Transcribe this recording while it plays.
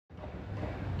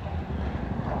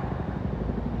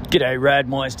G'day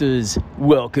Radmeisters,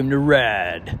 welcome to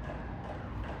RAD.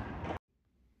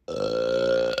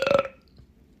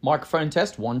 Microphone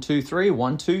test, 1, 2, 3,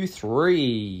 1, 2,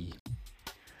 3.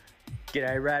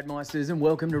 G'day Radmeisters and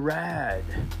welcome to RAD.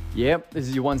 Yep, this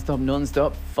is your one-stop,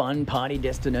 non-stop fun party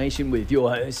destination with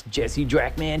your hosts Jesse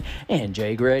Drackman and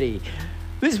Jake Reddy.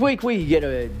 This week we get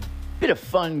a bit of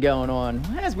fun going on,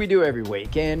 as we do every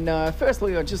week. And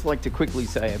firstly, I'd just like to quickly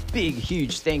say a big,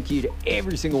 huge thank you to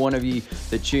every single one of you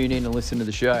that tune in and listen to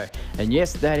the show. And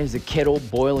yes, that is a kettle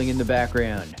boiling in the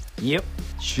background. Yep,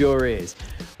 sure is.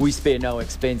 We spare no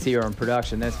expense here on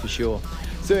production, that's for sure.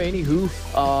 So anywho,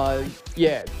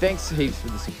 yeah, thanks heaps for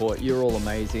the support. You're all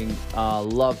amazing.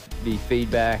 Love the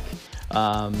feedback.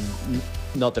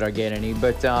 Not that I get any,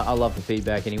 but I love the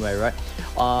feedback anyway, right?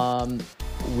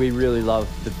 We really love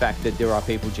the fact that there are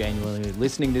people genuinely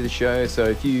listening to the show. So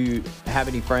if you have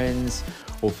any friends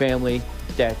or family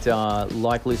that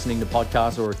like listening to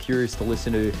podcasts or are curious to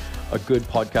listen to a good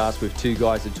podcast with two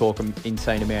guys that talk an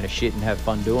insane amount of shit and have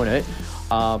fun doing it,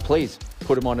 please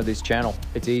put them onto this channel.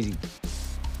 It's easy.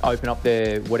 Open up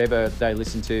their whatever they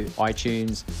listen to,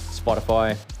 iTunes,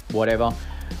 Spotify, whatever.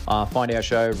 Find our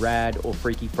show, RAD or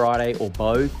Freaky Friday or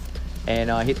both, and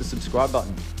hit the subscribe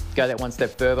button. Go that one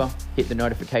step further, hit the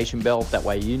notification bell, that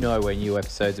way you know when new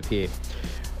episodes appear.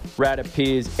 RAD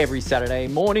appears every Saturday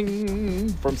morning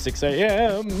from 6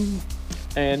 a.m.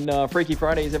 And Freaky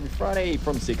Friday is every Friday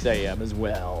from 6 a.m. as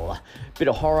well. Bit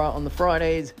of horror on the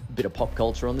Fridays, bit of pop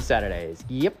culture on the Saturdays.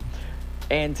 Yep.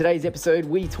 And today's episode,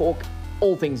 we talk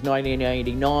all things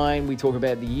 1989. We talk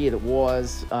about the year that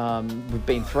was. We've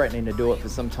been threatening to do it for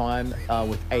some time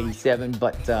with 87,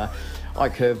 but I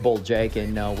curveballed Jake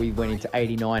and we went into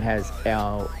 89 as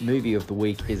our movie of the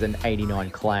week is an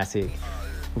 89 classic.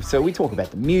 So we talk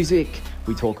about the music,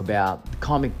 we talk about the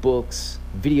comic books,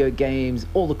 video games,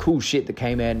 all the cool shit that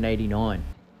came out in 89.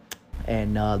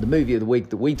 And the movie of the week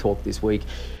that we talk this week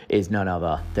is none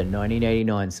other than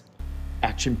 1989's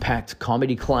action-packed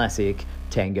comedy classic,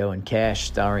 Tango and Cash,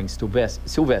 starring Sylvester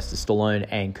Stallone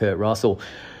and Kurt Russell.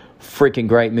 Freaking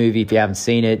great movie. If you haven't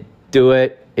seen it, do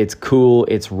it. It's cool.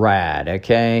 It's rad,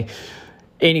 okay?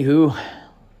 Anywho,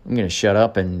 I'm going to shut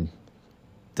up and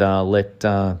let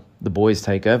the boys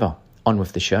take over. On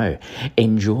with the show.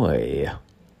 Enjoy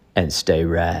and stay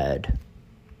rad.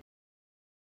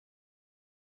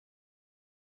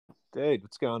 Dude,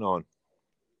 what's going on?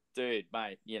 Dude,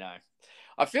 mate, you know,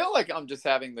 I feel like I'm just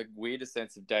having the weirdest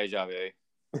sense of deja vu.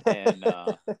 And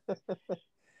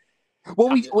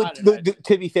well,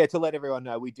 to be fair, to let everyone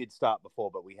know, we did start before,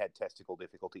 but we had technical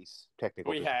difficulties.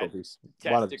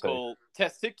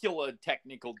 Testicular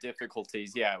technical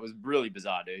difficulties. Yeah, it was really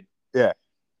bizarre, dude. Yeah.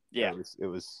 Yeah. It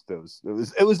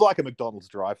was like a McDonald's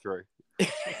drive-through.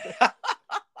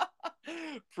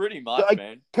 Pretty much, so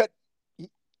man.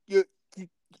 You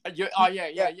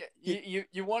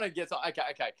want to get some?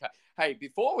 Okay. Hey,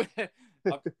 before we,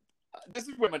 this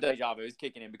is where my deja vu is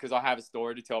kicking in because I have a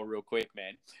story to tell real quick,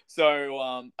 man.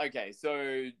 So,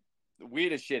 so the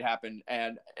weirdest shit happened,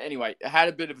 and anyway, I had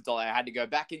a bit of a delay. I had to go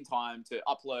back in time to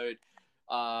upload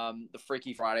the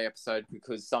Freaky Friday episode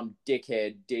because some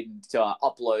dickhead didn't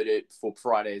upload it for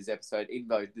Friday's episode. Even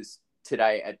though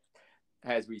today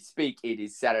as we speak, it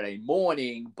is Saturday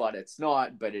morning, but it's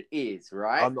not, but it is,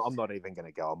 right? I'm not even going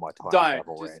to go on my time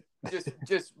travel rant.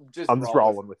 Just I'm just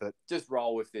rolling with it. Just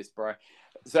roll with this, bro.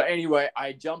 So anyway,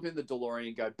 I jump in the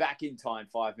DeLorean, go back in time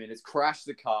 5 minutes, crash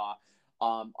the car.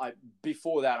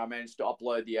 Before that, I managed to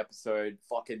upload the episode,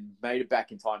 fucking made it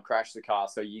back in time, crashed the car,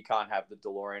 so you can't have the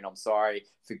DeLorean. I'm sorry.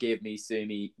 Forgive me, sue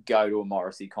me, go to a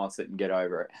Morrissey concert and get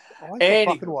over it.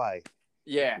 Fucking way.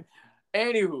 Yeah.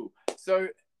 Anywho, so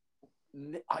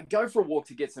I go for a walk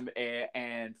to get some air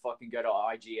and fucking go to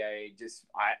IGA.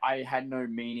 I had no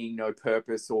meaning, no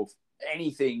purpose or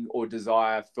anything or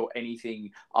desire for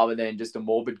anything other than just a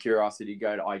morbid curiosity to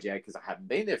go to IGA because I haven't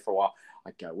been there for a while.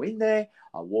 I go in there,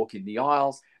 I walk in the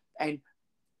aisles, and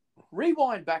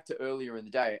rewind back to earlier in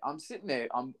the day. I'm sitting there,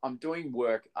 I'm doing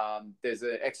work. There's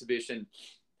an exhibition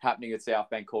happening at South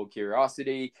Bank called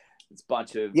Curiosity. It's a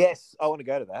bunch of... Yes, I want to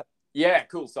go to that. Yeah,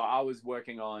 cool. So I was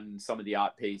working on some of the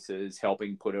art pieces,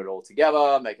 helping put it all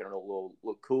together, making it all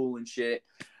look cool and shit.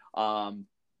 I'm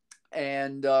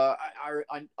right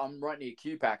near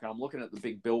QPAC and I'm looking at the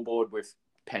big billboard with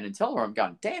Penn and Teller. I'm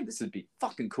going, damn, this would be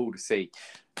fucking cool to see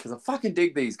because I fucking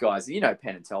dig these guys. You know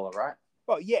Penn and Teller, right?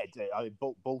 Well, yeah, dude. I mean,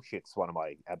 Bullshit's one of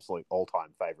my absolute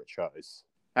all-time favorite shows.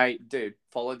 Hey, dude,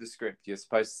 follow the script. You're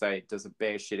supposed to say, does a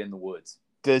bear shit in the woods?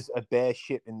 Does a bear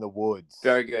shit in the woods?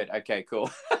 Very good. Okay, cool.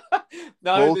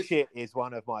 Bullshit is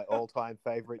one of my all-time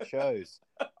favorite shows.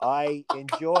 I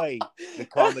enjoy the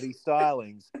comedy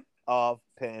stylings of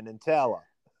Penn and Teller.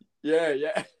 Yeah,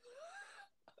 yeah.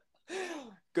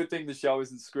 Good thing the show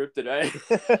isn't scripted, eh?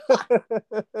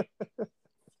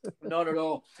 Not at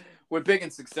all. We're big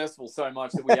and successful so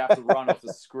much that we have to run off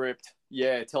a script.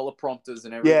 Yeah, teleprompters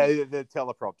and everything. Yeah, the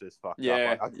teleprompter's fucked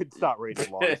Yeah. up. I could start reading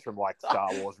lines from like Star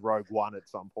Wars Rogue One at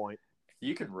some point.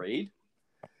 You can read?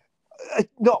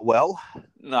 Not well.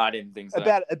 No, I didn't think so.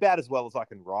 About as well as I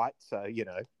can write, so, you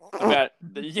know. About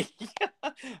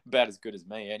as good as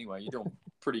me anyway. You're doing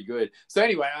pretty good. So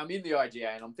anyway, I'm in the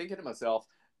IGA and I'm thinking to myself,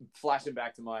 flashing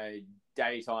back to my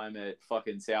daytime at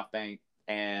fucking South Bank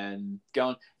and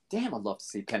going, damn, I'd love to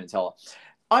see Penn and Teller.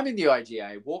 I'm in the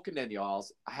IGA, walking down the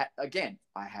aisles. I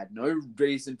had no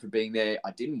reason for being there.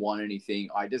 I didn't want anything.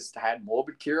 I just had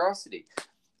morbid curiosity.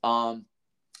 And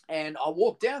I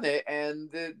walked down there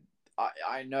and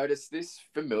I noticed this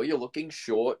familiar looking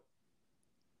short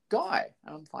guy.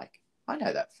 And I'm like, I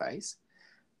know that face.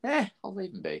 I'll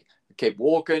leave him be. I keep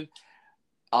walking.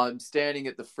 I'm standing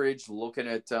at the fridge looking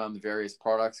at the various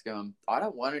products going, I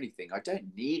don't want anything. I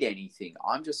don't need anything.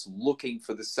 I'm just looking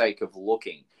for the sake of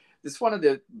looking. This is one of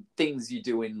the things you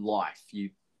do in life. You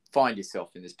find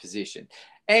yourself in this position.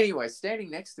 Anyway, standing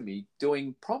next to me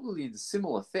doing probably the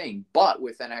similar thing, but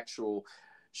with an actual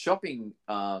shopping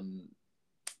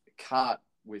cart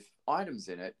with items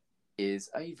in it is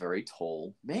a very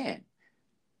tall man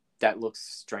that looks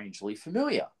strangely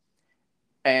familiar.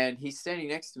 And he's standing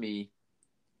next to me.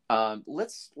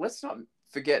 Let's not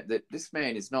forget that this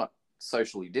man is not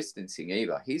socially distancing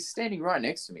either. He's standing right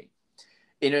next to me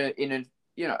in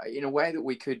a way that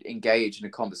we could engage in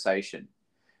a conversation.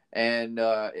 And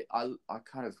I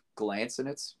kind of glance, and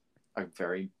it's a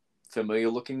very familiar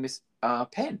looking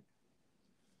pen.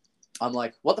 I'm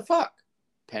like, what the fuck?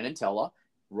 Penn and Teller,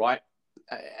 right?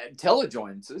 Teller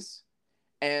joins us,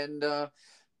 and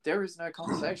there is no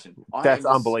conversation. That's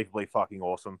unbelievably fucking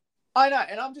awesome. I know,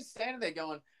 and I'm just standing there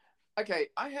going, okay,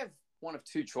 I have one of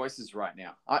two choices right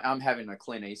now. I'm having a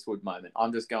Clint Eastwood moment.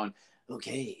 I'm just going,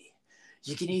 okay,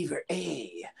 you can either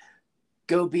A,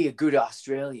 go be a good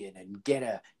Australian and get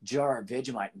a jar of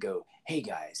Vegemite and go, hey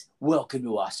guys, welcome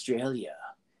to Australia,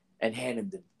 and hand him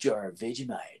the jar of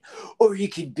Vegemite. Or you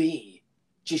can B,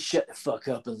 just shut the fuck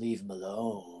up and leave him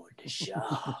alone to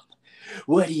shop.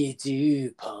 What do you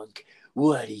do, punk?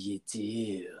 What do you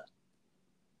do?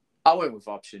 I went with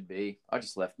option B. I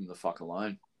just left him the fuck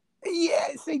alone. Yeah,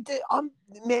 see, I'm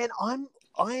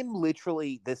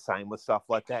literally the same with stuff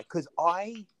like that because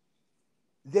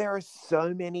there are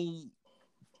so many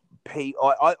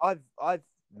people. I've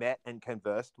met and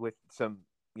conversed with some,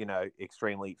 you know,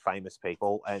 extremely famous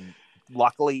people, and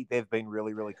luckily they've been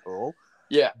really, really cool.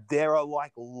 Yeah, there are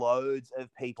like loads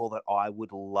of people that I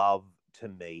would love to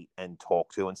meet and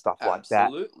talk to and stuff like that.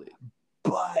 Absolutely.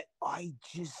 But I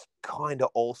just kind of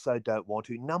also don't want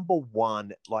to. Number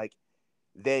one, like,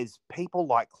 there's people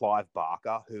like Clive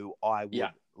Barker who I would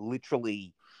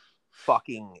literally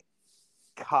fucking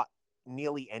cut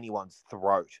nearly anyone's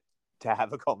throat to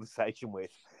have a conversation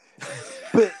with.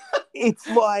 But it's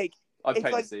like... I'd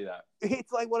pay to see that.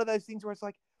 It's like one of those things where it's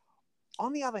like,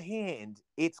 on the other hand,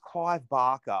 it's Clive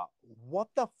Barker. What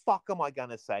the fuck am I going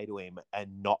to say to him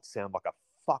and not sound like a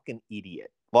fucking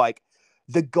idiot? Like,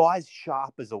 the guy's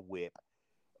sharp as a whip,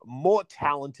 more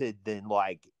talented than,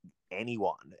 like,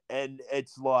 anyone. And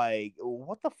it's like,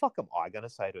 what the fuck am I going to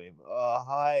say to him?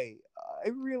 Hi, I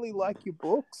really like your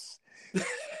books.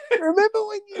 Remember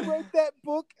when you wrote that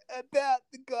book about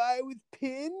the guy with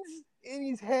pins in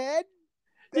his head?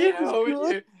 You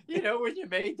know, when you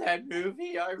made that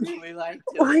movie, I really liked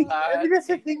it. Like, that's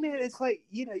the thing, man. It's like,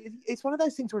 you know, it's one of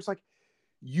those things where it's like,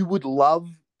 you would love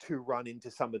to run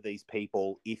into some of these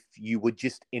people if you were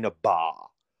just in a bar.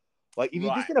 Like, if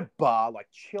you're just in a bar, like,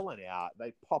 chilling out,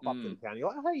 they pop up to the counter. You're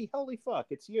like, hey, holy fuck,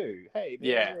 it's you. Hey,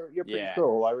 man, you're pretty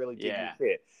cool. I really dig your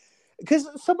shit. Because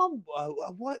someone,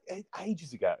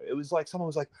 ages ago, it was like, someone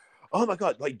was like, oh my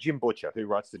God, like Jim Butcher, who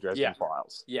writes the Dresden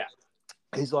Files. Yeah.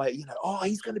 He's like, you know, oh,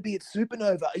 he's going to be at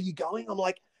Supernova. Are you going? I'm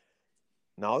like,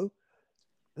 no.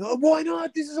 Oh, why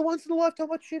not? This is a once-in-a-lifetime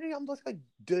opportunity. I'm just like,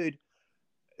 dude,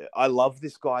 I love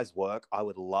this guy's work. I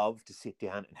would love to sit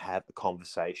down and have a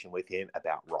conversation with him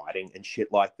about writing and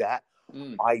shit like that.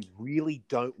 I really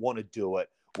don't want to do it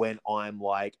when I'm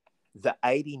like the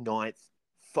 89th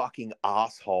fucking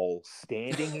asshole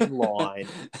standing in line,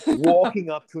 walking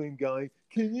up to him going,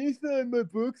 can you sign my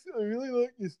books? I really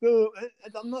like your stuff.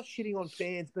 And I'm not shitting on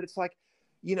fans, but it's like,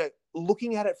 you know,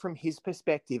 looking at it from his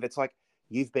perspective, it's like,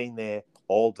 you've been there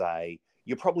all day.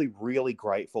 You're probably really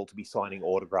grateful to be signing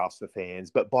autographs for fans,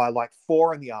 but by like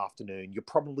 4 p.m, you're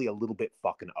probably a little bit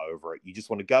fucking over it. You just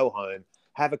want to go home,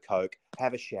 have a Coke,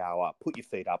 have a shower, put your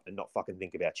feet up, and not fucking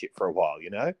think about shit for a while, you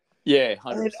know? Yeah,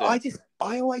 And 100%.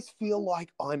 I always feel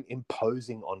like I'm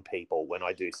imposing on people when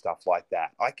I do stuff like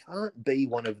that. I can't be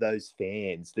one of those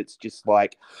fans that's just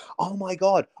like, oh my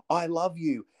God, I love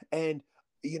you. And,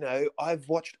 you know, I've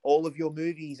watched all of your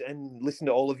movies and listened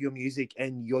to all of your music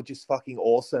and you're just fucking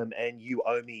awesome and you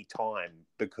owe me time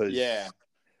because Yeah.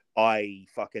 I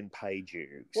fucking paid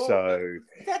you. Well, So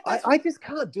that's I just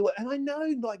can't do it. And I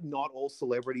know like not all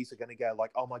celebrities are going to go like,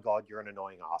 oh my God, you're an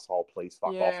annoying asshole. Please fuck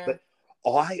off. yeah. But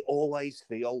I always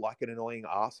feel like an annoying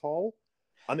asshole.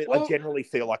 I mean, I Well, generally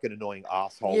feel like an annoying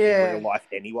asshole in real yeah. life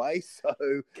anyway. So,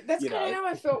 That's you kind of know, how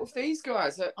I felt with these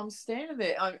guys. I'm standing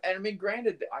there, and I mean,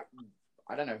 granted,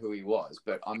 I don't know who he was,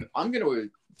 but I'm going to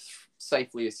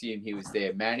safely assume he was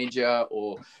their manager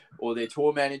or their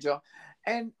tour manager,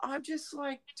 and I'm just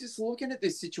looking at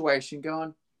this situation,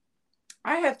 going,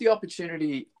 I have the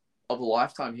opportunity of a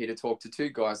lifetime here to talk to two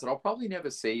guys that I'll probably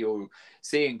never see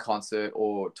in concert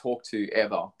or talk to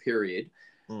ever. Period.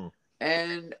 Mm.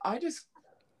 And I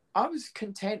was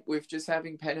content with just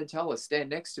having Penn and Teller stand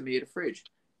next to me at a fridge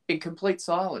in complete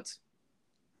silence.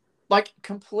 Like,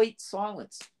 complete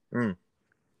silence. Mm.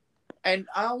 And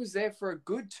I was there for a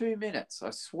good 2 minutes. I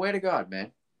swear to God,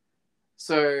 man.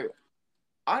 So,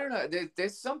 I don't know.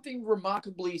 There's something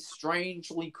remarkably,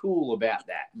 strangely cool about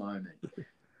that moment.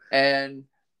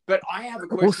 But I have a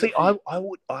question. Well, see,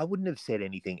 I wouldn't have said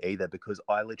anything either because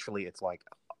I literally, it's like,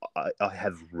 I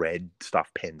have read stuff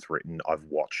Penn's written. I've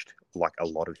watched like a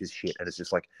lot of his shit, and it's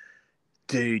just like,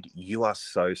 dude, you are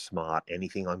so smart.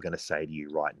 Anything I'm going to say to you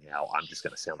right now, I'm just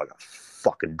going to sound like a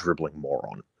fucking dribbling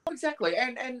moron. Exactly,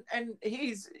 and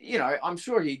he's, you know, I'm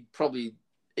sure he probably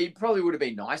would have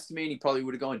been nice to me, and he probably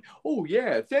would have gone, oh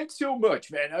yeah, thanks so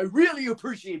much, man. I really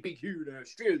appreciate being here in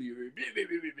Australia.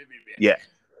 Yeah.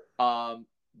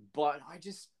 But I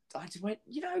just went,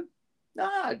 you know,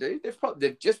 nah, dude. They've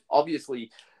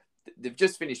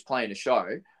just finished playing a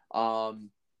show. I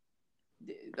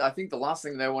think the last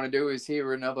thing they want to do is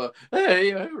hear another,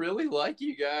 hey, I really like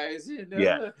you guys. And,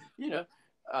 you know,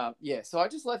 yeah. So I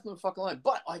just left them the fuck alone.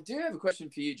 But I do have a question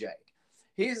for you, Jake.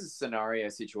 Here's a scenario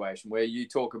situation where you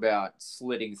talk about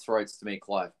slitting throats to meet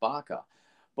Clive Barker.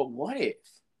 But what if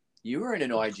you were in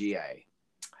an IGA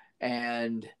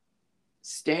and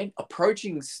standing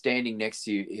next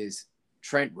to you is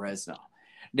Trent Reznor?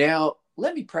 Now,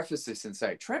 let me preface this and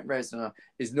say Trent Reznor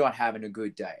is not having a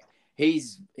good day.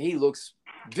 He looks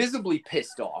visibly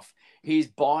pissed off. He's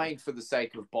buying for the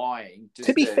sake of buying.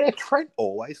 To be fair, Trent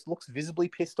always looks visibly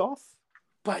pissed off.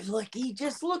 But like, he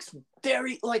just looks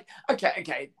very like,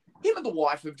 okay. Him and the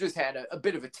wife have just had a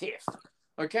bit of a tiff,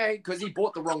 okay, because he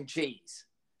bought the wrong cheese,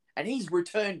 and he's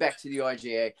returned back to the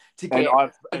IGA to get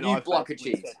a new block of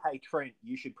cheese. Said, hey Trent,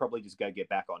 you should probably just go get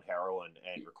back on heroin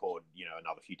and record, you know,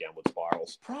 another few Downward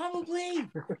Spirals. Probably.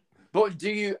 But do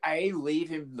you leave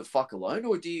him the fuck alone,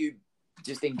 or do you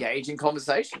just engage in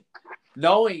conversation,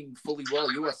 knowing fully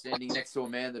well you are standing next to a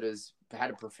man that has had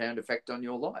a profound effect on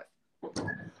your life?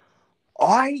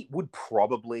 I would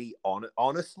probably,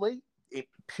 honestly,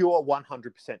 pure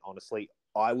 100% honestly,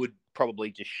 I would probably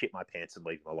just shit my pants and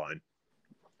leave him alone.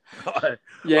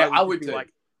 I would be too.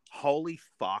 Like, holy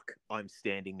fuck, I'm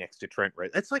standing next to Trent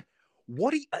Reznor. It's like,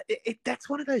 that's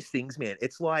one of those things, man.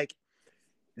 It's like,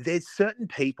 there's certain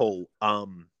people,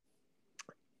 and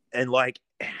like,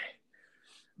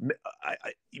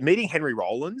 meeting Henry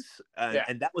Rollins,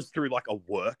 and that was through like a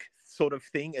work sort of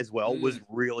thing as well, was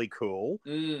really cool.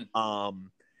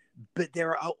 But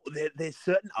there's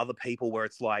certain other people where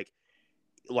it's like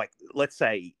let's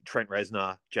say Trent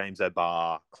Reznor, James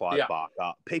O'Barr, Clive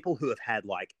Barker, people who have had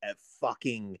like a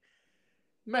fucking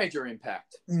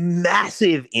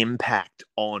massive impact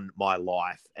on my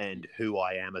life and who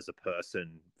I am as a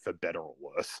person, for better or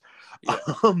worse.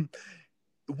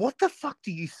 What the fuck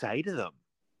do you say to them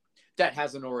that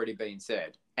hasn't already been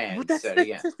said? And well, that's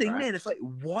again, the thing, right? man. It's like,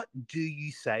 what do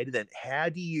you say to them? How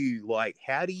do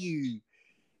you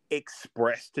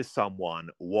express to someone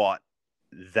what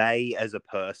they as a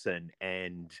person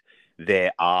and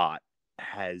their art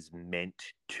has meant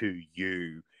to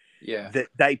you? Yeah, that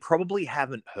they probably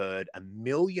haven't heard a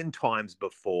million times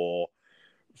before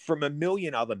from a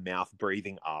million other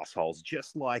mouth-breathing assholes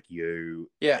just like you.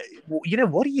 Yeah. Well, you know,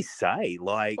 what do you say?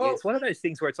 Like, it's one of those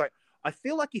things where it's like, I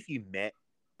feel like if you met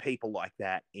people like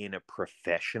that in a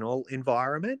professional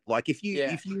environment, like if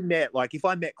you met, like if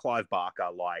I met Clive Barker,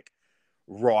 like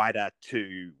writer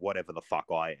to whatever the fuck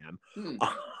I am,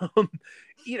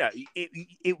 you know,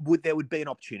 there would be an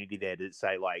opportunity there to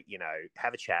say, like, you know,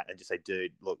 have a chat and just say,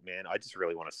 dude, look, man, I just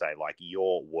really want to say, like,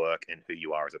 your work and who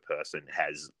you are as a person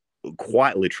has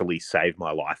quite literally saved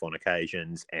my life on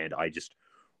occasions, and I just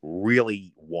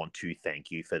really want to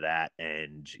thank you for that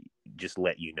and just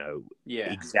let you know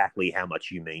exactly how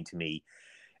much you mean to me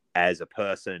as a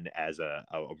person, as a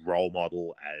role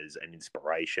model, as an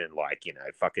inspiration. Like, you know,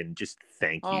 fucking just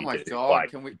thank you. Oh my dude.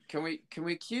 god! Like, Can we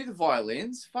cue the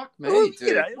violins? Fuck me, well, dude.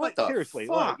 you know, What like, the seriously,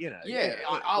 fuck? like, you know, Yeah,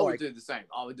 I would like, do the same.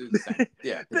 I would do the same.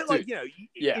 Yeah, but dude, like, you know,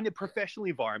 yeah. in a professional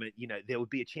environment, you know, there would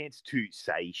be a chance to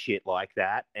say shit like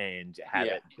that and have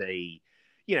it be,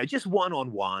 you know, just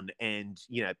one-on-one and,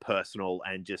 you know, personal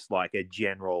and just like a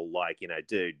general, like, you know,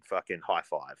 dude, fucking high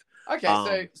five.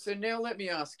 Okay, so now let me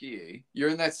ask you: you're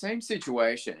in that same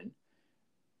situation,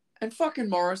 and fucking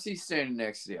Morrissey's standing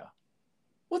next to you.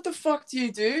 What the fuck do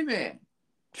you do, man?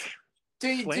 Do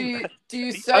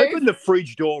you say open the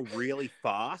fridge door really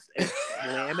fast and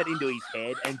slam it into his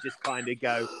head and just kind of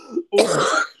go,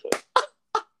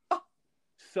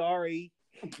 sorry.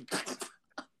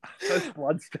 Those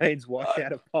bloodstains wash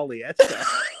out of polyester.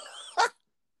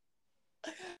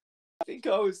 I think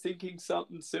I was thinking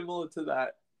something similar to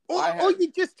that. Or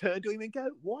you just turn to him and go,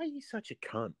 why are you such a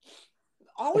cunt?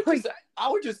 I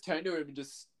would just turn to him and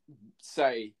just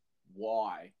say,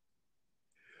 why?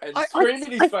 And scream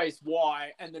in his face,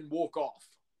 why? And then walk off.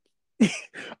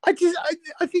 I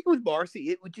think with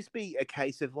Morrissey, it would just be a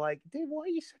case of like, dude, why are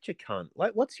you such a cunt?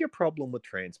 Like, what's your problem with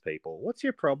trans people? What's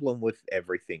your problem with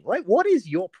everything? Like, what is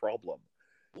your problem?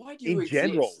 Why do you in exist?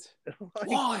 general? Like,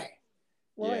 why?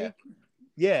 Like,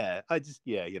 yeah,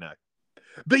 you know.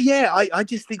 But yeah, I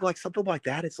just think like something like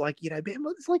that. It's like, you know,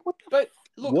 it's like, what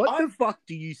the fuck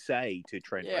do you say to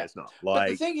Trent Reznor? Like,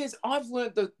 but the thing is, I've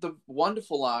learned the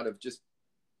wonderful art of just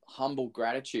humble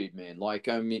gratitude, man. Like,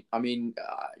 okay, I've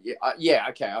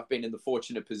been in the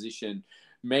fortunate position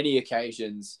many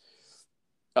occasions,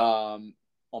 on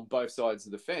both sides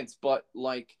of the fence. But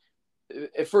like,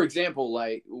 for example,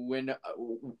 like when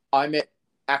I met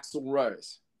Axl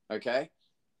Rose, okay.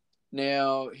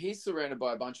 Now, he's surrounded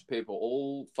by a bunch of people,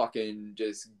 all fucking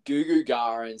just goo-goo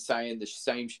gaga and saying the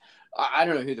same... I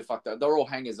don't know who the fuck they're all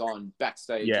hangers-on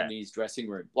backstage in his dressing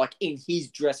room. Like, in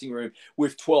his dressing room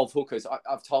with 12 hookers.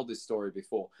 I've told this story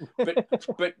before.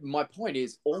 But my point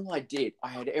is, all I did, I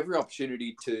had every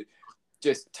opportunity to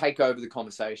just take over the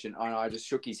conversation, and I just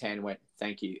shook his hand and went,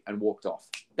 thank you, and walked off.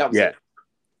 That was it.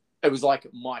 It was like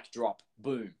mic drop.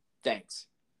 Boom. Thanks.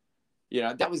 You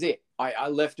know, that was it. I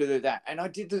left it at that. And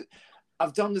I've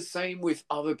done the same with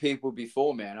other people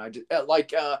before, man. I just,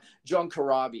 like John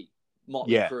Karabi,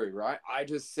 Motley Crue, right? I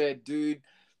just said, dude,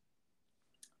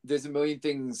 there's a million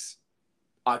things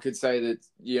I could say that,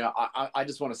 you know, I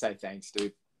just want to say thanks,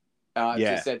 dude. I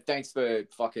just said, thanks for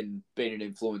fucking being an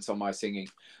influence on my singing.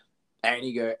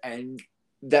 And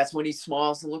that's when he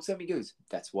smiles and looks at me and goes,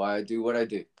 that's why I do what I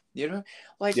do. You know?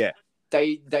 Like,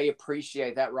 they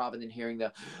appreciate that rather than hearing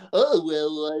the, oh,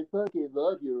 well, I fucking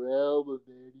love your album,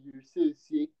 man. You're so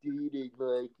sick, dude. And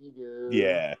like, you know.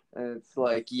 Yeah. And it's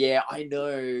like, yeah, I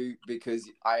know, because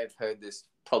I have heard this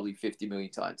probably 50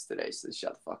 million times today, so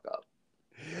shut the fuck up.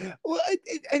 Well,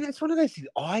 and it's one of those things.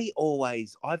 I've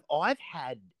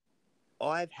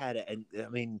had it, and I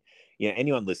mean, yeah,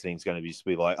 anyone listening is going to just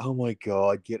be like, oh my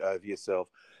God, get over yourself.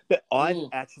 But I've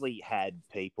actually had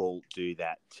people do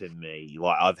that to me.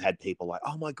 Like, I've had people like,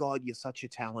 oh my God, you're such a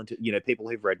talented, you know, people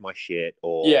who've read my shit,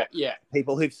 or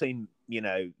people who've seen, you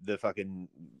know, the fucking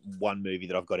one movie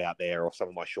that I've got out there, or some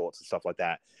of my shorts and stuff like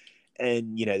that.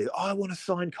 And, you know, I want a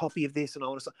signed copy of this, and I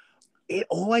want to. It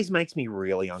always makes me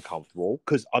really uncomfortable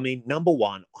because, I mean, number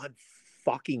one, I'm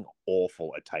fucking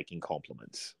awful at taking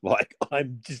compliments. Like,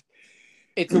 I'm just...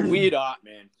 It's a weird art,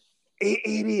 man.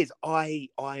 It is.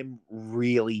 I'm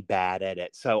really bad at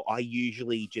it. So I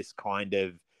usually just kind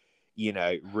of, you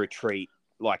know, retreat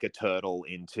like a turtle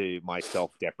into my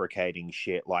self-deprecating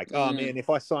shit. Like, oh man, if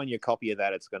I sign your copy of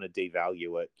that, it's going to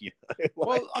devalue it. You know? Like...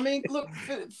 Well, I mean, look,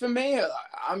 for me,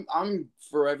 I'm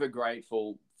forever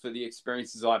grateful for the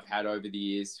experiences I've had over the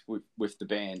years with the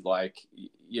band. Like,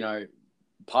 you know,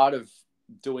 part of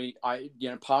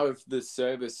the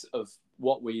service of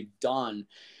what we've done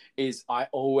is I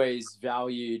always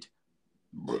valued,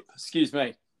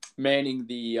 manning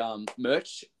the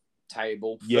merch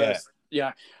table first. Yeah. You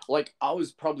know, like, I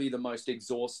was probably the most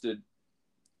exhausted,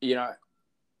 you know,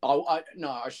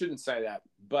 I shouldn't say that,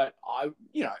 but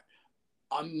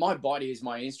my body is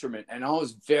my instrument, and I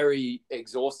was very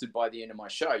exhausted by the end of my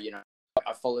show. You know,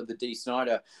 I followed the D.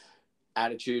 Snyder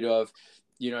attitude of,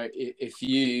 you know, if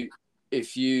you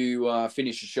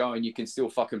finish a show and you can still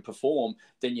fucking perform,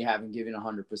 then you haven't given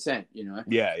 100%, you know?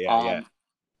 Yeah.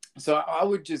 So I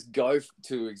would just go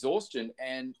to exhaustion,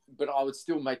 but I would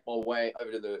still make my way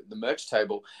over to the merch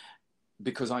table.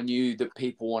 because I knew that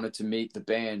people wanted to meet the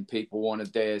band, people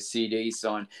wanted their CD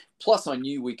signed. Plus, I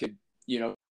knew we could,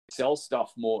 sell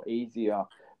stuff more easier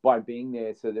by being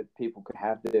there, so that people could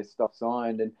have their stuff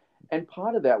signed. And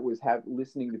part of that was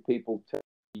listening to people tell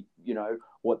me,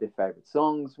 what their favorite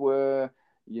songs were.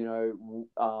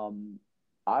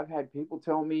 I've had people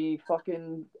tell me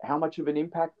fucking how much of an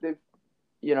impact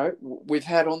we've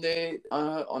had on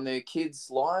their kids'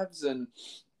 lives, and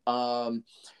helping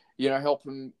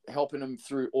them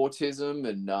through autism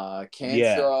and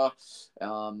cancer.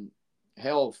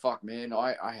 Hell, fuck, man.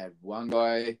 I had one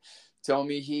guy tell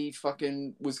me he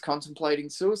fucking was contemplating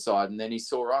suicide, and then he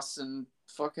saw us and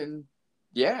fucking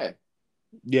it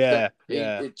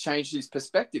changed his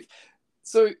perspective.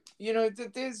 So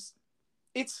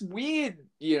it's weird,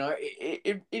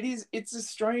 it's a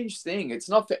strange thing. It's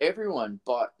not for everyone,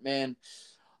 but man,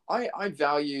 I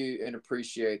value and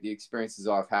appreciate the experiences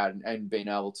I've had, and being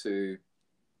able to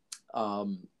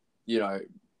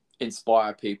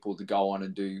inspire people to go on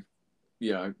and do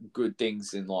good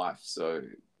things in life. So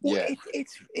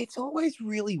it's always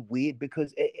really weird,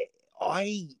 because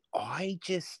I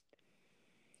just,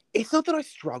 it's not that I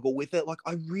struggle with it. Like,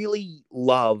 I really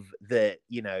love that,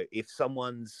 if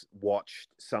someone's watched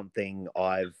something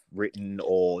I've written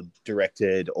or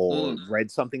directed, or read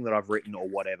something that I've written or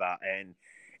whatever, and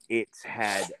it's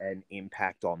had an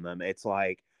impact on them, it's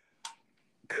like,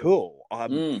 cool.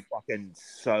 I'm fucking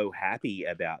so happy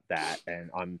about that. And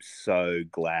I'm so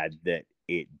glad that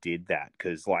it did that.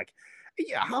 Because,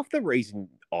 half the reason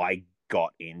I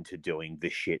got into doing the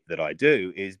shit that I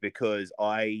do is because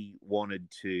I wanted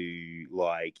to,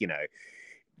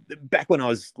 back when I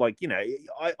was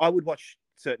I would watch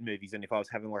certain movies, and if I was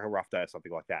having a rough day or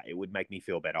something like that, it would make me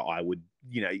feel better. I would,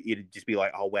 it'd just be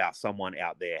like, oh wow, someone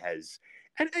out there has,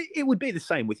 and it would be the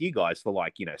same with you guys for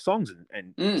songs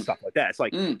and stuff like that. It's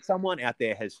like someone out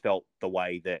there has felt the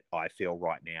way that I feel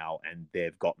right now, and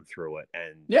they've gotten through it,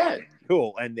 and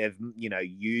cool, and they've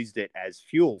used it as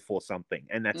fuel for something,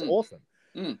 and that's awesome.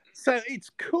 So it's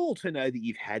cool to know that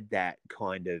you've had that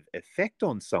kind of effect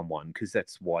on someone, because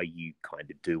that's why you kind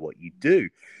of do what you do.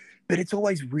 But it's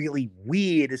always really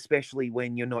weird, especially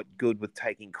when you're not good with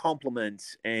taking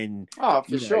compliments. And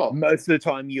sure, most of the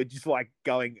time you're just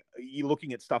you're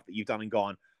looking at stuff that you've done and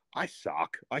gone, I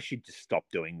suck. I should just stop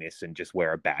doing this and just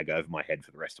wear a bag over my head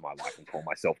for the rest of my life and call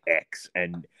myself X.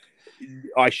 And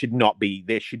I should not be,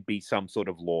 there should be some sort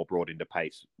of law brought into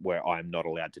place where I'm not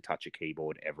allowed to touch a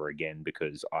keyboard ever again,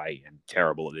 because I am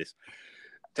terrible at this.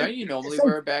 Don't you normally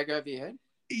wear a bag over your head?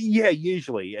 Yeah,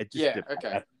 usually. A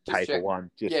paper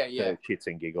one, just for shits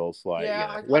and giggles. When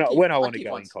I want to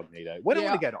go incognito. When I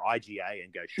want to go to IGA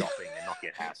and go shopping and not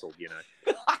get hassled,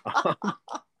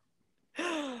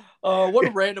 Oh, what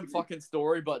a random fucking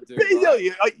story, but dude.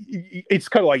 Right? It's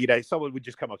kind of like, someone would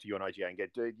just come up to you on IGA and go,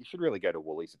 dude, you should really go to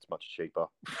Woolies. It's much cheaper.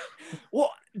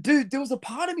 Well, dude, there was a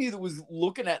part of me that was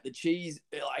looking at the cheese.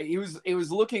 He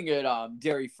was looking at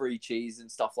dairy-free cheese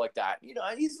and stuff like that.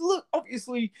 He's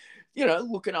obviously,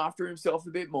 looking after himself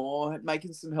a bit more,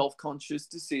 making some health-conscious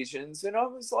decisions. And I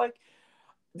was like,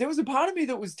 there was a part of me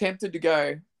that was tempted to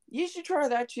go, you should try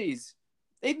that cheese,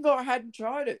 even though I hadn't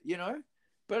tried it,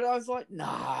 But I was like,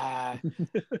 nah,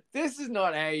 this is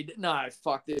not aid. No,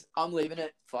 fuck this. I'm leaving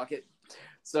it. Fuck it.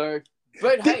 So,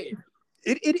 but hey.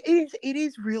 It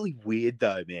is really weird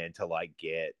though, man, to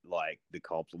get the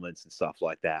compliments and stuff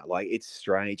like that. It's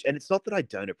strange. And it's not that I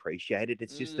don't appreciate it.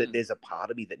 It's just that there's a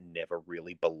part of me that never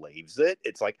really believes it.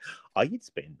 It's like, oh, it's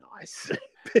been nice.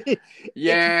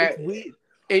 Yeah. It's weird.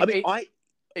 It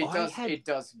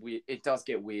does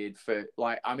get weird for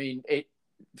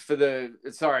I've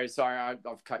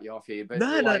cut you off here, but no.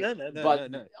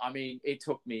 I mean, it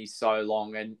took me so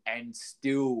long, and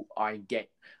still I'm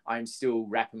still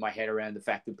wrapping my head around the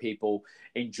fact that people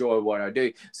enjoy what I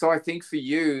do. So I think for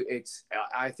you,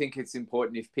 I think it's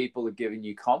important, if people are giving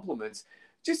you compliments,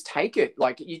 just take it.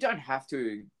 You don't have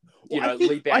to,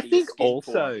 leap out. I think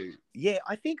also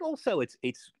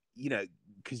it's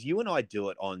because you and I do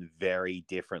it on very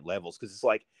different levels. Because it's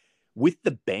like, with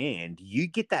the band, you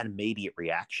get that immediate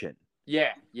reaction.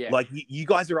 Yeah. You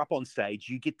guys are up on stage,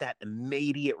 you get that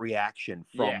immediate reaction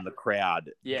from the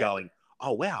crowd going,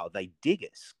 oh, wow, they dig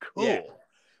us. Cool. Yeah.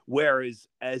 Whereas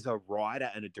as a writer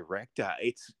and a director,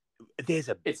 there's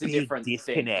a big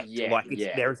disconnect.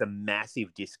 There's a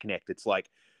massive disconnect. It's like,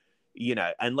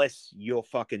 unless you're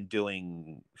fucking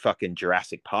doing fucking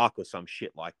Jurassic Park or some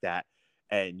shit like that,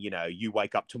 and, you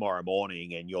wake up tomorrow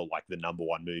morning and you're the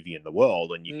 #1 movie in the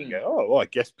world, and you can go, oh, well, I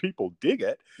guess people dig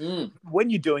it. When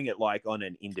you're doing it on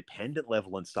an independent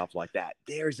level and stuff like that,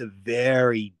 there's a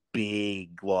very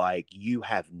big, you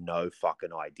have no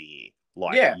fucking idea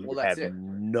Like, Yeah, you well, that's have it.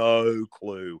 no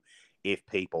clue if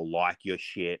people like your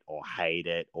shit or hate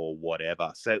it or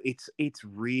whatever. So it's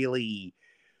really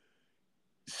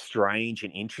strange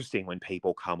and interesting when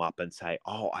people come up and say,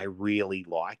 "Oh, I really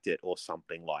liked it," or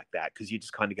something like that, because you're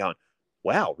just kind of going,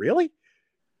 "Wow, really?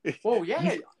 Well,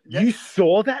 yeah, You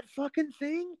saw that fucking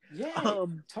thing?" yeah,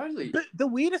 totally. But the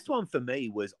weirdest one for me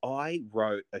was I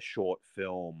wrote a short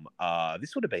film.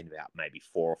 This would have been about maybe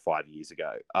 4 or 5 years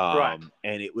ago. Right.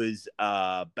 And it was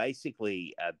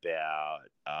basically about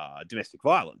domestic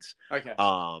violence. Okay.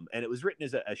 And it was written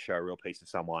as a showreel piece of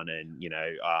someone, and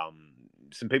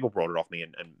some people brought it off me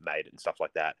and made it and stuff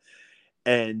like that.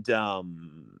 And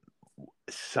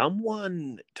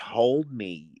someone told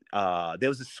me there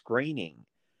was a screening,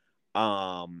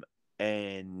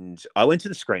 and I went to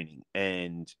the screening,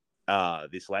 and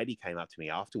this lady came up to me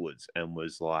afterwards and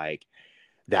was like,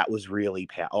 "That was really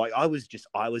powerful." I was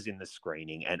in the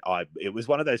screening, and it was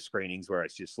one of those screenings where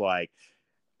it's just like,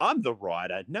 I'm the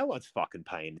writer. No one's fucking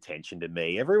paying attention to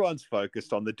me. Everyone's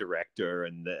focused on the director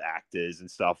and the actors and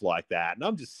stuff like that. And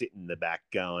I'm just sitting in the back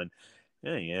going,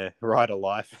 "Oh yeah, writer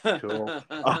life, cool."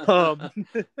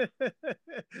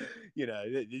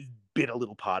 There's been a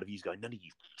little part of you's going, "None of you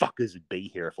fuckers would be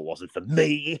here if it wasn't for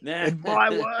me and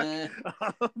my work."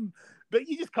 But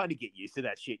you just kind of get used to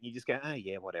that shit, and you just go, "Oh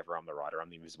yeah, whatever. I'm the writer. I'm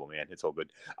the invisible man. It's all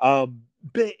good."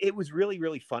 But it was really,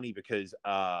 really funny because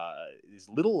this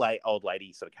little old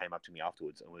lady sort of came up to me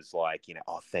afterwards and was like,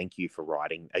 "Oh, thank you for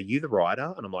writing. Are you the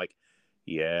writer?" And I'm like,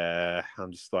 "Yeah."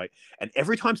 I'm just like, and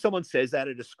every time someone says that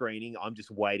at a screening, I'm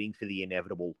just waiting for the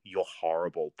inevitable, "You're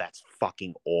horrible. That's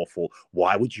fucking awful.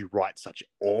 Why would you write such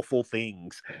awful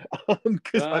things?"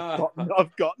 Because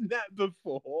I've gotten that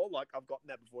before. Like, I've gotten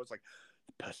that before. It's like,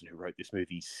 "The person who wrote this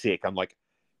movie is sick." I'm like,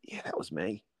 "Yeah, that was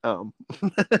me."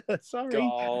 Sorry.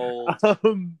 Gold.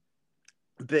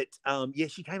 Yeah,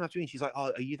 she came up to me and she's like,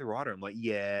 "Oh, are you the writer?" I'm like,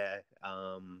 "Yeah."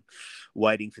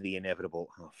 Waiting for the inevitable.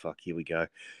 Oh fuck, here we go.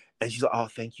 And she's like, "Oh,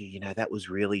 thank you. That was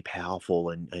really powerful,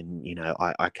 and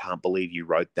I can't believe you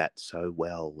wrote that so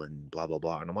well, and blah blah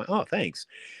blah." And I'm like, "Oh, thanks."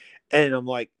 And I'm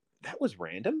like, "That was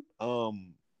random.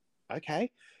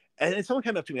 Okay." And then someone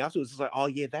came up to me afterwards, was like, "Oh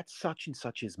yeah, that's such and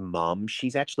such's mum.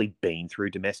 She's actually been through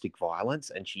domestic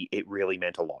violence, and it really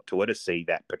meant a lot to her to see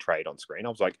that portrayed on screen." I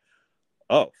was like,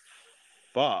 "Oh,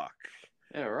 fuck."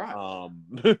 Yeah, right.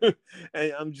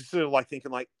 And I'm just sort of like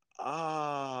thinking, like,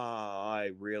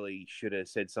 I really should have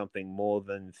said something more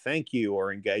than "thank you"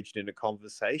 or engaged in a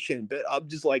conversation. But I'm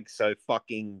just like so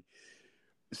fucking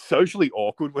socially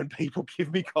awkward when people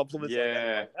give me compliments like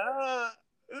that. I'm Yeah. like,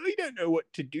 I don't know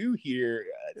what to do here.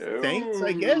 Thanks,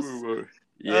 I guess. Ooh.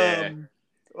 Yeah. Um,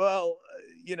 well,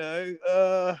 you know,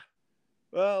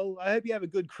 well, I hope you have a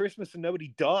good Christmas and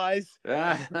nobody dies.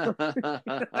 Like,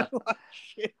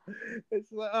 shit.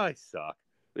 It's like, I suck.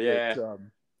 Yeah. But,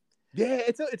 yeah,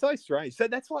 it's always strange. So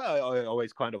that's why I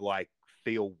always kind of like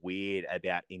feel weird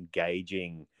about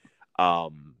engaging,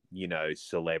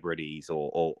 celebrities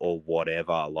or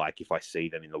whatever. Like if I see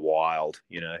them in the wild,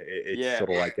 it's Yeah. sort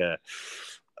of like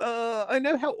I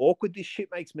know how awkward this shit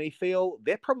makes me feel.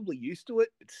 They're probably used to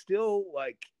it. It's still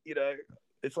like,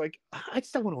 it's like, I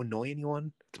just don't want to annoy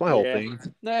anyone. It's my whole Yeah. thing.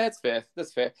 No, that's fair.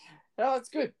 That's fair. Oh, that's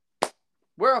good.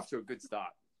 We're off to a good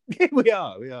start. Yeah, we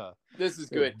are. This is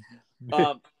good.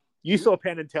 You saw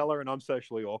Penn and Teller, and I'm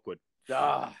socially awkward.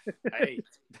 Hey,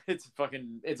 it's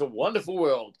a wonderful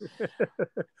world.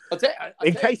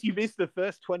 In case you missed the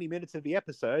first 20 minutes of the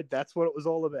episode, that's what it was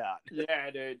all about.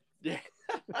 Yeah, dude. Yeah.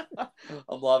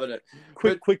 I'm loving it.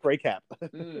 Quick recap.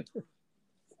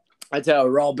 I tell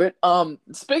you, roll. But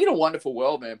speaking of wonderful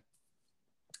world, man,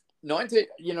 lately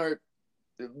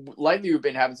we've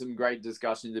been having some great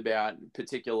discussions about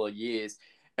particular years,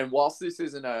 and whilst this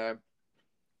isn't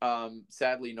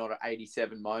sadly not an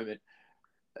 87 moment,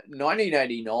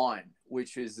 1989,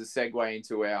 which is the segue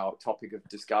into our topic of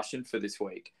discussion for this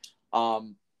week.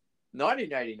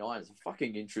 1989 is a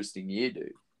fucking interesting year,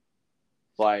 dude.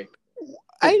 Like,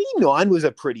 89 was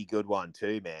a pretty good one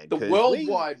too, man. The World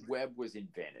Wide Web was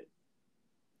invented.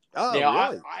 Oh, now,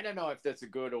 really? I don't know if that's a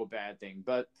good or bad thing,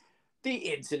 but the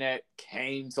internet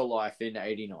came to life in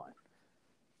 89.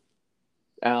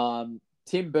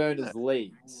 Tim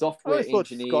Berners-Lee, software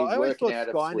engineer, I always working thought out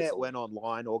of Skynet Switzerland. went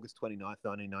online August 29th,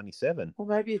 1997. Well,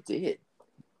 maybe it did.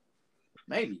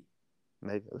 Maybe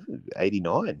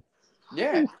 89.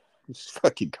 Yeah. It's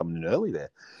fucking coming in early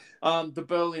there. The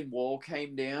Berlin Wall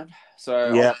came down.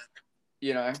 So,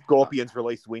 yeah. Scorpions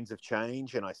released Winds of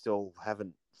Change, and I still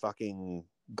haven't fucking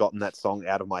gotten that song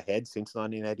out of my head since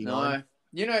 1989.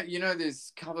 No.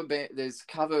 There's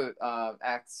cover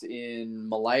acts in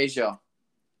Malaysia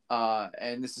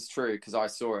and this is true because I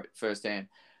saw it firsthand.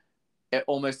 At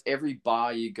almost every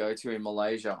bar you go to in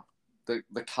Malaysia, the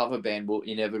cover band will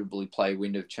inevitably play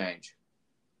Wind of Change.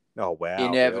 Oh wow!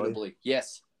 Inevitably, really?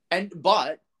 yes.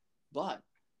 But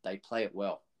they play it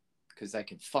well because they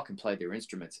can fucking play their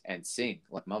instruments and sing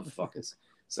like motherfuckers.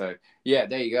 So yeah,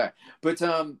 there you go. But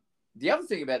the other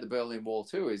thing about the Berlin Wall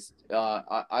too is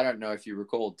I don't know if you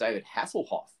recall, David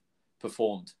Hasselhoff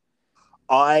performed.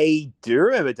 I do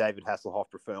remember David Hasselhoff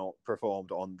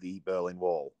performed on the Berlin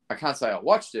Wall. I can't say I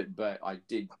watched it, but I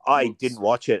did. I didn't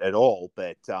watch it at all,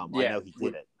 but I know he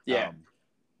did it. Yeah,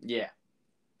 yeah.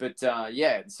 But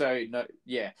yeah, so no,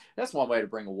 yeah, that's one way to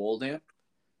bring a wall down.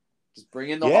 Just bring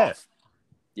in the Hoff.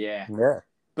 Yeah.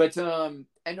 But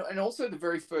and also the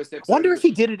very first episode. Wonder if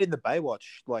he did it in the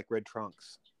Baywatch, like red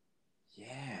trunks.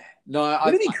 Yeah. No,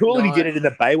 Wouldn't it be cool if he did it in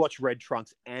the Baywatch red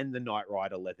trunks and the Knight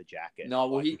Rider leather jacket? No,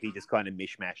 well, like, he just kind of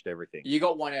mishmashed everything. You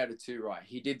got 1 out of 2 right.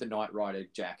 He did the Knight Rider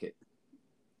jacket.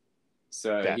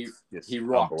 So he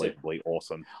rocked unbelievably it.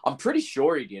 Awesome. I'm pretty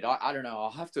sure he did. I don't know.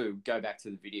 I'll have to go back to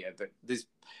the video, but there's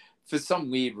for some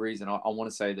weird reason I want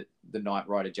to say that the Knight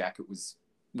Rider jacket was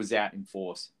out in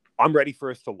force. I'm ready for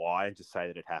us to lie and just say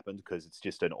that it happened because it's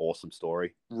just an awesome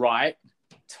story. Right.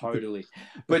 Totally.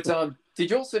 But did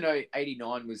you also know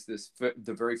 89 was the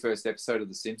very first episode of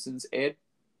The Simpsons aired?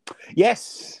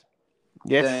 Yes.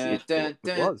 Yes. It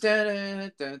was.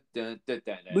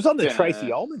 It was on the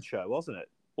Tracy Ullman show, wasn't it?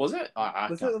 Was it?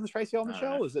 Was it on the Tracy Ullman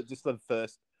show? Or was it just the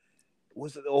first?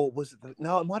 Was it? Or was it?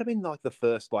 No, it might have been like the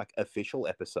first official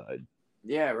episode.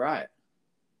 Yeah, right.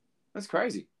 That's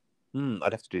crazy.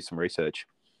 I'd have to do some research.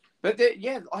 But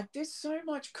there's so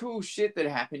much cool shit that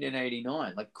happened in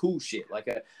 89. Like cool shit. Like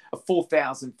a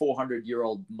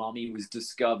 4,400-year-old mummy was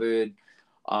discovered.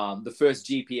 The first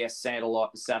GPS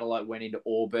satellite went into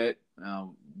orbit.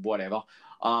 Whatever.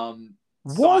 Am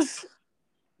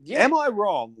I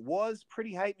wrong? Was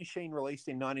Pretty Hate Machine released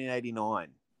in 1989?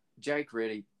 Jake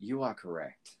Reddy, you are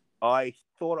correct. I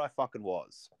thought I fucking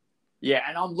was. Yeah,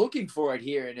 and I'm looking for it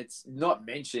here, and it's not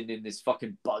mentioned in this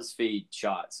fucking BuzzFeed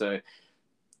chart. So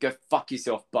go fuck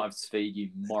yourself, BuzzFeed, you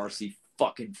Morrissey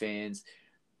fucking fans.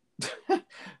 But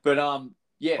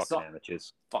yeah,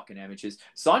 fucking amateurs.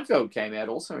 Seinfeld came out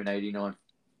also in 89.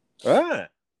 Ah.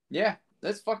 Yeah,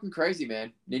 that's fucking crazy,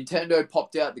 man. Nintendo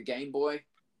popped out the Game Boy.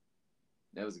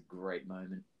 That was a great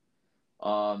moment.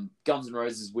 Guns N'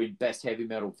 Roses win Best Heavy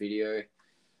Metal Video.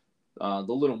 The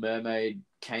Little Mermaid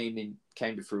came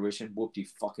to fruition.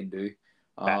 Whoop-de-fucking do.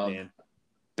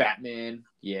 Batman,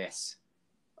 yes.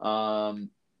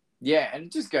 Yeah, and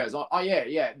it just goes on. Oh,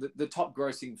 yeah. The top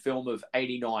grossing film of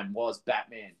 89 was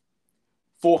Batman.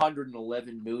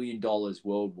 $411 million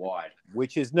worldwide.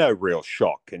 Which is no real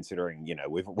shock considering,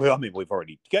 we've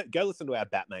already... Go listen to our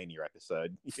Batmania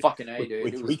episode. Fucking A, dude.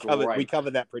 It was great. We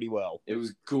covered that pretty well. It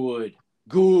was good.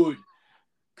 Good.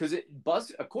 Because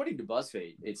according to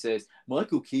BuzzFeed, it says,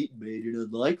 Michael Keaton made an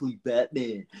unlikely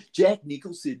Batman. Jack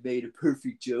Nicholson made a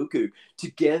perfect Joker.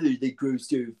 Together, they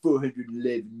grossed over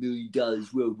 $411 million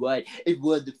worldwide and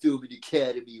won the Film and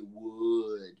Academy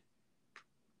Award.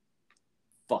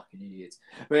 Fucking idiots.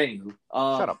 But anywho.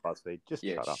 Shut up, BuzzFeed. Just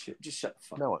shut up. Just shut the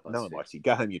fuck up. up. No one likes you.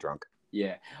 Go home, you're drunk.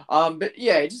 Yeah. But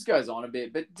yeah, it just goes on a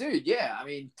bit. But dude, yeah, I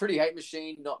mean, Pretty Hate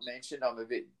Machine not mentioned. I'm a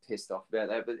bit pissed off about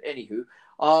that. But anywho.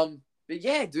 But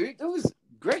yeah, dude, that was a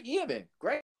great year, man.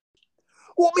 Great.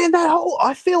 Well, man,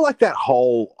 I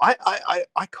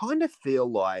kind of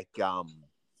feel like I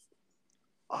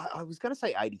was going to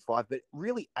say 85, but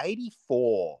really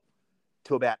 84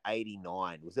 to about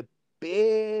 89 was a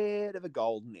bit of a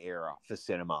golden era for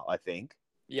cinema, I think.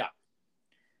 Yeah.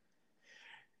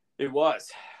 It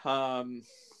was.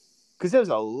 Because there was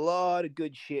a lot of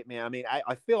good shit, man. I mean,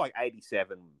 I feel like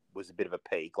 87 was a bit of a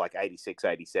peak. Like 86,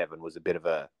 87 was a bit of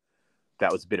a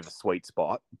sweet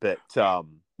spot. But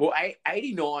well,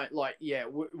 89, like, yeah,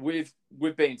 we've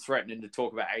been threatening to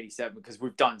talk about 87 because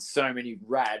we've done so many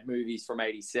rad movies from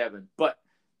 87. But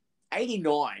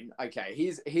 89, okay,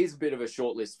 here's a bit of a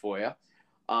short list for you.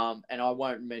 And I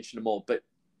won't mention them all, but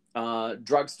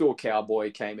Drugstore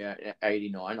Cowboy came out in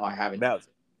 89. I haven't.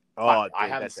 I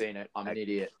haven't seen it. I'm an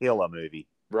idiot. Killer movie.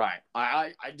 Right.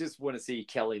 I just want to see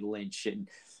Kelly Lynch, and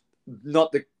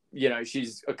not the,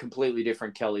 she's a completely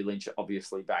different Kelly Lynch,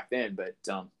 obviously, back then. But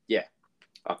yeah,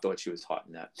 I thought she was hot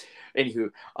in that.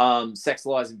 Anywho, Sex,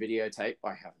 Lies, and Videotape.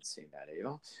 I haven't seen that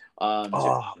either.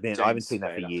 Man, I haven't seen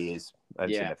that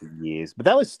for years. But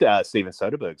that was Steven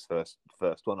Soderbergh's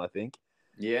first one, I think.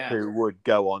 Yeah. Who would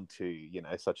go on to,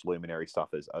 such luminary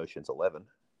stuff as Ocean's 11.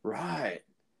 Right.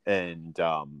 And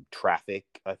Traffic,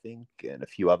 I think, and a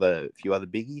few other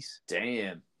biggies.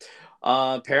 Damn.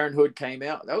 Parenthood came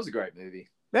out. That was a great movie.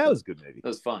 That was a good movie. That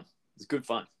was fun. It was good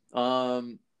fun.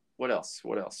 What else?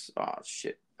 Oh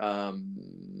shit. Oh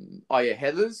yeah,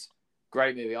 Heathers.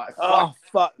 Great movie.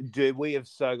 Fuck, dude, we have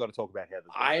so got to talk about Heather.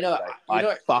 I know.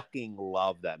 I fucking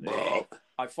love that movie.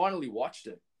 I finally watched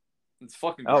it. It's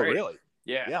fucking great. Oh, really?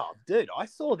 Yeah. Yeah, dude, I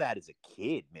saw that as a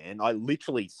kid, man. I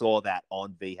literally saw that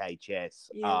on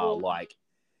VHS, like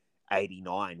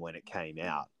 89 when it came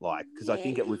out. Like, because I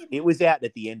think it was out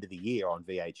at the end of the year on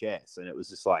VHS, and it was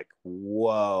just like,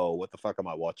 whoa, what the fuck am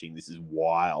I watching? This is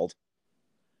wild.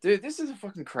 Dude, this is a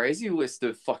fucking crazy list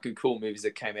of fucking cool movies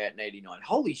that came out in 89.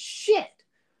 Holy shit.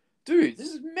 Dude, this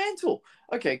is mental.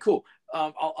 Okay, cool.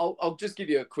 I'll just give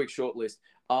you a quick short list.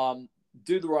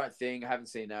 Do the Right Thing. I haven't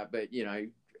seen that, but you know,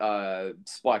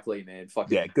 Spike Lee, man,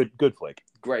 fucking good flick,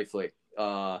 great flick.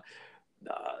 Born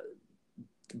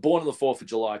on the 4th of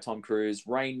July, Tom Cruise.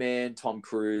 Rain Man, Tom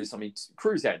Cruise. I mean,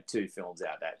 Cruise had 2 films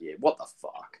out that year. What the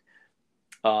fuck?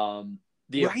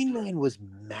 Rain Man was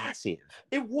massive.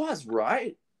 It was,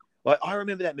 right? Like, I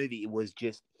remember that movie. It was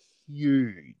just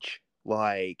huge.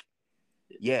 Like,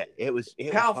 yeah, it was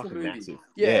powerful fucking movie. massive.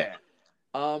 Yeah.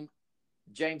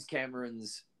 James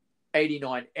Cameron's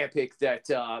 89 epic that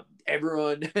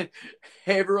everyone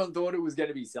thought it was going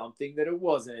to be something that it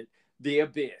wasn't. The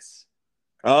Abyss.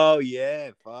 Oh yeah,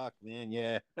 fuck man,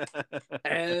 yeah.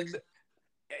 And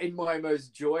in my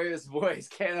most joyous voice,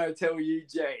 can I tell you,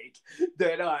 Jake,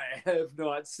 that I have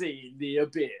not seen The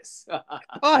Abyss?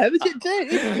 Oh, haven't you? Dude,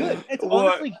 it's good. It's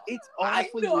honestly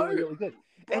really, really good.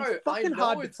 Bro, it's fucking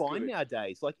hard to find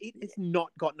nowadays. Like, it's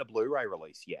not gotten a Blu-ray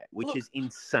release yet, which is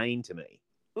insane to me.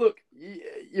 Look,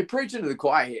 you're preaching to the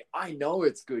choir here. I know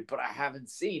it's good, but I haven't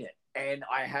seen it. And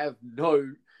I have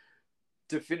no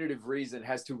definitive reason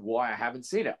as to why I haven't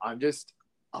seen it. I'm just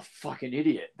a fucking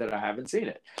idiot that I haven't seen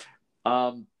it.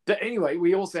 But anyway,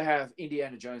 we also have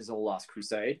Indiana Jones and the Last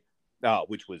Crusade. Oh,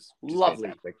 which was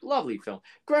lovely film.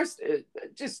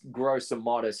 Just gross a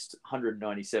modest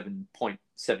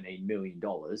 $197.17 million.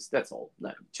 That's all.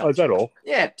 No, is that all?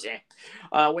 Yeah.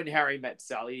 When Harry Met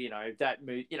Sally, you know that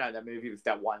movie. You know that movie with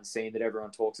that one scene that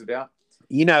everyone talks about.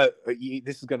 You know,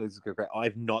 this is going to go great.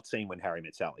 I've not seen When Harry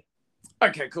Met Sally.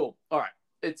 Okay, cool. All right.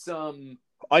 It's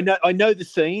I know the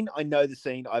scene.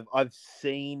 I've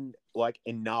seen like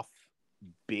enough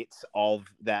bits of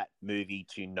that movie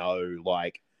to know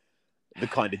like the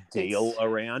kind of deal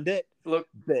around it. Look,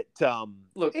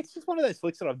 it's just one of those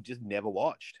flicks that I've just never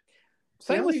watched.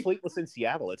 Same with Sleepless in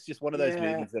Seattle. It's just one of those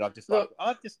movies that I've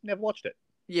just never watched it.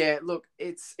 Yeah, look,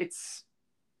 it's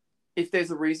if there's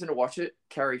a reason to watch it,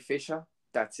 Carrie Fisher,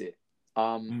 that's it.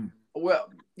 Well,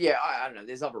 yeah, I don't know.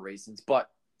 There's other reasons, but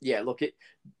yeah, look,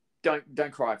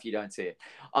 don't cry if you don't see it.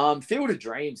 Field of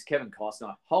Dreams, Kevin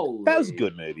Costner. Holy, that was a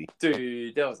good movie,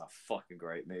 dude. That was a fucking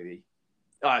great movie.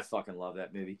 I fucking love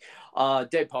that movie.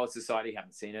 Dead Poets Society,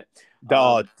 haven't seen it.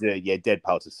 Dead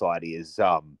Poets Society is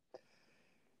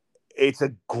it's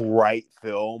a great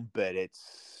film, but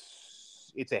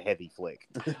it's a heavy flick.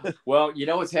 Well, you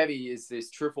know what's heavy is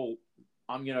this triple.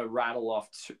 I'm gonna rattle off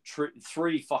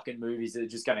 3 fucking movies that are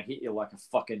just gonna hit you like a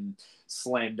fucking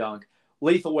slam dunk.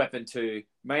 Lethal Weapon 2,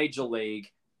 Major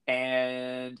League,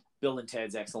 and Bill and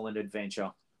Ted's Excellent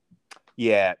Adventure.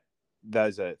 Yeah,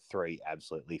 those are 3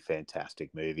 absolutely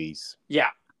fantastic movies. Yeah,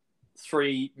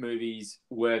 3 movies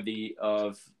worthy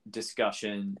of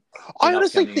discussion. I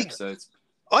honestly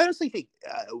think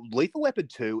Lethal Weapon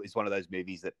 2 is one of those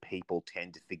movies that people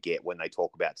tend to forget when they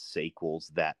talk about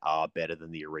sequels that are better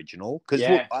than the original. Because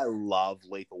I love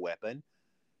Lethal Weapon.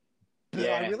 But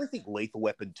I really think Lethal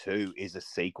Weapon 2 is a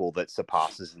sequel that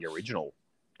surpasses the original.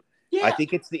 Yeah. I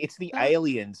think it's the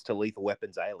aliens to Lethal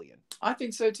Weapon's Alien. I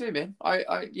think so too, man.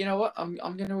 I you know what? I'm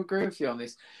going to agree with you on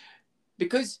this.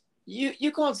 Because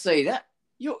you can't say that.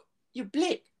 You're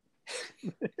black.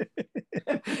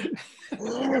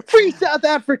 Free South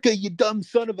Africa, you dumb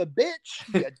son of a bitch.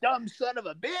 You dumb son of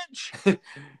a bitch.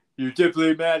 Your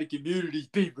diplomatic community's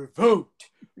been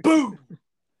revoked. Boom.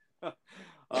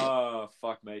 Oh,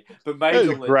 fuck me. But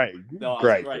Major League. Great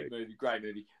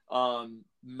movie.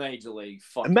 Major League.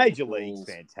 Major League's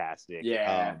fantastic.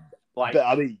 Yeah. But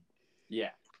I mean,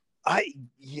 yeah.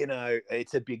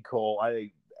 It's a big call. I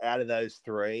think out of those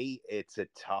 3, it's a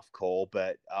tough call.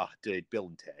 But, dude, Bill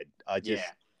and Ted.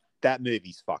 That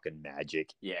movie's fucking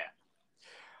magic. Yeah.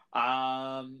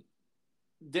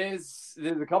 There's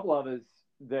a couple others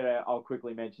that I'll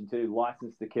quickly mention too.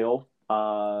 License to Kill.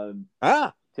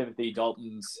 Timothy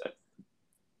Dalton's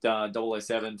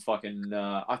 007 fucking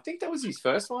I think that was his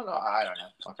first one. I don't know.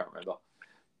 I can't remember.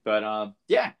 But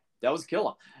yeah, that was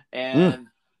killer. And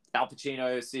Al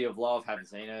Pacino, Sea of Love, haven't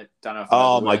seen it. Don't know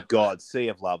if my god, Sea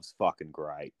of Love's fucking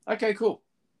great. Okay, cool.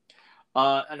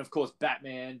 And of course,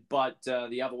 Batman. But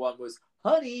the other one was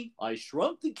Honey, I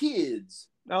Shrunk the Kids.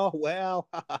 Oh, wow.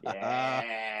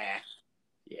 Yeah.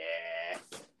 Yeah.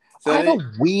 I have So,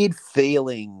 a weird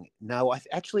feeling. No, I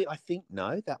think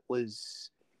no. That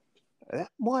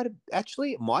might have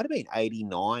actually, it might have been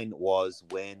 89 was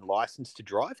when License to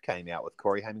Drive came out with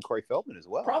Corey Haim and Corey Feldman as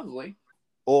well. probably.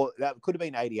 Or that could have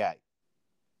been 88.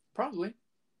 Probably.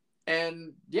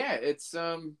 And yeah, it's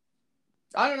I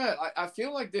don't know. I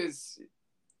feel like there's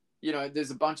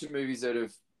a bunch of movies that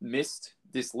have missed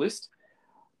this list.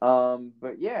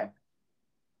 But yeah,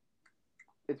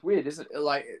 it's weird, isn't it?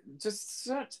 Like, just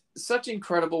such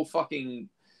incredible fucking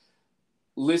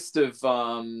list of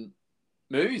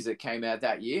movies that came out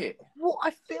that year. Well,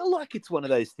 I feel like it's one of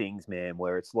those things, man,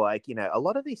 where it's like, a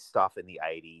lot of this stuff in the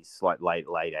 80s, like late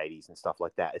 80s and stuff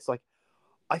like that. It's like,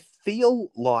 I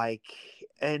feel like,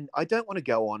 and I don't want to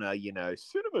go on a,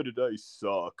 cinema today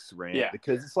sucks rant,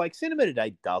 because it's like cinema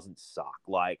today doesn't suck.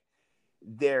 Like,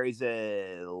 there is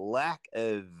a lack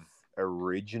of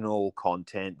original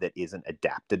content that isn't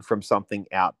adapted from something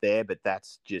out there, but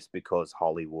that's just because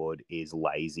Hollywood is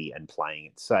lazy and playing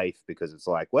it safe, because it's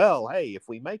like, well, hey, if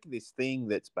we make this thing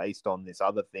that's based on this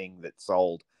other thing that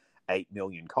sold 8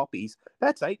 million copies,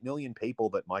 that's 8 million people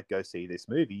that might go see this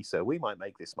movie, so we might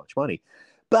make this much money.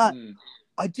 But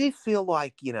I do feel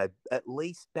like, at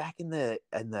least back in the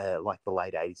like the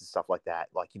late 80s and stuff like that,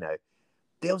 like,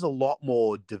 there was a lot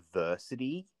more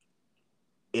diversity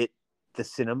at the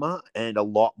cinema and a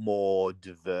lot more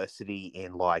diversity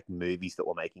in like movies that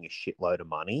were making a shitload of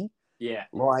money. Yeah.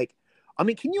 Like, I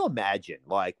mean, can you imagine,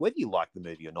 like, whether you like the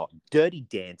movie or not, Dirty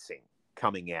Dancing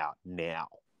coming out now?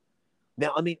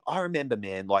 Now, I mean, I remember,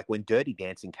 man, like when Dirty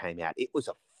Dancing came out, it was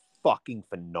a fucking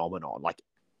phenomenon. Like,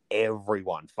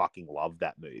 everyone fucking loved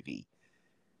that movie.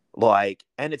 Like,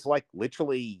 and it's like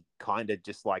literally kind of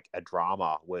just like a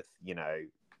drama with,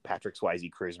 Patrick Swayze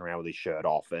cruising around with his shirt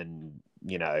off and,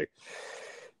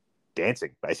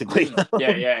 dancing, basically.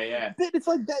 Yeah. But it's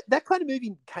like that kind of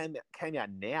movie came out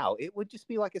now, it would just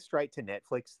be like a straight to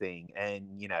Netflix thing,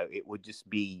 and it would just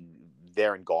be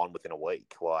there and gone within a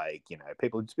week. Like,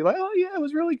 people would just be like, oh yeah, it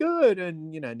was really good,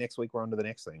 and next week we're on to the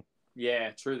next thing.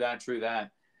 Yeah, true that.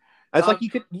 It's like you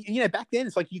could, back then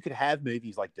it's like you could have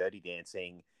movies like Dirty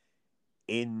Dancing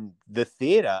in the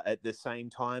theater at the same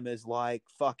time as like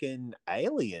fucking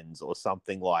Aliens or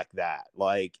something like that.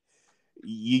 Like,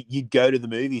 you'd go to the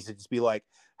movies and just be like,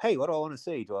 hey, what do I want to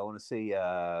see? Do I want to see,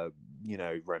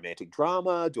 romantic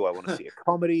drama? Do I want to see a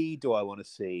comedy? Do I want to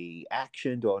see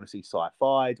action? Do I want to see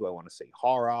sci-fi? Do I want to see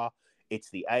horror? It's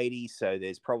the 80s, so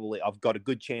I've got a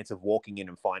good chance of walking in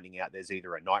and finding out there's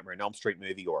either a Nightmare on Elm Street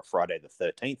movie or a Friday the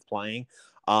 13th playing.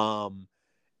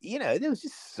 There was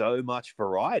just so much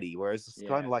variety, whereas it's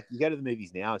kind of like, you go to the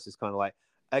movies now, it's just kind of like,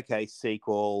 okay,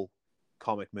 sequel,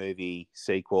 comic movie,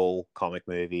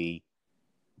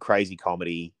 crazy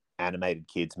comedy, animated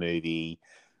kids movie,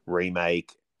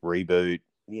 remake, reboot.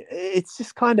 It's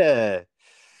just kind of,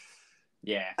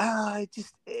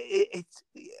 it's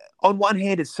on one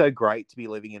hand, it's so great to be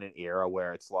living in an era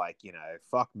where it's like,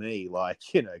 fuck me, like,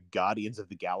 Guardians of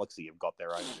the Galaxy have got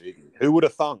their own movie. Who would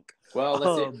have thunk? Well,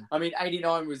 that's it. I mean,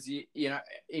 89 was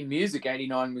in music,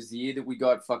 89 was the year that we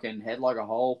got fucking Head Like a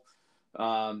Hole,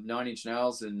 9 Inch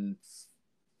Nails, and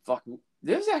fuck.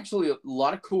 There's actually a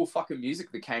lot of cool fucking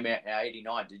music that came out in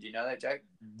 89. Did you know that, Jake?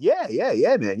 Yeah,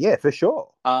 man. Yeah, for sure.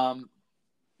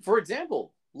 For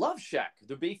example, Love Shack,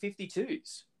 the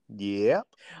B-52s. Yeah.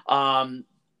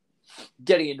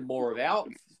 Getting into more of our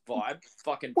vibe,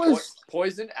 fucking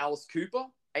Poison, Alice Cooper,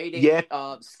 18,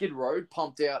 Skid Row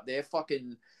pumped out their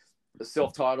fucking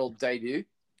self-titled debut.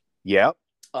 Yep.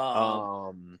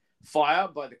 Fire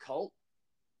by the Cult.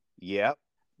 Yep.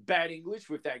 Bad English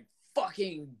with that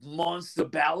fucking monster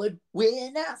ballad.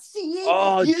 When I see it,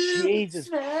 oh, you Jesus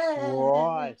smile.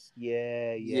 Christ.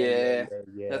 Yeah.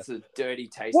 That's a dirty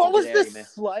taste. What was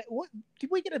this? What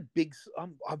did we get a big?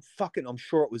 I'm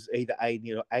sure it was either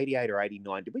 88 or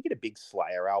 89. Did we get a big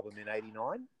Slayer album in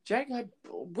 89? Jake,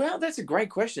 well, that's a great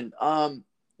question.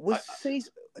 Was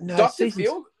season? No, Dr.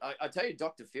 Feel. I tell you,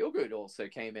 Dr. Feelgood also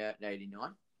came out in 89.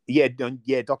 Yeah,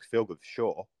 Dr. Feelgood for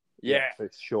sure. Yeah, for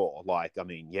sure. Like, I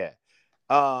mean, yeah.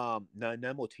 No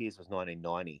More Tears was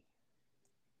 1990.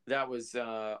 That was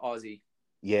Aussie.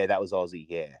 Yeah, that was Aussie.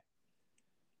 Yeah,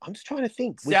 I'm just trying to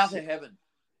think. South of Heaven.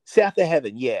 South of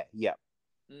Heaven. Yeah. Yeah.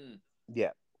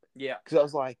 Because I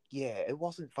was like, it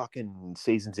wasn't fucking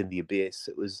Seasons in the Abyss.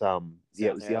 It was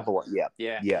it was the other one.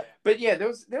 Yeah. But yeah, there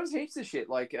was heaps of shit.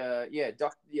 Like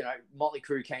Motley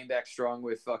Crue came back strong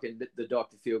with fucking the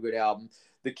Dr. Feelgood album.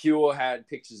 The Cure had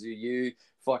Pictures of You.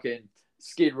 Fucking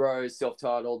Skid Row's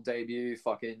self-titled debut.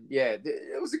 Fucking yeah,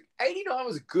 it was 89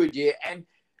 was a good year, and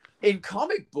in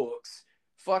comic books,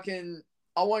 fucking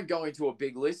I won't go into a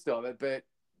big list of it, but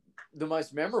the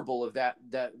most memorable of that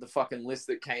the fucking list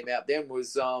that came out then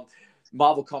was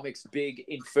Marvel Comics' big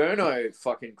Inferno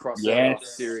fucking crossover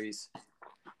series.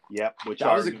 Yep, which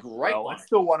that was a great one. It's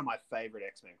still one of my favorite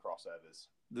X-Men crossovers.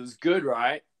 It was good,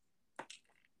 right?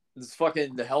 This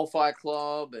fucking the Hellfire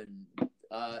Club and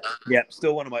yep,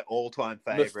 still one of my all-time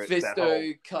favorites.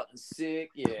 Mephisto cutting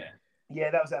sick, yeah.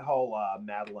 Yeah, that was that whole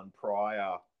Madeline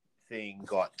Pryor thing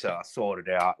got sorted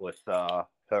out with her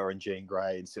and Jean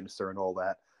Grey and Sinister and all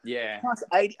that. Yeah. Plus,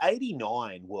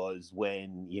 89 was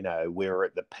when, we were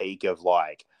at the peak of,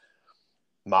 like,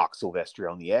 Mark Sylvester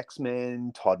on the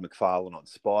X-Men, Todd McFarlane on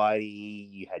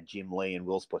Spidey. You had Jim Lee and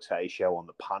Will Sportatio on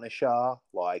the Punisher,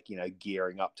 like,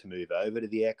 gearing up to move over to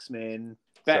the X-Men.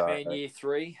 Batman Year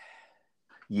 3.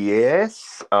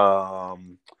 Yes.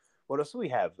 What else do we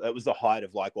have? It was the height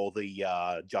of, like, all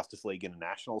the Justice League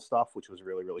International stuff, which was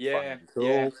really, really fun and cool.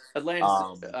 Yeah.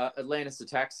 Atlantis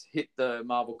Attacks hit the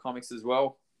Marvel Comics as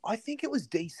well. I think it was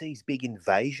DC's big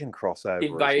Invasion crossover.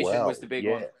 Invasion as well. was the big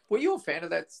one. Were you a fan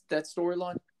of that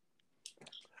storyline?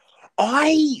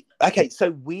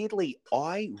 So weirdly,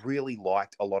 I really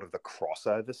liked a lot of the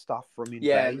crossover stuff from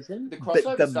Invasion. Yeah, the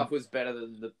crossover stuff was better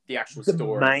than the actual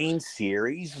story. The main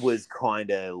series was kind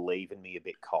of leaving me a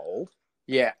bit cold.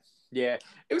 Yeah. It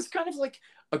was kind of like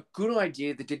a good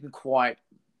idea that didn't quite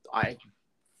go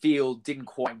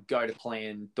to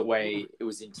plan the way it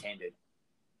was intended.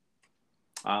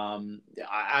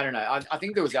 I don't know. I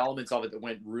think there was elements of it that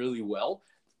went really well,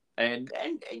 and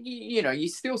you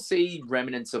still see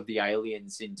remnants of the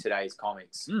aliens in today's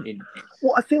comics.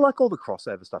 Well, I feel like all the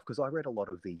crossover stuff, because I read a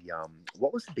lot of the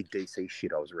what was the big DC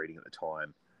shit I was reading at the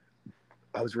time?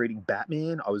 I was reading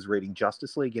Batman, I was reading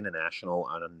Justice League International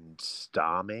and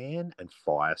Starman and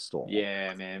Firestorm.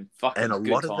 Yeah, man. Fucking and a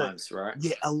good lot times, of right?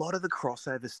 Yeah, a lot of the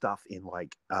crossover stuff in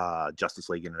like Justice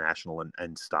League International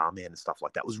and Starman and stuff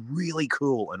like that was really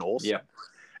cool and awesome. Yeah.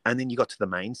 And then you got to the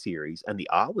main series and the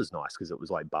art was nice because it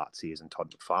was like Bart Sears and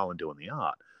Todd McFarlane doing the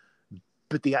art.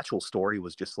 But the actual story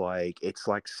was just like, it's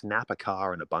like Snap a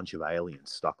car and a bunch of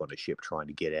aliens stuck on a ship trying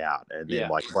to get out. And then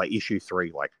like by issue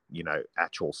 3, like,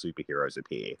 actual superheroes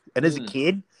appear. And as a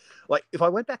kid, like if I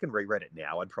went back and reread it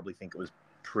now, I'd probably think it was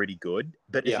pretty good.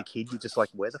 But as a kid, you're just like,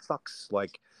 where the fuck's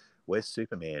like, where's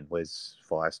Superman? Where's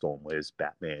Firestorm? Where's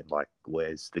Batman? Like,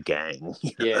 where's the gang?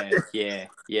 Yeah.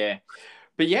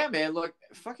 But yeah, man, like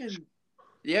fucking,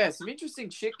 some interesting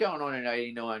shit going on in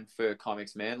 89 for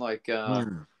comics, man. Like,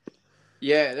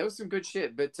 yeah, there was some good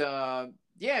shit. But,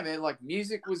 man, like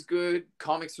music was good.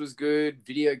 Comics was good.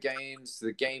 Video games,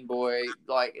 the Game Boy.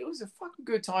 Like, it was a fucking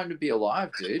good time to be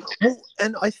alive, dude. Well,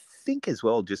 and I think as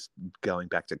well, just going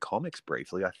back to comics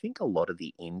briefly, I think a lot of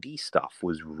the indie stuff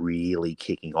was really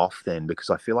kicking off then because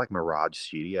I feel like Mirage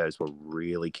Studios were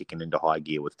really kicking into high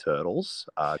gear with Turtles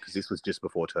because this was just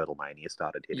before Turtle Mania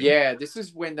started hitting. Yeah, this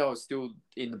is when they were still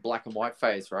in the black and white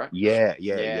phase, right? Yeah.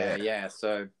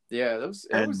 So, yeah, it was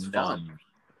fun.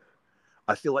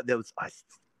 I feel like there was...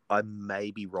 I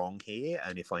may be wrong here,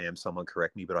 and if I am, someone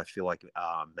correct me, but I feel like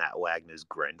Matt Wagner's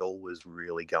Grendel was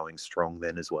really going strong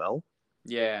then as well.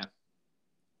 Yeah.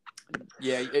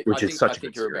 Yeah, I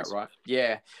think you're about right.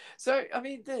 Yeah. So, I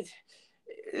mean,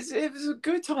 it was a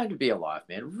good time to be alive,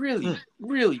 man. Really,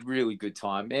 really, really good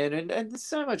time, man. And there's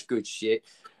so much good shit.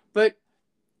 But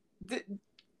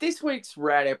this week's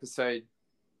RAD episode,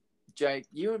 Jake,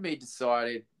 you and me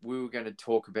decided we were going to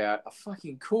talk about a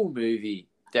fucking cool movie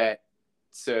that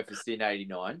surfaced in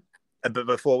 89. But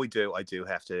before we do, I do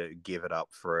have to give it up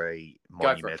for a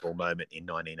monumental moment in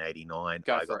 1989.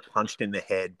 I got punched in the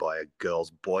head by a girl's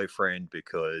boyfriend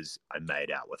because I made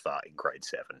out with her in grade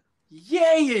 7.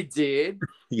 Yeah, you did.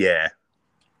 Yeah.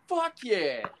 Fuck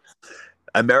yeah.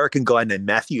 American guy named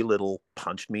Matthew Little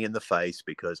punched me in the face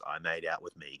because I made out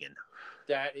with Megan.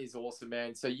 That is awesome,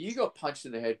 man. So you got punched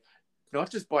in the head, not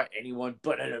just by anyone,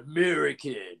 but an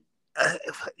American.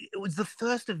 It was the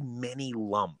first of many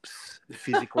lumps,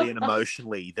 physically and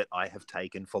emotionally, that I have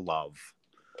taken for love.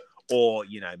 Or,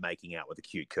 making out with a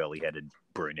cute curly-headed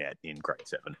brunette in grade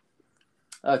 7.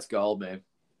 That's gold, man.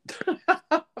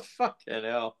 Fucking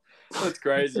hell. That's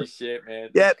crazy shit, man.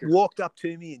 Yeah, walked up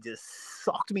to me and just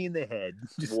socked me in the head.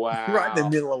 Just wow. Right in the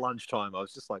middle of lunchtime. I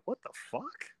was just like, what the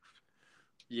fuck?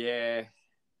 Yeah.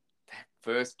 That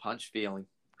first punch feeling.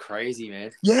 Crazy,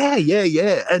 man. Yeah.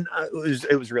 And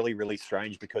it was really, really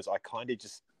strange because I kind of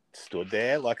just stood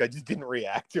there. Like, I just didn't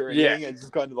react or anything. And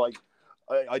just kind of like,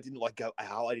 I didn't like go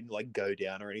out. I didn't like go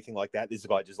down or anything like that. This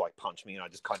guy just like punched me and I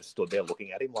just kind of stood there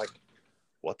looking at him like,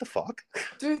 what the fuck?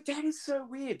 Dude, that is so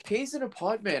weird. Peas in a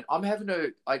pod, man. I'm having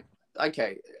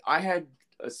okay, I had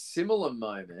a similar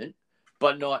moment,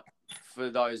 but not for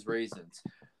those reasons.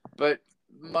 But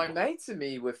my mates and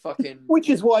me were fucking... Which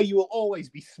is why you will always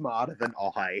be smarter than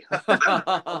I.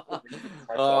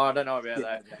 Oh, I don't know about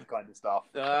that. That kind of stuff.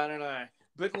 I don't know.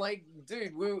 But like,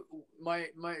 dude,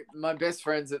 my best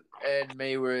friends and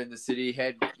me were in the city,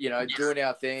 had, you know, doing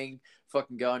our thing,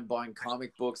 fucking going, buying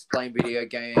comic books, playing video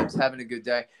games, having a good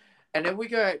day. And then we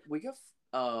got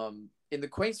in the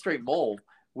Queen Street Mall,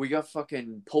 we got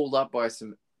fucking pulled up by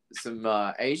some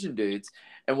Asian dudes,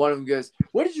 and one of them goes,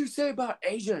 "What did you say about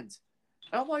Asians?"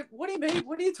 And I'm like, "What do you mean?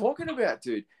 What are you talking about,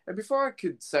 dude?" And before I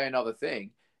could say another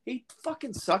thing, he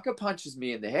fucking sucker punches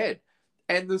me in the head.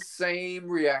 And the same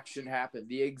reaction happened.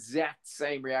 The exact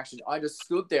same reaction. I just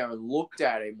stood there and looked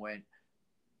at him, went,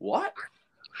 "What?"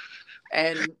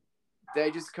 And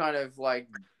they just kind of like,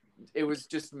 it was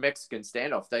just Mexican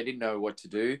standoff. They didn't know what to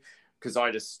do because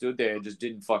I just stood there and just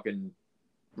didn't fucking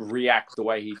react the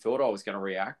way he thought I was going to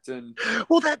react. And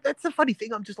well, that's the funny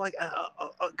thing. I'm just like,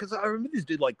 because I remember this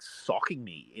dude like socking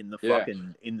me in the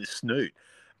fucking in the snoot,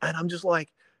 and I'm just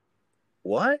like,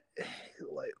 what?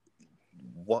 Like,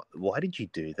 what? Why did you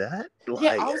do that? Like,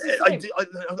 yeah, I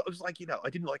was like, you know, I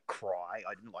didn't like cry,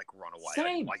 I didn't like run away,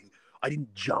 Same. I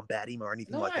didn't jump at him or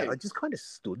anything like that. No. I just kind of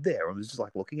stood there and was just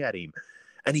like looking at him.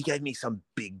 And he gave me some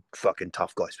big fucking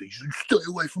tough guy speech. Stay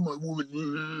away from my woman.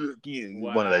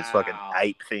 Wow. One of those fucking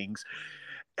ape things.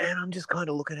 And I'm just kind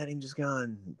of looking at him, just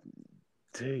going,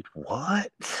 dude,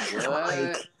 what?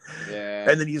 Like, yeah.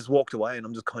 And then he just walked away, and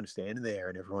I'm just kind of standing there,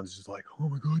 and everyone's just like, oh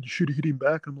my God, you should have hit him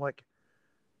back. And I'm like,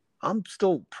 I'm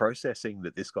still processing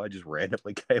that this guy just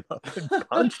randomly came up and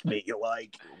punched me. You're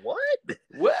like, what?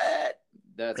 What?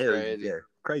 That's crazy. Yeah,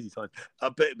 crazy time.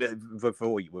 But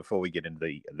before we get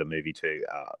into the movie too,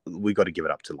 we got to give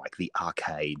it up to like the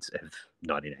arcades of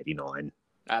 1989.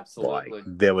 Absolutely. Like,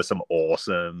 there were some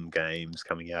awesome games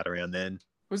coming out around then.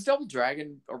 Was Double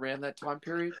Dragon around that time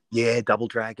period? Yeah, Double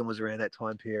Dragon was around that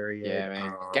time period. Yeah,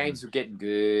 man. Games were getting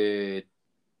good.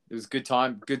 It was a good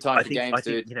time. Good time for games, I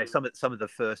think, dude. you know, some of the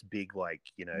first big, like,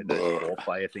 you know, the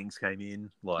 4-player things came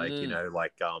in. Like, you know,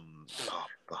 like oh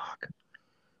fuck.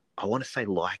 I want to say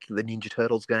like the Ninja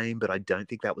Turtles game, but I don't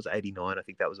think that was 89. I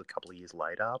think that was a couple of years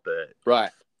later. But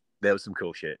right, there was some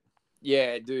cool shit.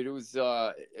 Yeah, dude, it was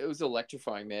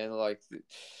electrifying, man. Like,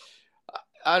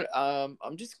 I'm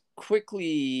just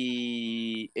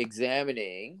quickly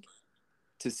examining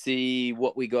to see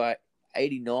what we got.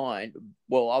 89.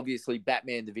 Well, obviously,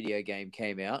 Batman the video game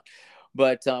came out,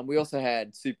 but we also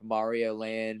had Super Mario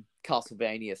Land,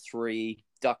 Castlevania 3,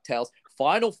 DuckTales,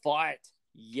 Final Fight.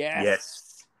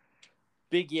 Yes.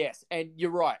 Big yes. And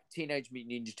you're right. Teenage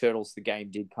Mutant Ninja Turtles, the game,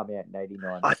 did come out in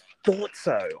 89. I thought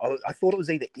so. I thought it was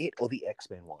either it or the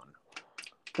X-Men one.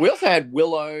 We also had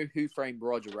Willow, Who Framed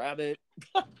Roger Rabbit,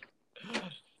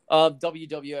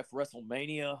 WWF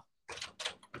WrestleMania.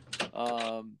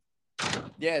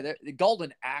 Yeah, the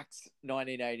Golden Axe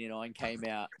 1989 came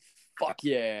out. Fuck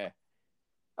yeah.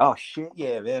 Oh, shit,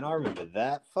 yeah, man. I remember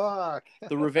that. Fuck.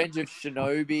 The Revenge of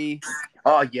Shinobi.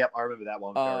 Oh, yep, I remember that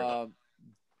one.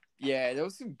 Yeah, there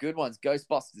was some good ones.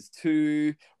 Ghostbusters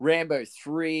 2, Rambo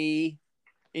 3,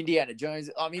 Indiana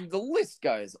Jones. I mean, the list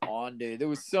goes on, dude. There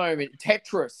was so many.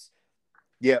 Tetris.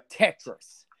 Yep.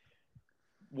 Tetris.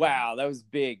 Wow, that was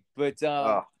big. But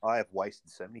I have wasted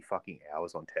so many fucking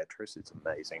hours on Tetris. It's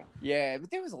amazing. Yeah,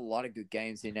 but there was a lot of good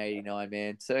games in 89,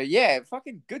 man. So yeah,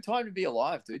 fucking good time to be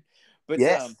alive, dude. But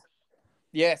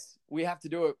yes, we have to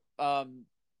do it.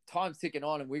 Time's ticking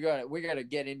on, and we're gonna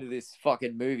get into this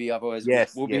fucking movie. Otherwise,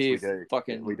 we'll be here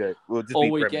fucking we do. We'll just all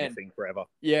be weekend forever.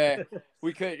 Yeah,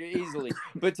 we could easily.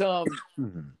 But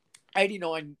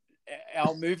 89,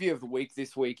 our movie of the week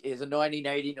this week is a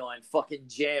 1989 fucking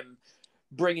gem,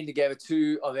 bringing together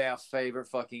two of our favorite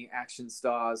fucking action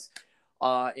stars,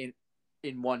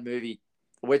 in one movie.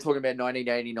 We're talking about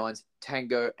 1989's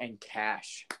Tango and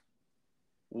Cash.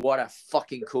 What a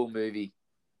fucking cool movie.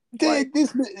 Dude,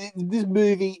 this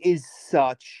movie is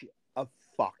such a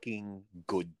fucking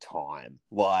good time.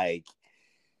 Like,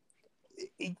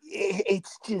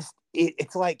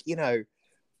 it's like, you know,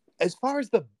 as far as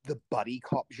the buddy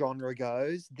cop genre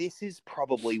goes, this is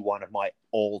probably one of my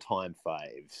all-time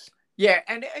faves. Yeah,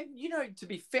 and you know, to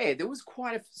be fair, there was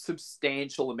quite a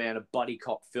substantial amount of buddy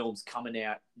cop films coming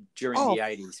out during the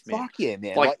 80s, man. Fuck yeah,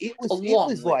 man. Like it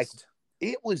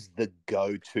was the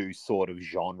go-to sort of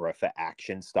genre for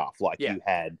action stuff. Like, yeah. You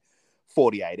had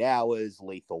 48 Hours,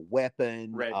 Lethal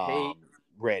Weapon,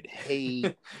 Red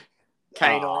Heat,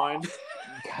 K9.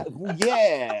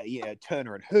 Yeah,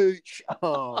 Turner and Hooch.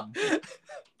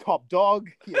 top dog.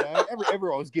 You know,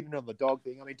 everyone was getting on the dog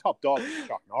thing. I mean, top dog is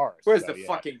Chuck Norris. Where's so, the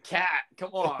fucking cat?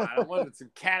 Come on, I wanted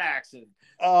some cat action.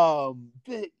 But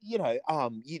you had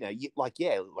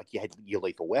your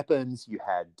Lethal Weapons. You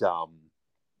had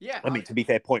Yeah, I mean, to be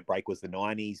fair, Point Break was the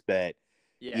 90s, but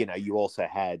yeah, you know, you also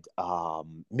had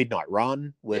Midnight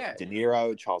Run with De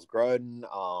Niro, Charles Grodin.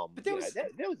 but there was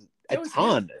a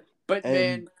ton. But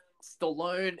man,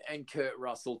 Stallone and Kurt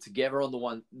Russell together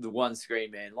on the one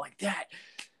screen, man, like that,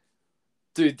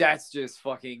 dude. That's just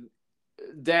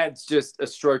a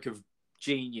stroke of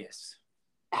genius.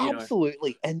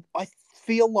 Absolutely, and I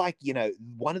feel like, you know,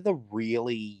 one of the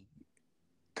really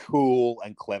cool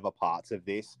and clever parts of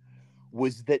this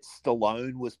was that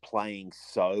Stallone was playing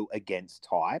so against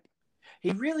type.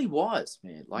 He really was,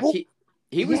 man. Like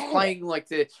he was playing like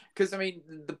because I mean,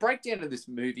 the breakdown of this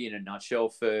movie in a nutshell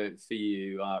for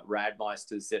you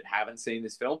Radmeisters that haven't seen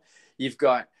this film,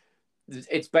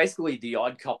 it's basically the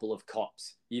odd couple of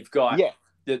cops. You've got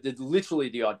literally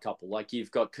the odd couple. Like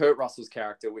you've got Kurt Russell's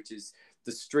character, which is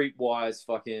the streetwise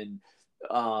fucking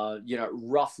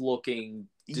rough looking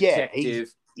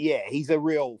detective. He's a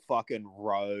real fucking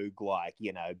rogue, like,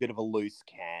 you know, a bit of a loose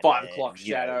cannon. 5 o'clock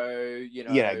shadow,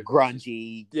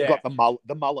 grungy. Got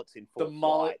the mullets in full. The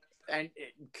mullet, and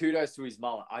kudos to his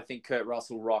mullet. I think Kurt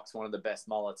Russell rocks one of the best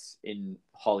mullets in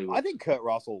Hollywood. I think Kurt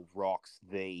Russell rocks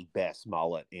the best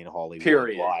mullet in Hollywood.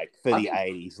 Period. Like for the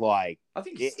 80s. Like I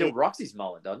think he still rocks his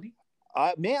mullet, doesn't he?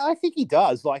 Man, I think he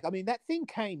does. Like, I mean, that thing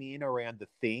came in around The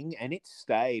Thing, and it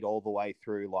stayed all the way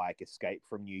through, like, Escape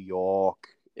from New York.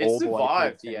 It all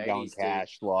survived the way through Tango and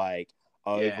Cash, like,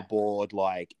 Overboard.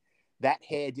 Like, that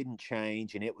hair didn't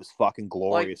change, and it was fucking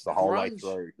glorious the whole way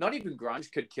through. Not even grunge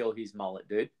could kill his mullet,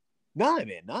 dude. No,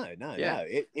 man, no.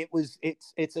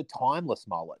 It's a timeless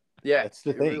mullet. Yeah, that's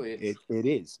the thing. Really is. It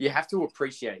is. You have to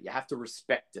appreciate it. You have to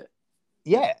respect it.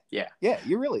 Yeah.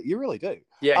 You really do.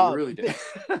 Yeah, you really do.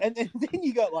 and then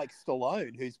you got like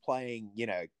Stallone, who's playing, you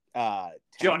know, Tango,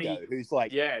 Johnny, who's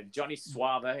like, Johnny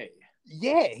Suave.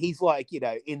 Yeah, he's like, you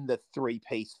know, in the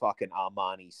 3-piece fucking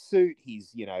Armani suit. He's,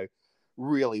 you know,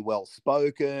 really well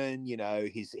spoken. You know,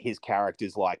 his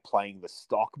character's like playing the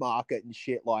stock market and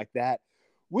shit like that,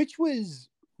 which was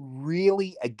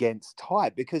really against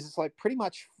type because it's like pretty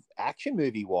much action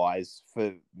movie wise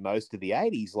for most of the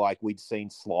 80s, like we'd seen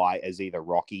Sly as either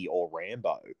Rocky or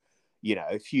Rambo. You know,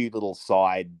 a few little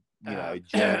side, you know,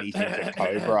 journeys into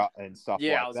Cobra and stuff like that.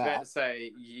 Yeah, I was about to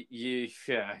say, you,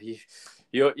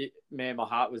 man, my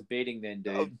heart was beating then,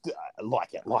 dude.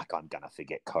 Like I'm gonna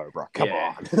forget Cobra. Come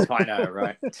on. I know,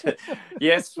 right?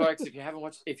 Yes, folks, if you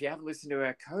haven't listened to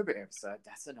our Cobra episode,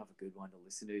 that's another good one to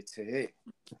listen to too.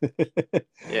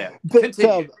 Yeah. But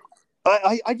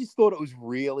I just thought it was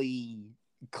really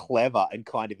clever and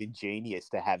kind of ingenious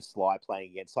to have Sly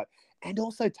playing against like, and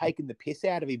also taking the piss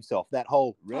out of himself. That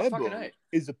whole Rambo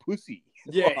is a pussy.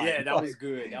 Yeah, that was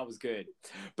good. That was good.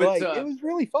 But like, it was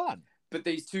really fun. But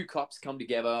these two cops come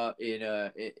together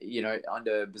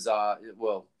under bizarre,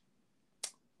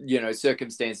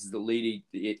 circumstances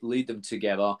that lead them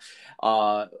together,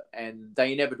 and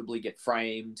they inevitably get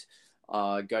framed,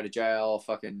 go to jail.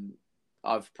 Fucking,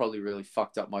 I've probably really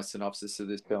fucked up my synopsis of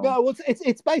this film. No, well,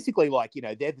 it's basically like, you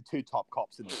know, they're the two top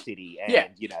cops in the city, and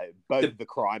you know, both of the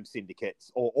crime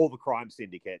syndicates or all the crime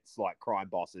syndicates, like crime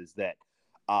bosses that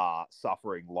are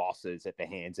suffering losses at the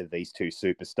hands of these two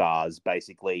superstars,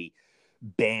 basically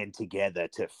band together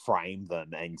to frame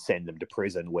them and send them to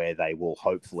prison where they will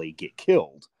hopefully get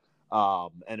killed.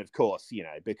 And of course, you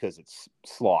know, because it's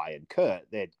Sly and Kurt,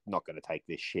 they're not going to take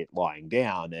this shit lying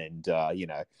down and, you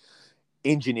know,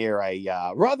 engineer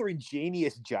a rather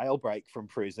ingenious jailbreak from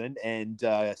prison and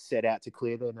set out to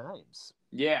clear their names.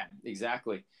 Yeah,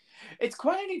 exactly. It's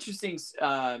quite an interesting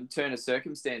turn of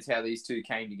circumstance how these two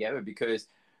came together because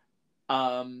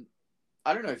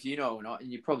I don't know if you know or not,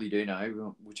 and you probably do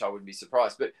know, which I wouldn't be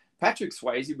surprised, but Patrick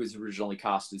Swayze was originally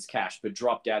cast as Cash, but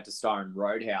dropped out to star in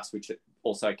Roadhouse, which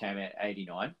also came out in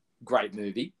 89. Great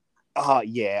movie.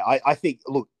 Yeah, I think,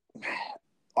 look,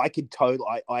 I could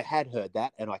totally, I had heard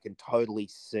that, and I can totally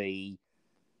see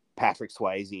Patrick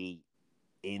Swayze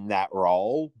in that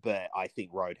role, but I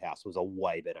think Roadhouse was a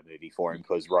way better movie for him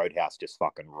because Roadhouse just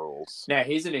fucking rules. Now,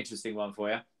 here's an interesting one for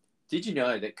you. Did you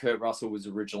know that Kurt Russell was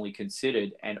originally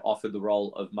considered and offered the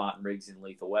role of Martin Riggs in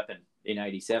Lethal Weapon in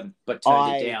 87, but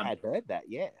turned it down? I had heard that,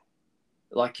 yeah.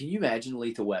 Like, can you imagine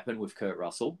Lethal Weapon with Kurt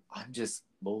Russell? I'm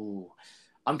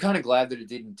kind of glad that it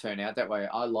didn't turn out that way.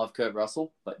 I love Kurt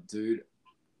Russell, but dude,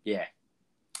 yeah,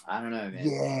 I don't know, man.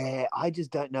 Yeah, I just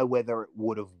don't know whether it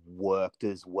would have worked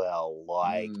as well.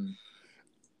 Like,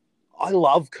 I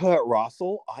love Kurt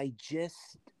Russell. I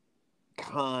just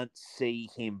can't see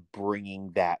him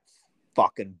bringing that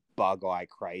fucking bug-eye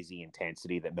crazy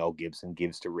intensity that Mel Gibson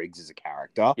gives to Riggs as a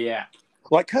character. Yeah.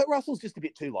 Like, Kurt Russell's just a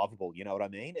bit too lovable, you know what I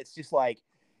mean? It's just like,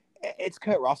 it's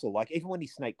Kurt Russell. Like, even when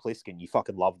he's Snake Plissken, you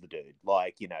fucking love the dude.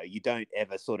 Like, you know, you don't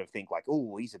ever sort of think like,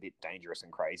 oh, he's a bit dangerous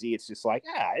and crazy. It's just like,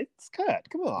 it's Kurt.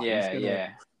 Come on.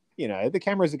 Yeah. You know, the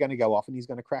cameras are going to go off and he's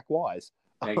going to crack wise.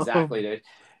 Exactly, dude.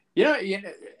 You know,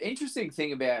 interesting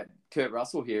thing about Kurt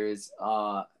Russell here is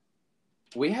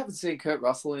we haven't seen Kurt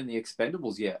Russell in The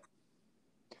Expendables yet.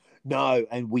 No,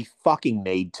 and we fucking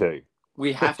need to.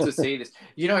 We have to see this.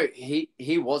 You know,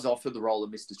 he was offered the role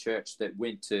of Mr. Church that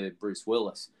went to Bruce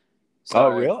Willis. So, oh,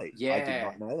 really? Yeah. I did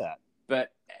not know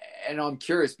that. And I'm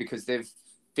curious because they've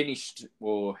finished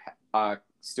or are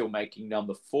still making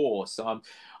number 4. So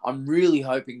I'm really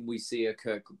hoping we see a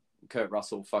Kurt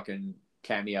Russell fucking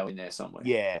cameo in there somewhere.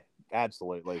 Yeah,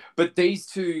 absolutely. But these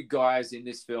two guys in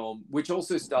this film, which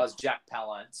also stars Jack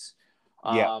Palance,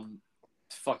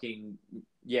 fucking,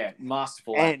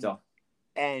 masterful actor.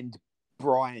 And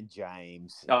Brian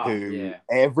James, who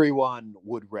everyone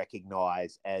would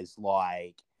recognize as,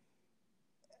 like,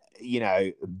 you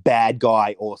know, bad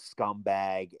guy or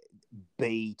scumbag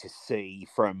B to C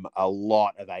from a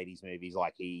lot of 80s movies.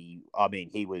 Like, he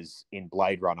was in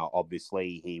Blade Runner,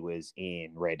 obviously. He was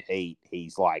in Red Heat.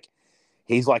 He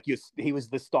was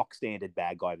the stock standard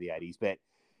bad guy of the 80s, but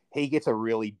he gets a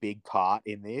really big part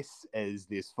in this as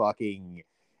this fucking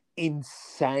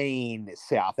insane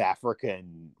South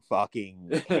African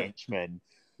fucking henchman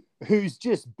who's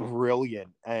just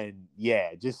brilliant. And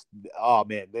there's so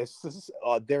many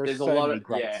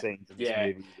great scenes in this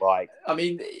movie. Like, I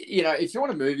mean, you know, if you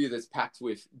want a movie that's packed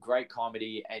with great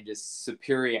comedy and just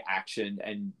superior action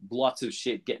and lots of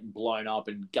shit getting blown up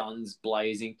and guns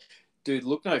blazing, dude,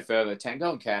 look no further.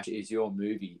 Tango and Cash is your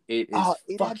movie. It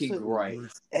is fucking great.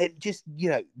 And just,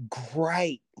 you know,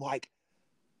 great, like,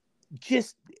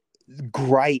 just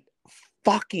great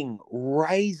fucking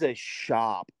razor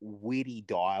sharp witty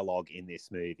dialogue in this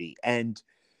movie. And,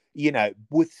 you know,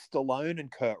 with Stallone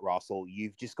and Kurt Russell,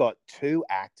 you've just got two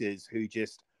actors who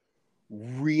just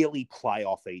really play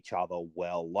off each other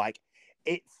well. Like,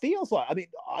 it feels like, I mean,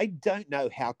 I don't know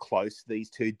how close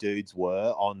these two dudes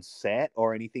were on set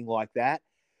or anything like that.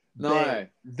 No.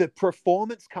 The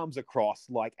performance comes across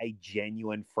like a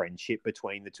genuine friendship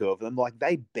between the two of them. Like,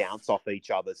 they bounce off each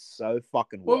other so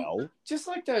fucking well. Just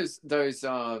like those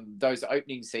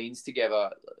opening scenes together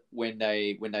when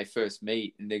they first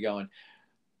meet and they're going,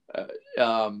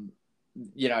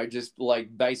 you know, just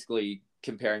like basically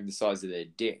comparing the size of their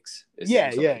dicks.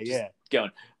 Yeah.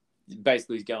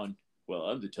 Basically, he's going, well,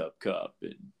 I'm the top cop,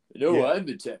 and I'm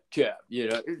the top cop. You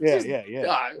know.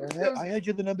 I heard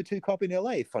you're the number 2 cop in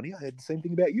LA. Funny, I heard the same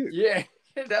thing about you. Yeah,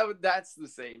 that's the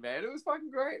scene, man. It was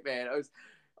fucking great, man.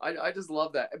 I just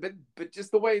love that. But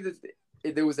just the way that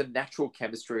there was a natural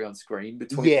chemistry on screen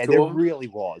between. Yeah, there really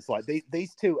was. Like,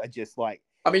 these two are just like.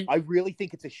 I mean, I really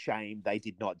think it's a shame they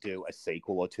did not do a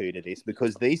sequel or two to this,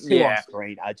 because these two on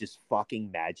screen are just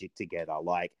fucking magic together.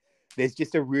 Like, there's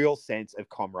just a real sense of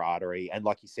camaraderie. And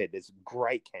like you said, there's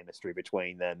great chemistry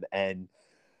between them. And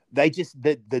they just,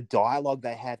 the dialogue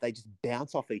they have, they just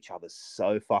bounce off each other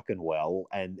so fucking well.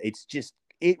 And it's just,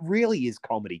 it really is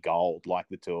comedy gold, like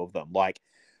the two of them. Like,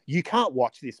 you can't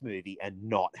watch this movie and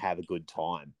not have a good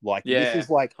time. Like, this is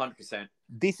like 100%.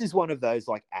 This is one of those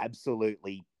like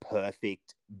absolutely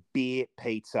perfect beer,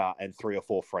 pizza, and 3 or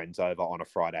 4 friends over on a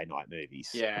Friday night movies.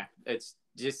 Yeah, it's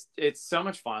so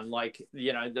much fun. Like,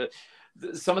 you know,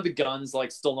 the some of the guns, like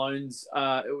Stallone's.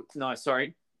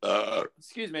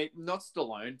 Excuse me, not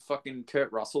Stallone. Fucking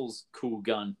Kurt Russell's cool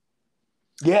gun.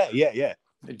 Yeah.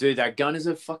 Dude, that gun is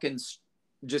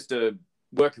just a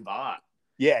work of art.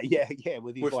 Yeah,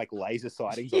 with these like laser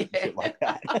sightings and shit like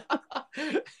that.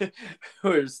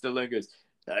 Where Stallone goes,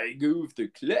 I go with the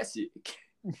classic.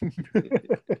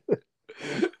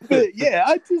 But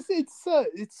yeah,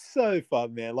 it's so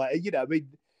fun, man. Like, you know, I mean,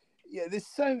 yeah, there's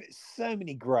so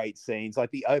many great scenes. Like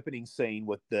the opening scene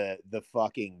with the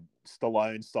fucking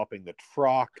Stallone stopping the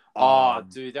truck.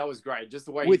 Dude, that was great. Just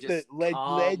the way with he just the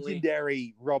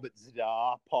legendary Robert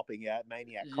Zadar popping out,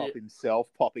 Maniac Cop himself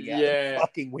popping out the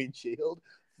fucking windshield.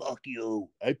 Fuck you,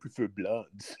 I prefer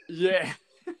blondes. Yeah.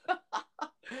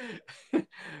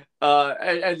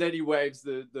 And then he waves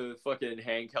the fucking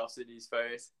handcuffs in his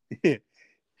face.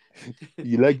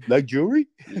 You like jewelry?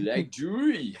 You like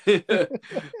jewelry?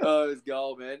 Oh, it's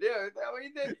gold, man. Yeah, I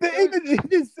mean, but even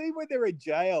the scene when they're in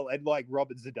jail and like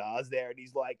Robert Zadar's there and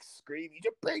he's like screaming,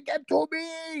 "Just bring them to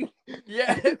me!"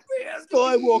 Yeah,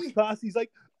 Guy walks past, he's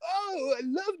like, "Oh, I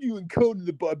loved you in Conan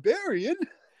the Barbarian."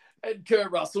 And Kurt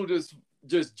Russell just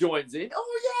just joins in.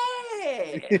 Oh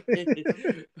yeah!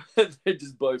 And they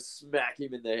just both smack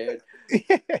him in the head.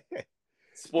 Yeah.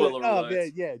 Spoiler Oh alert.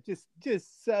 man, yeah,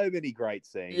 just so many great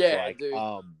scenes. Yeah, like, dude.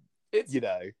 It's you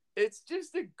know, it's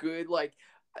just a good like.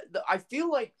 I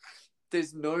feel like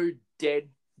there's no dead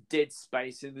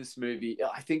space in this movie.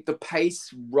 I think the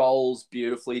pace rolls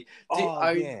beautifully.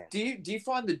 yeah. Do you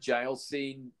find the jail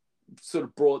scene sort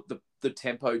of brought the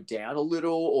tempo down a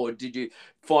little, or did you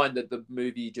find that the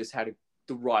movie just had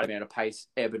the right amount of pace,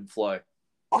 ebb and flow?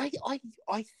 I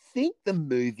think the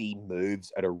movie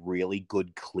moves at a really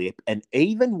good clip, and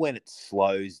even when it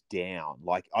slows down,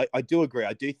 like I do agree.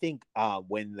 I do think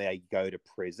when they go to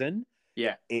prison,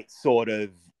 Yeah, it sort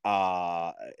of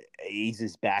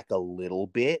eases back a little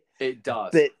bit. it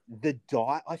does. But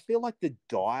I feel like the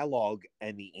dialogue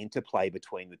and the interplay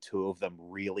between the two of them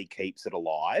really keeps it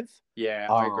alive. Yeah,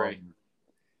 I agree.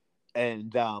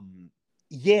 And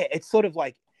yeah, it's sort of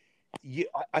like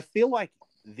I feel like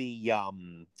the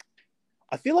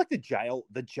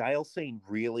jail scene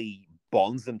really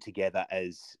bonds them together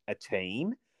as a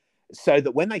team, so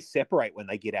that when they separate, when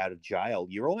they get out of jail,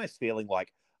 you're almost feeling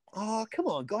like, oh, come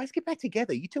on, guys, get back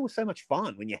together. You two are so much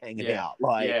fun when you're hanging out.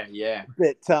 Like, yeah.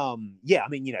 But yeah, I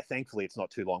mean, thankfully it's not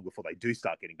too long before they do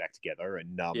start getting back together.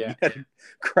 And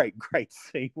great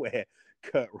scene where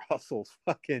Kurt Russell's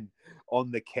fucking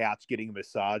on the couch getting a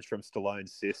massage from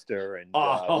Stallone's sister, and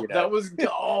that was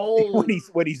gold.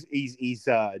 when he's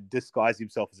disguised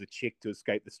himself as a chick to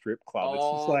escape the strip club. It's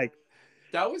just like,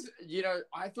 that was,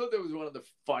 I thought that was one of the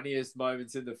funniest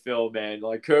moments in the film, man.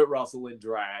 Like Kurt Russell in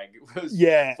drag was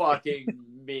fucking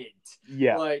mint.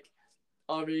 Yeah. Like,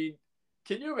 I mean,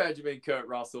 can you imagine being Kurt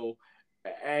Russell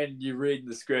and you're reading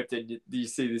the script and you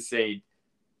see the scene?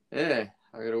 Yeah,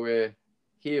 I got to wear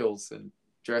heels and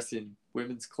dress in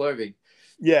women's clothing.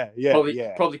 Yeah.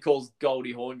 Probably calls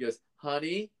Goldie Hawn, goes,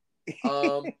 honey,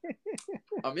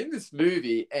 I'm in this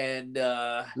movie, and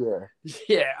I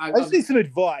just need some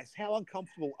advice. How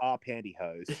uncomfortable are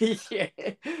pantyhose? Yeah.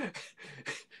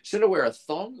 Should I wear a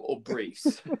thong or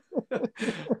briefs? They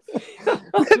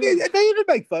even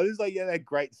make photos like that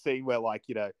great scene where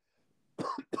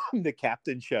the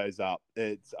captain shows up.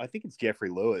 I think it's Jeffrey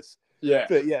Lewis. Yeah.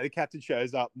 But the captain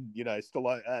shows up and,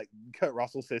 Stallone, Kurt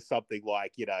Russell says something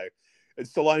like, and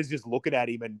Stallone's just looking at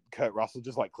him, and Kurt Russell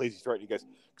just clears his throat and he goes,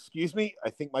 excuse me, I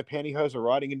think my pantyhose are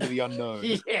riding into the unknown.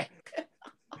 Yeah.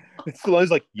 And Stallone's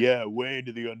like, yeah, way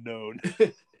into the unknown.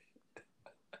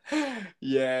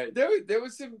 Yeah, there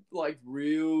was some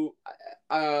real,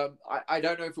 I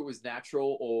don't know if it was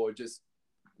natural or just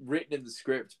written in the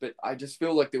script, but I just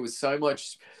feel like there was so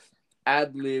much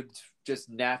ad-libbed, just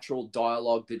natural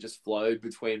dialogue that just flowed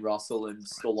between Russell and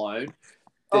Stallone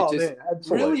that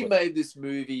really made this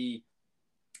movie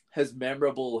as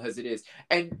memorable as it is.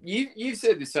 And you've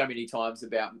said this so many times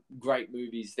about great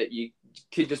movies that you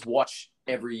could just watch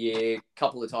every year, a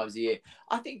couple of times a year.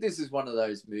 I think this is one of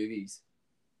those movies.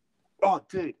 Oh,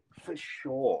 dude, for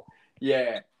sure.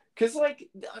 Yeah. Because,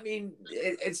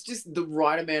 it's just the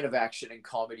right amount of action and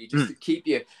comedy just to keep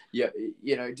you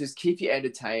just keep you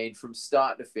entertained from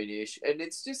start to finish. And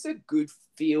it's just a good,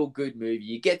 feel-good movie.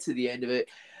 You get to the end of it.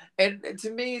 And to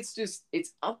me, it's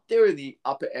up there in the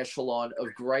upper echelon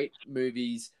of great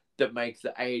movies that make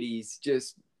the 80s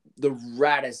just the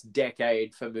raddest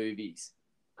decade for movies.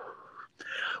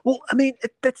 Well, I mean,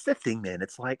 that's the thing, man.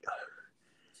 It's like,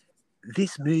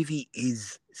 this movie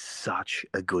is such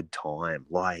a good time.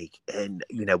 And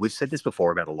we've said this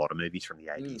before about a lot of movies from the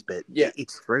 80s, but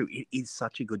it's true. It is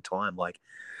such a good time.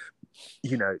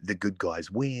 The good guys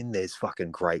win. There's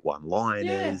fucking great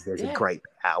one-liners. There's a great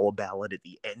power ballad at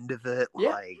the end of it.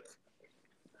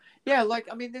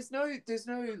 There's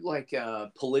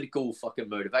no political fucking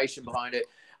motivation behind it.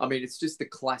 I mean, it's just the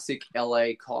classic LA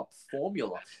cop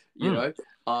formula,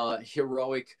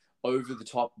 heroic, over the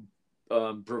top,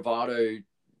 bravado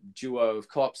duo of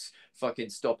cops fucking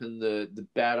stopping the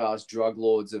badass drug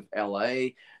lords of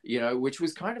LA, which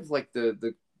was kind of like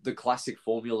the classic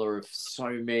formula of so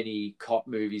many cop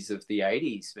movies of the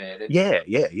 80s, man.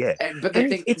 But they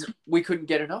think we couldn't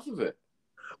get enough of it.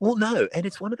 Well, no, and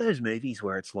it's one of those movies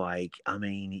where it's like, I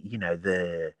mean,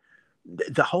 the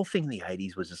whole thing in the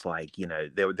 80s was just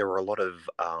there were a lot of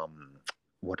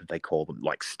what did they call them,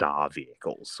 star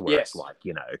vehicles, where it's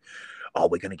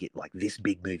we're going to get this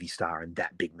big movie star and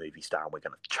that big movie star, and we're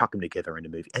going to chuck them together in a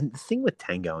movie. And the thing with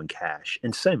Tango and Cash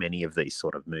and so many of these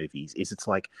sort of movies is it's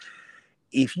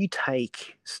if you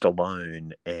take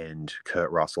Stallone and Kurt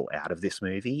Russell out of this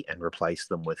movie and replace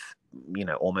them with,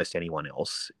 almost anyone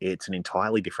else, it's an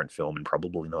entirely different film and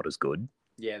probably not as good.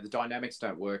 Yeah, the dynamics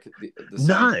don't work the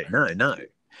same. No.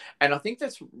 And I think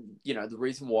that's, the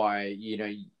reason why,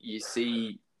 you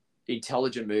see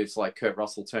intelligent moves like Kurt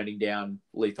Russell turning down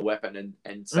Lethal Weapon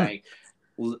and saying,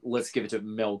 let's give it to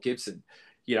Mel Gibson,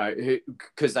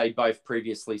 because they both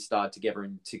previously starred together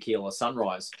in Tequila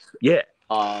Sunrise. Yeah.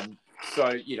 So,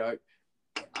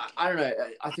 I don't know.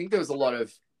 I think there was a lot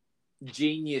of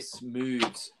genius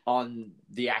moves on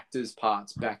the actors'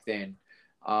 parts back then.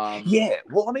 Yeah,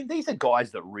 well, I mean, these are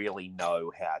guys that really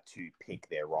know how to pick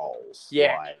their roles.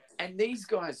 Yeah, and these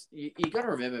guys, you got to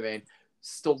remember, man,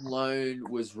 Stallone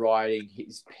was riding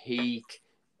his peak,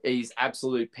 his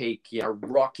absolute peak.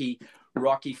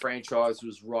 Rocky franchise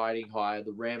was riding high.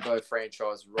 The Rambo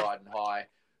franchise was riding high.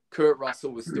 Kurt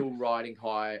Russell was still riding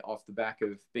high off the back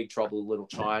of Big Trouble in Little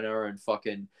China and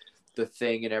fucking The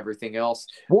Thing and everything else.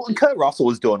 Well, and Kurt Russell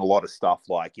was doing a lot of stuff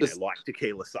like, like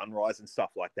Tequila Sunrise and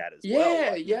stuff like that as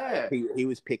well. Yeah. He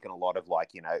was picking a lot of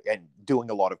and doing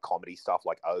a lot of comedy stuff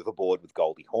like Overboard with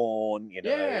Goldie Hawn,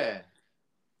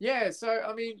 Yeah, so,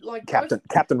 I mean, like...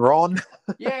 Captain Ron.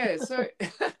 Yeah, so...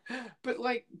 But,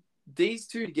 like, these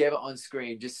two together on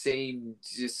screen just seem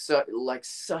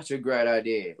such a great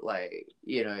idea. Like,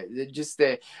 they're just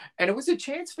there. And it was a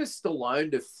chance for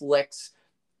Stallone to flex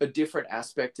a different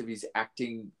aspect of his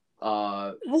acting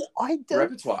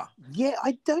repertoire. Yeah,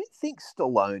 I don't think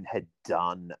Stallone had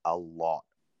done a lot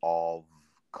of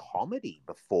comedy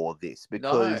before this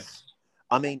because,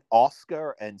 I mean,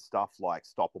 Oscar and stuff like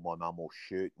Stop or My Mum Will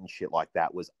Shoot and shit like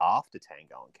that was after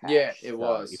Tango and Cash. Yeah, it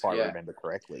was. If I remember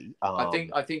correctly. I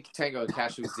think Tango and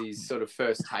Cash was his sort of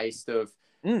first taste of,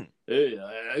 hey,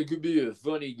 I could be a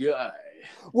funny guy.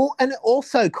 Well, and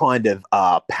also kind of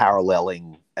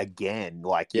paralleling again,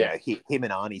 like, you know, him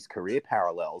and Arnie's career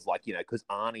parallels, like, because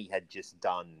Arnie had just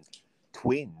done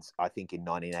Twins, I think, in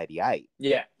 1988.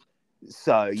 Yeah.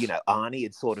 So, Arnie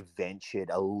had sort of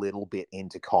ventured a little bit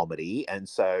into comedy. And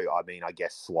so, I mean, I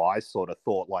guess Sly sort of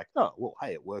thought like, oh, well,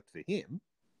 hey, it worked for him.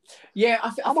 Yeah,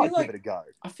 I might feel like, give it a go.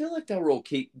 I feel like they were all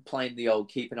playing the old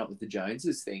Keeping Up with the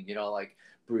Joneses thing, like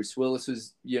Bruce Willis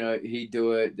was, he'd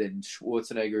do it, then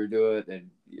Schwarzenegger would do it,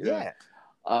 then,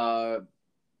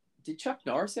 did Chuck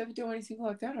Norris ever do anything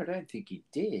like that? I don't think he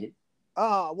did.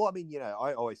 Well, I mean,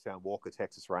 I always found Walker,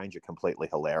 Texas Ranger completely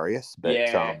hilarious, but,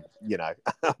 I don't know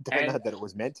that it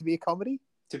was meant to be a comedy.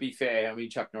 To be fair, I mean,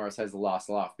 Chuck Norris has the last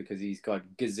laugh because he's got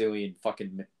gazillion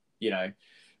fucking,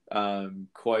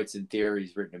 quotes and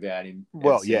theories written about him.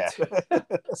 Well, yeah.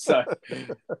 So,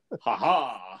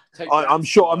 I'm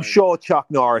sure Chuck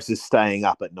Norris is staying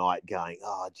up at night going,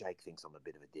 oh, Jake thinks I'm a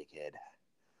bit of a dickhead.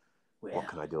 Well, what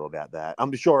can I do about that?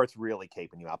 I'm sure it's really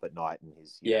keeping him up at night in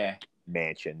his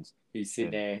mansions. He's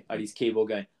sitting there at his keyboard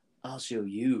going, I'll show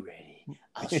you, Reddy.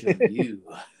 I'll show you.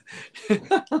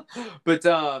 But,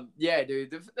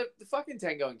 dude, the fucking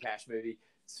Tango and Cash movie,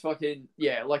 it's fucking,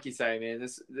 like you say, man,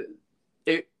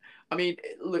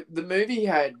 look, the movie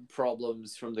had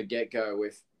problems from the get-go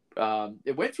with,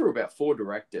 it went through about 4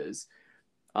 directors.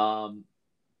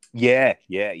 Yeah.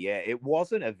 It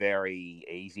wasn't a very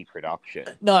easy production.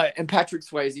 No, and Patrick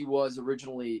Swayze was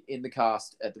originally in the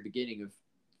cast at the beginning of,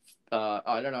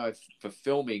 I don't know if for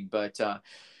filming, but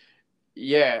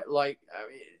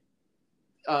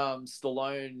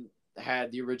Stallone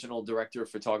had the original director of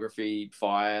photography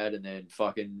fired, and then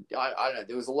fucking, I don't know,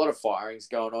 there was a lot of firings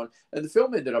going on, and the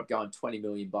film ended up going $20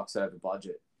 million over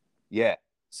budget. Yeah.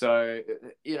 So,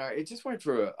 it just went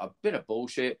through a bit of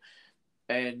bullshit.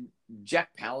 And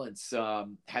Jack Palance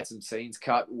had some scenes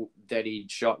cut that he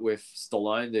shot with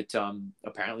Stallone that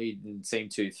apparently he didn't seem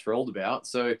too thrilled about.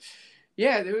 So,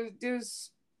 there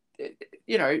was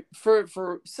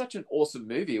for such an awesome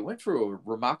movie, it went through a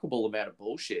remarkable amount of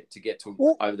bullshit to get to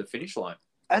over the finish line.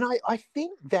 And I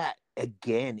think that,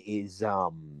 again, is, I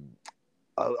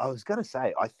was going to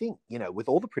say, I think, with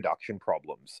all the production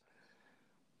problems,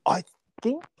 I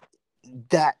think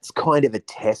that's kind of a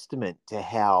testament to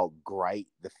how great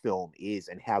the film is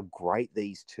and how great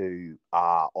these two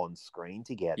are on screen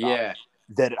together. Yeah.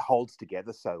 That it holds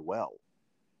together so well.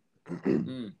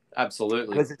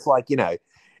 Absolutely. Because it's like,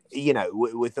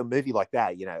 with a movie like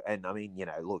that, and I mean,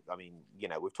 look, I mean,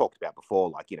 we've talked about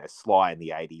before, like, Sly in the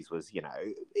 80s was,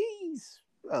 he's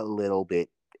a little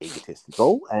bit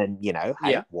egotistical and,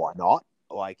 hey, why not?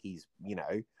 Like, he's,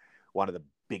 one of the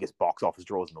biggest box office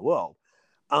draws in the world.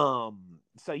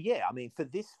 So yeah, I mean, for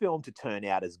this film to turn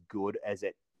out as good as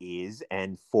it is,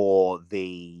 and for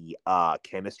the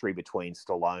chemistry between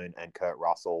Stallone and Kurt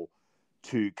Russell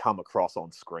to come across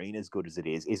on screen as good as it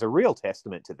is a real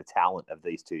testament to the talent of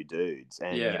these two dudes.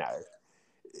 And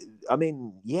I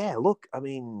mean, look, I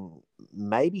mean,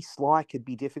 maybe Sly could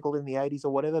be difficult in the 80s or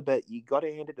whatever, but you got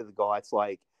to hand it to the guy. It's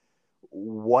like,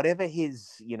 whatever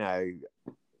his,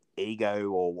 ego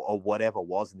or whatever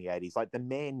was in the 80s. Like, the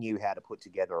man knew how to put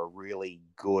together a really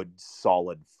good,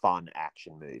 solid, fun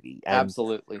action movie. And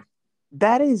Absolutely.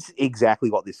 that is exactly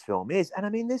what this film is. And I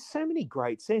mean, there's so many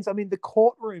great scenes. I mean, the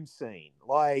courtroom scene,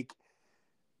 like,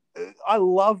 I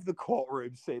love the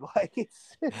courtroom scene. Like,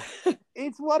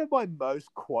 it's one of my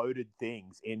most quoted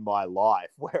things in my life,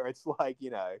 where it's like,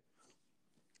 you know,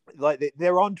 like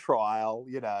they're on trial,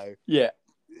 you know. Yeah.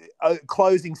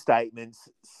 Closing statements.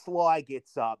 Sly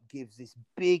gets up, gives this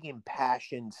big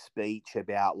impassioned speech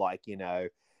about, like, you know,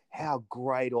 how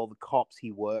great all the cops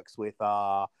he works with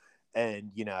are,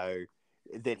 and, you know,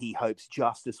 that he hopes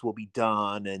justice will be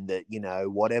done, and that, you know,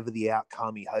 whatever the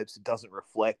outcome, he hopes it doesn't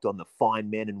reflect on the fine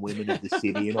men and women of the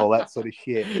city and all that sort of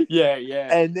shit. Yeah,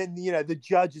 yeah. And then, you know, the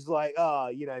judge is like, oh,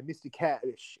 you know, Mr.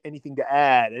 Cash, anything to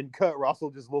add? And Kurt Russell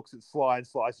just looks at Sly, and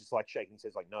Sly's just like shaking his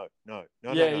head, like, no.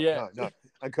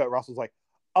 And Kurt Russell's like,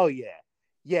 oh,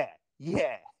 yeah.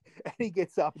 And he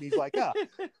gets up and he's like,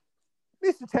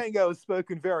 Mr. Tango has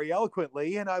spoken very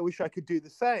eloquently, and I wish I could do the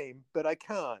same, but I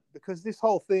can't, because this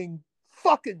whole thing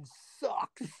fucking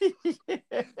sucks.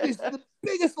 It's the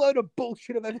biggest load of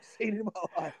bullshit I've ever seen in my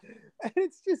life. And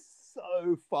it's just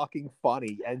so fucking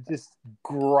funny and just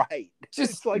great.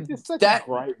 It's like just such a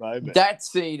great moment. That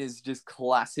scene is just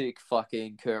classic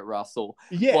fucking Kurt Russell.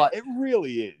 Yeah, it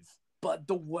really is. But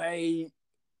the way,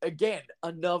 again,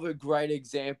 another great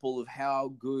example of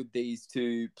how good these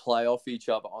two play off each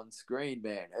other on screen,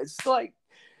 man. It's like,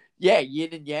 yeah,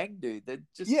 yin and yang, dude. They're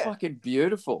just fucking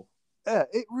beautiful.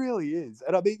 It really is.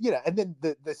 And I mean, you know, and then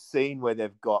the scene where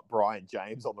they've got Brian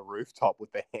James on the rooftop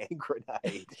with the hand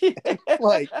grenade.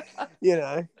 Like, you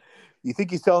know, you think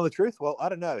he's telling the truth? Well, I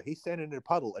don't know. He's standing in a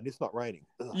puddle and it's not raining.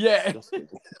 Ugh, yeah.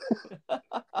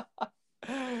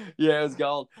 Yeah, it was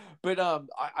gold. But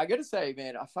I gotta say,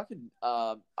 man, I fucking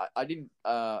I didn't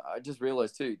I just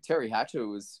realized too, Terry Hatcher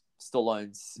was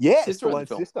Stallone's sister in the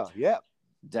film. Sister, yeah.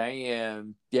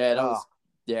 Damn. Yeah, that was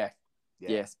yes.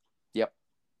 Yep.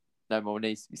 No more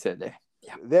needs to be said there.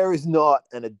 Yeah. There is not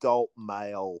an adult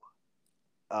male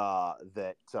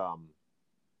that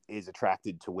is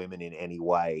attracted to women in any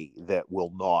way that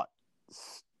will not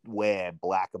wear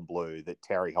black and blue. That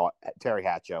Terry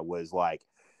Hatcher was like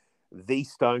the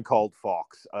stone cold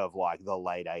fox of like the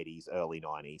late 80s, early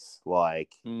 90s.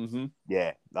 Like,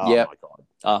 yeah. Oh my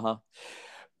God.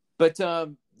 But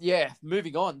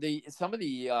moving on. The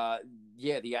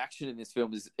action in this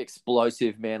film is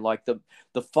explosive, man. Like the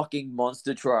fucking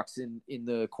monster trucks in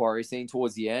the quarry scene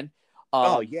towards the end.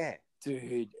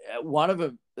 Dude, one of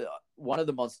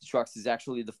the monster trucks is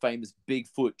actually the famous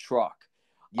Bigfoot truck.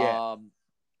 Yeah.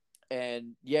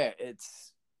 And yeah,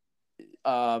 it's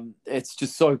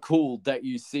just so cool that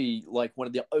you see like one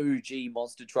of the OG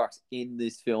monster trucks in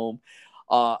this film,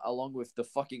 along with the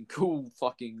fucking cool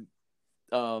fucking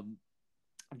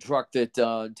truck that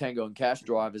Tango and Cash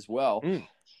drive as well.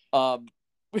 I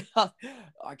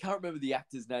can't remember the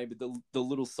actor's name, but the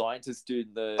little scientist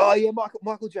dude.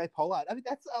 Michael J. Pollard. I mean,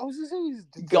 I was just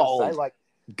gold. Say, like,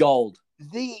 gold.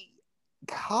 The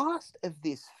cast of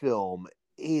this film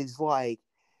is like,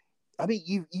 I mean,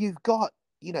 you've got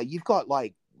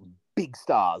like big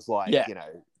stars like you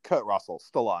know, Kurt Russell,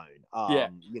 Stallone.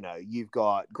 You know, you've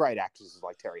got great actresses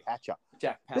like Terry Hatcher,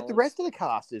 Jack Palance. But the rest of the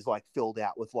cast is like filled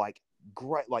out with like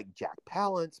great, like Jack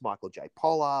Palance, Michael J.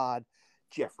 Pollard,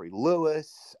 Jeffrey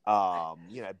Lewis,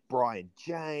 you know, Brian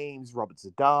James, Robert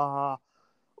Zadar.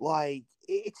 Like,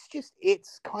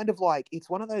 it's kind of like, it's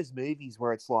one of those movies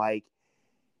where it's like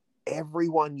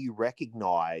everyone you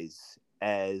recognize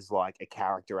as like a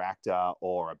character actor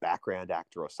or a background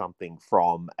actor or something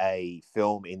from a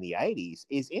film in the 80s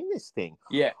is in this thing.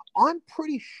 Yeah. I'm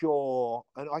pretty sure,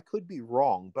 and I could be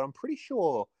wrong, but I'm pretty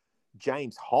sure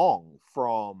James Hong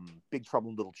from Big Trouble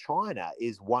in Little China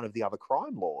is one of the other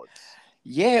crime lords.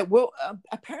 Yeah, well,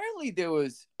 apparently there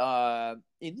was,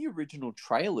 in the original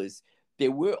trailers,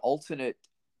 there were alternate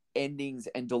endings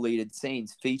and deleted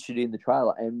scenes featured in the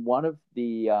trailer. And one of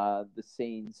the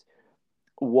scenes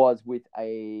was with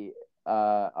I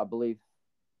believe,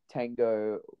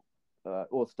 Tango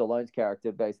or Stallone's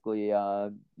character, basically,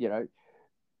 Cash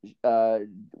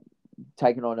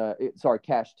taking on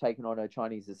a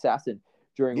Chinese assassin,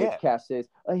 during which Cash says,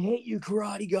 "I hate you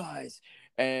karate guys."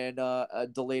 And a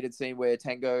deleted scene where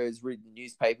Tango is reading the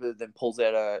newspaper, then pulls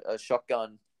out a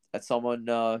shotgun at someone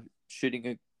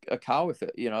shooting a car with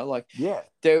it. You know, like I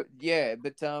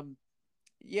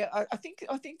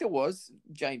think there was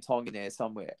James Hong in there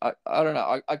somewhere. I don't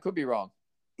know. I could be wrong.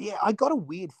 Yeah, I got a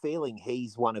weird feeling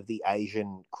he's one of the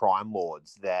Asian crime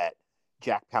lords that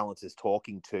Jack Palance is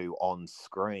talking to on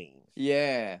screen.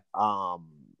 Yeah.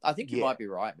 I think you Yeah. might be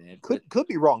right, man. Could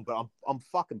be wrong, but I'm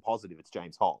fucking positive it's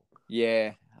James Hong.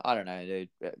 Yeah, I don't know, dude.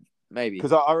 Maybe.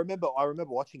 Because I remember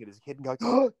watching it as a kid and going,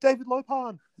 "Oh, David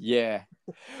Lopan." Yeah,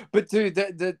 but dude,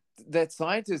 that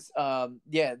scientist,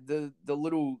 the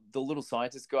little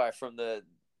scientist guy from the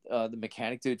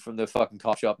mechanic dude from the fucking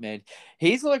cop shop, man.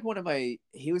 He was one of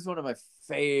my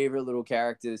favorite little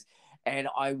characters, and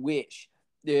I wish.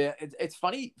 Yeah, it's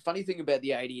funny. Funny thing about the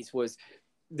 '80s was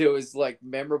there was like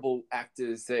memorable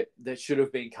actors that should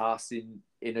have been cast in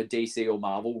a DC or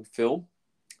Marvel film.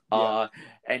 Yeah.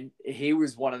 And he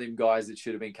was one of them guys that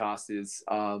should have been cast as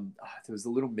there was a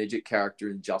little midget character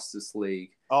in Justice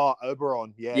League. Oh,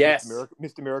 Oberon, yeah, yes,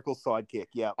 Mr. Miracle's sidekick,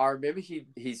 yeah. I remember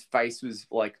his face was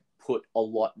like put a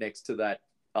lot next to that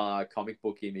comic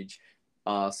book image.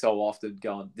 So often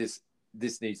going, this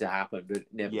needs to happen, but it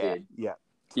never did. Yeah,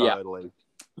 totally. Yeah.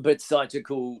 But such a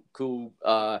cool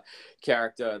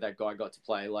character that guy got to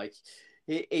play. Like,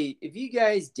 hey, if you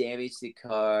guys damage the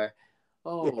car.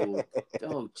 Oh,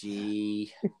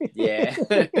 gee. Yeah.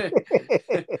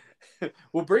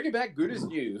 We'll bring it back good as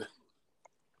new.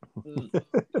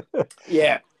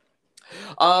 Yeah.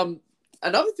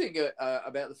 Another thing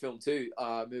about the film, too,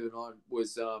 moving on,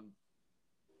 was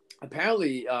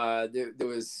apparently there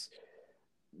was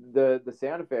the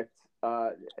sound effects.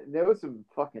 There was some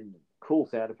fucking cool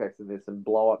sound effects in this and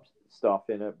blow-up stuff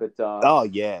in it. But oh,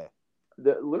 yeah.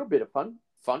 The little bit of fun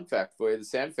fact for you, the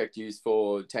sound effect used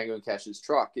for Tango and Cash's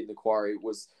truck in the quarry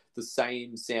was the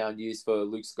same sound used for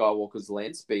Luke Skywalker's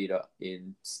land speeder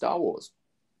in Star Wars.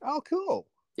 Oh, cool.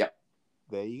 Yep.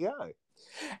 There you go.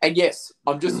 And yes,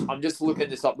 I'm just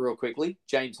looking this up real quickly.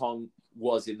 James Hong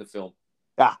was in the film.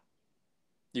 Ah.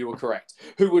 You were correct.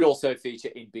 Who would also feature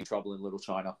in Big Trouble in Little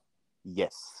China.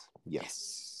 Yes.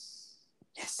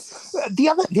 The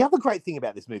other great thing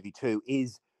about this movie too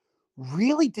is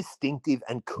really distinctive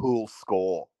and cool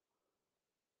score.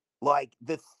 Like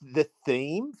the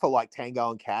theme for like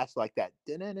Tango and Cash, like that,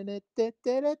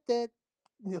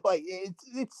 like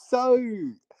it's so,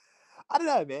 I don't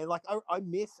know, man. Like I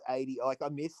miss 80, like I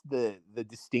miss the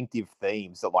distinctive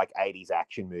themes that like 80s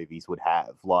action movies would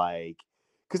have. Like,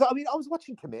 because I mean I was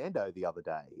watching Commando the other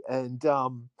day, and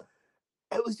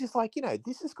it was just like,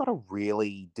 this has got a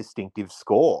really distinctive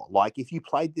score. Like if you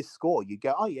played this score, you'd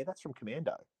go, oh yeah, that's from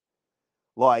Commando.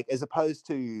 Like, as opposed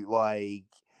to, like,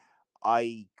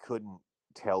 I couldn't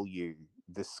tell you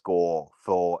the score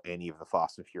for any of the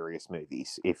Fast and Furious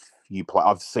movies.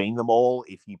 I've seen them all.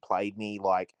 If you played me,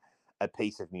 like, a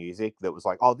piece of music that was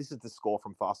like, oh, this is the score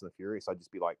from Fast and the Furious, I'd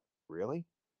just be like, really?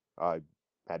 I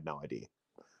had no idea.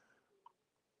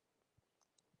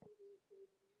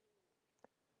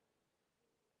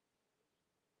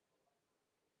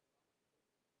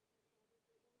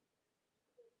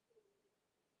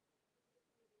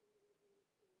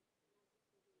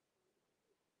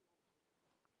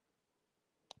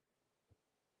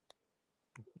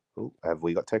 Ooh, have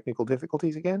we got technical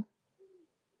difficulties again?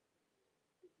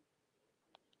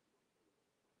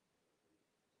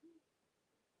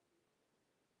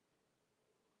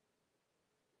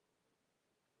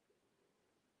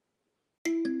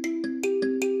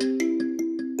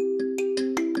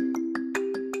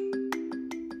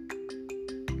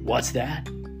 What's that?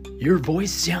 Your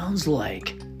voice sounds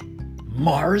like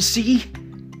Marcy?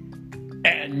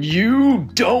 And you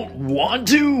don't want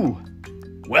to?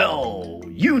 Well,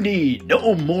 you need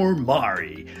No More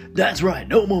Mari. That's right,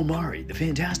 No More Mari, the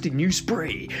fantastic new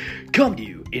spray, come to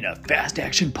you in a fast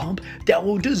action pump that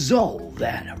will dissolve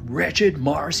that wretched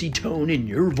Marcy tone in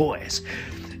your voice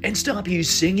and stop you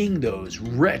singing those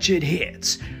wretched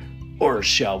hits, or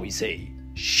shall we say,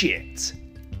 shits,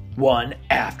 one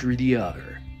after the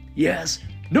other. Yes,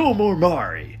 No More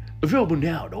Mari, available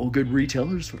now at all good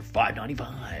retailers for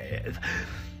 $5.95.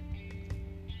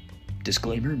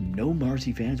 Disclaimer, no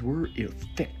Marcy fans were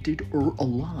affected or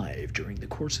alive during the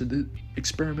course of the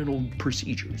experimental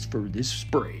procedures for this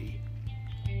spray.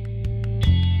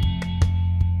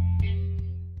 The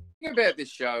thing about this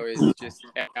show is just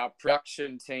our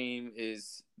production team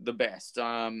is the best.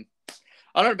 I don't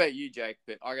know about you, Jake,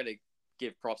 but I got to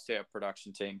give props to our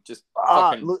production team. Just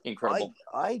fucking incredible.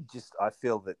 I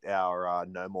feel that our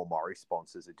No More Mori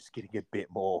sponsors are just getting a bit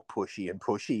more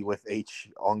pushy with each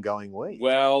ongoing week.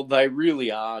 Well, they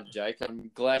really are, Jake. I'm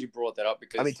glad you brought that up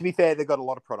because I mean, to be fair, they've got a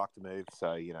lot of product to move,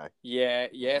 so Yeah,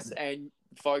 yes, and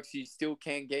folks, you still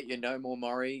can get your No More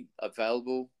Mori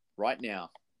available right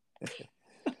now.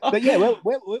 But yeah,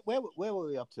 where were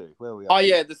we up to?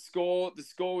 Yeah, the score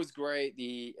was great.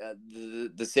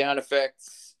 The sound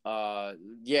effects,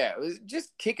 yeah, it was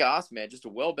just kick ass, man. Just a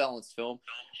well balanced film.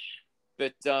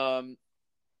 But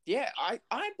Yeah,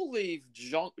 I believe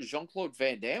Jean-Claude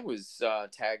Van Damme was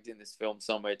tagged in this film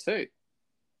somewhere too.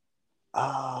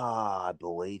 I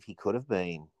believe he could have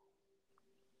been.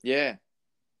 Yeah.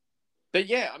 But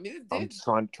yeah, I mean, I'm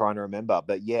trying to remember,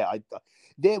 but yeah,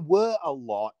 there were a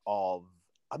lot of.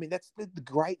 I mean, that's the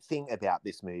great thing about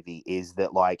this movie is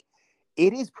that like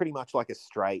it is pretty much like a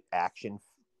straight action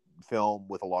film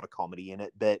with a lot of comedy in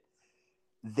it, but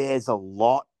there's a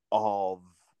lot of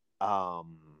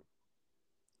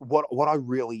what I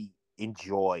really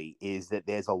enjoy is that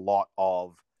there's a lot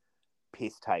of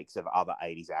piss takes of other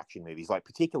 80s action movies, like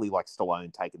particularly like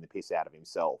Stallone taking the piss out of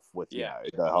himself with the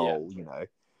whole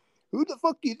who the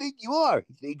fuck do you think you are?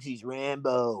 He thinks he's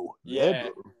Rambo. Yeah.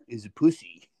 Rambo is a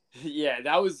pussy. Yeah,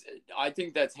 I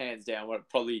think that's hands down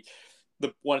probably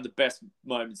one of the best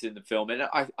moments in the film. And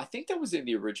I think that was in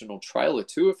the original trailer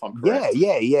too, if I'm correct.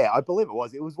 Yeah. I believe it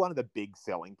was. It was one of the big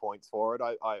selling points for it,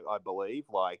 I believe.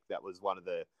 Like, that was one of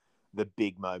the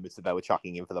big moments that they were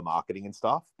chucking in for the marketing and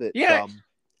stuff. But, yeah.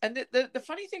 And the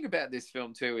funny thing about this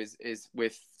film too is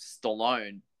with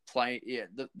Stallone playing. Yeah,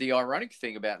 the ironic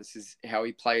thing about this is how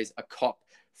he plays a cop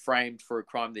framed for a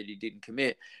crime that he didn't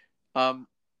commit,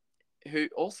 who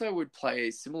also would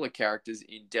play similar characters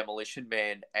in Demolition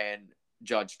Man and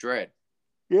Judge Dredd.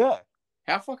 Yeah.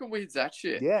 How fucking weird is that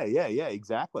shit? Yeah,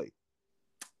 exactly.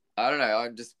 I don't know.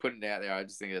 I'm just putting it out there. I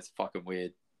just think that's fucking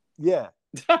weird. Yeah.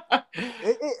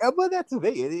 Well, that's the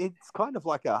thing. It's kind of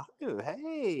like a, oh,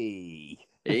 hey.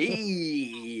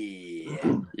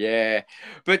 Yeah.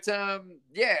 But,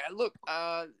 yeah, look,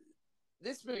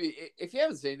 this movie, if you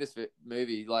haven't seen this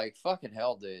movie, like, fucking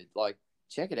hell, dude, like,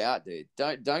 check it out, dude.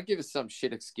 Don't give us some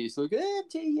shit excuse. Look, I'm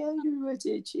too young to watch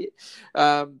that shit.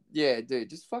 Yeah, dude,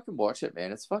 just fucking watch it,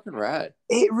 man. It's fucking rad.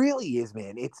 It really is,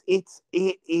 man. It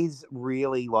is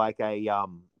really like a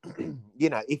you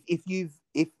know, if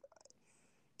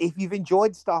you've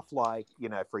enjoyed stuff like, you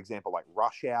know, for example, like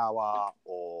Rush Hour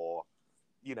or,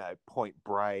 you know, Point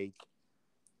Break,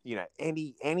 you know,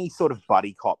 any sort of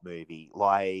buddy cop movie,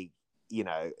 like, you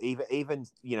know, even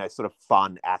you know, sort of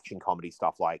fun action comedy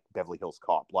stuff like Beverly Hills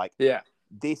Cop, like, yeah,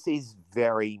 this is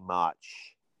very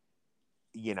much,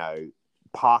 you know,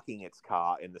 parking its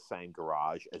car in the same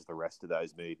garage as the rest of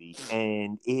those movies,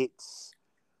 and it's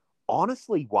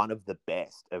honestly one of the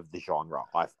best of the genre.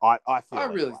 I feel. I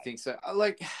really think so.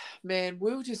 Like, man,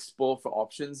 we were just spoiled for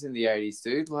options in the 80s,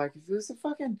 dude. Like, if it was a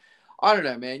fucking, I don't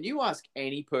know, man. You ask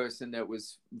any person that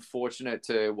was fortunate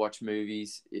to watch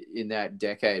movies in that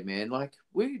decade, man. Like,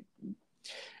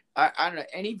 I don't know.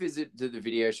 Any visit to the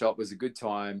video shop was a good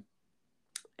time,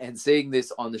 and seeing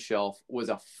this on the shelf was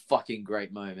a fucking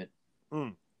great moment.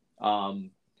 Yeah,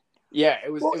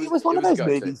 it was. Well, it was one of those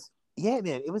movies. Yeah,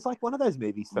 man, it was like one of those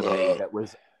movies for me that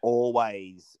was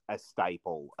always a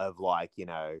staple of, like, you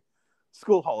know,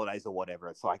 school holidays or whatever.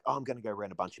 It's like, oh, I'm going to go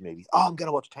rent a bunch of movies. Oh, I'm going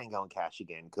to watch Tango and Cash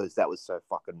again because that was so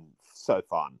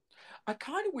fun. I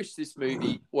kind of wish this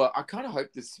movie, well, I kind of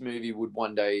hope this movie would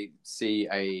one day see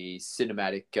a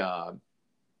cinematic,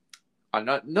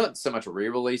 not so much a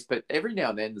re-release, but every now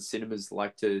and then the cinemas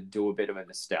like to do a bit of a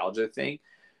nostalgia thing.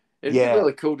 It'd be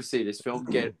really cool to see this film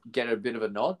get a bit of a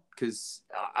nod, because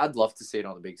I'd love to see it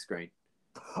on the big screen.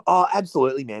 Oh,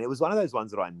 absolutely, man. It was one of those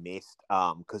ones that I missed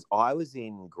because I was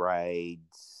in grade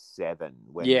 7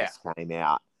 when this came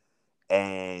out.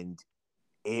 And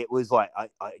it was like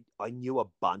I knew a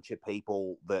bunch of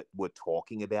people that were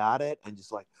talking about it and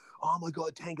just like, oh, my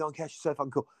God, Tango and Cash is so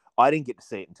fucking cool. I didn't get to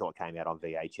see it until it came out on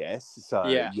VHS. So,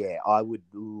 yeah, I would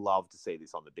love to see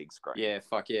this on the big screen. Yeah,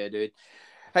 fuck yeah, dude.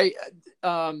 Hey,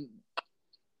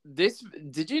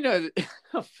 did you know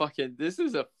that this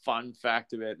is a fun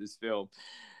fact about this film.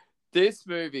 This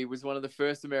movie was one of the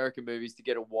first American movies to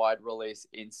get a wide release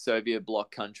in Soviet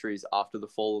bloc countries after the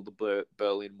fall of the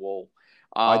Berlin Wall.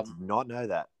 I did not know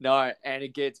that. No, and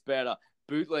it gets better.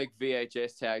 Bootleg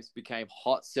VHS tags became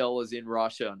hot sellers in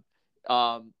Russia,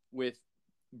 with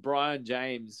Brian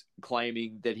James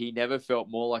claiming that he never felt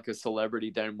more like a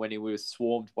celebrity than when he was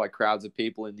swarmed by crowds of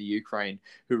people in the Ukraine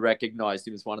who recognized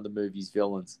him as one of the movie's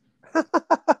villains.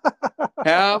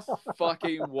 How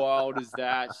fucking wild is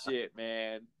that shit,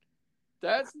 man?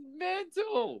 That's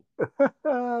mental.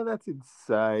 That's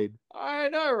insane. I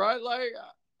know, right? Like,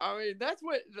 I mean, that's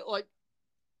what, like,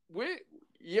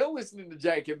 you're listening to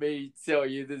Jake and me tell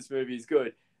you this movie is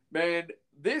good. Man,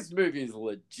 this movie is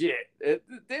legit. They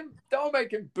were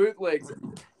making bootlegs.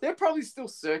 They're probably still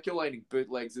circulating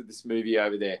bootlegs of this movie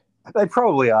over there. They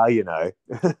probably are, you know.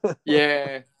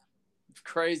 Yeah,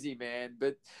 crazy, man.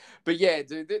 But yeah,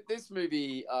 dude, this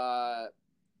movie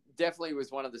definitely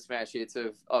was one of the smash hits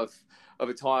of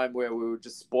a time where we were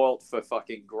just spoilt for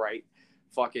fucking great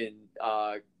fucking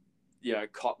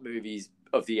cop movies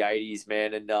of the 80s,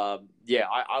 man. And I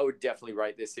would definitely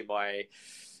rate this in my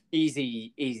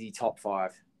easy top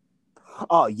 5.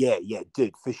 Oh yeah,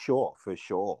 dude, for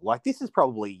sure. Like this is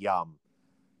probably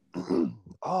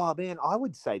oh man, I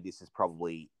would say this is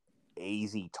probably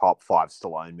easy top 5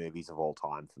 Stallone movies of all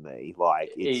time for me.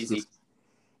 Like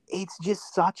it's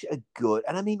just such a good,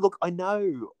 and I mean, look, I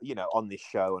know, on this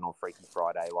show and on Freaky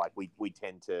Friday, like we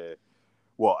tend to,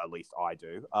 well, at least I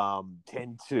do,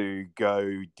 tend to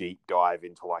go deep dive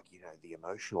into like, the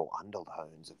emotional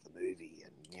undertones of the movie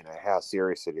and, how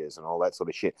serious it is and all that sort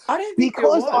of shit. I don't think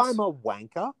because there was. I'm a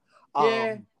wanker.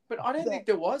 Yeah, but I don't think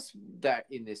there was that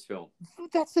in this film.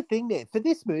 That's the thing, man. For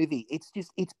this movie, it's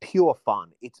pure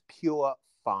fun. It's pure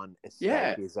fun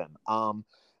escapism. Yeah.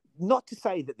 Not to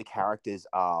say that the characters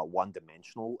are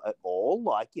one-dimensional at all.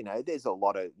 Like, there's a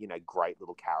lot of, great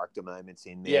little character moments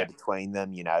in there between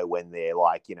them, when they're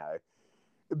like,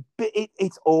 but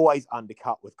it's always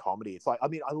undercut with comedy. It's like, I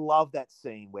mean, I love that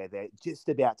scene where they're just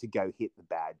about to go hit the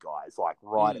bad guys, like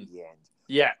right at the end.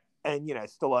 Yeah. And,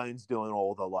 Stallone's doing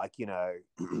all the like,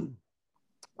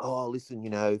 oh, listen,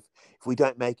 if we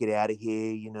don't make it out of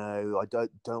here, I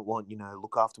don't want,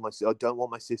 look after myself. I don't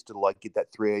want my sister to like get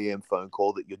that 3 a.m. phone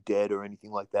call that you're dead or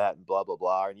anything like that, and blah, blah,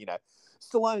 blah. And,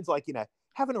 Stallone's like,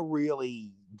 having a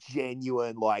really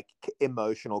genuine, like,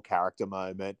 emotional character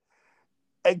moment.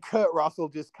 And Kurt Russell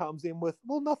just comes in with,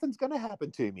 well, nothing's going to happen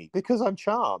to me because I'm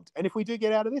charmed. And if we do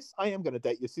get out of this, I am going to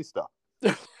date your sister.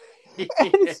 And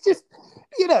it's just,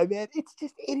 man, it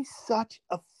is such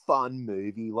a fun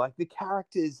movie. Like the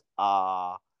characters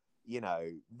are,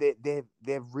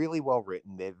 they're really well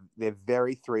written. They're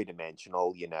very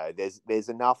 3-dimensional. There's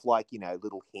enough like,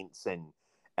 little hints and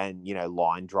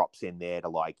line drops in there to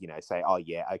like, say, oh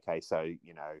yeah, okay, so,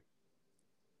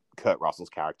 Kurt Russell's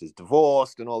character's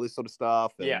divorced and all this sort of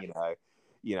stuff. And,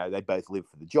 they both live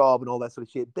for the job and all that sort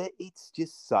of shit. But it's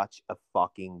just such a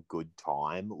fucking good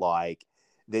time. Like,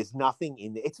 there's nothing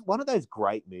in there. It's one of those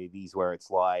great movies where it's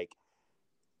like,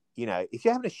 if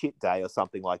you're having a shit day or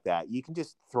something like that, you can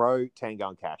just throw Tango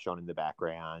and Cash on in the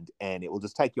background and it will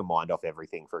just take your mind off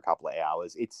everything for a couple of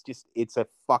hours. It's a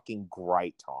fucking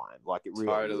great time. Like it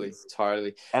really is.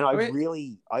 Totally. And I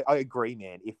agree,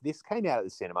 man. If this came out at the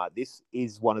cinema, this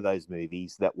is one of those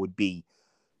movies that would be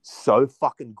so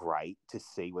fucking great to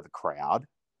see with a crowd.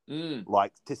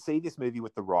 Like to see this movie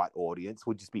with the right audience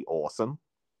would just be awesome.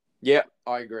 Yeah,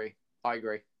 I agree.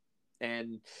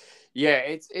 And yeah,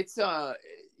 it's a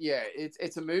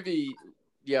movie,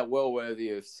 well worthy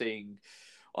of seeing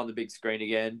on the big screen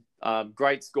again.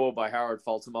 Great score by Harold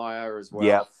Faltermeyer as well.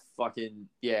 Yeah. Fucking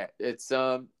yeah. It's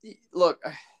look,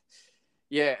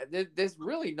 yeah. There's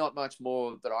really not much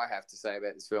more that I have to say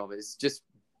about this film. It's just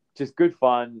good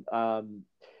fun.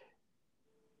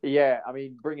 Yeah, I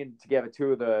mean, bringing together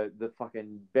two of the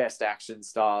fucking best action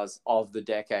stars of the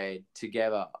decade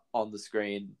together on the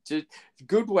screen. Just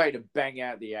good way to bang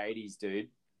out the 80s, dude.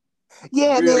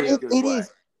 Yeah, really man, it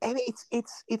is. And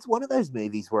it's one of those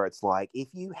movies where it's like, if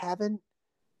you haven't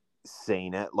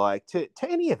seen it, like to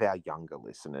any of our younger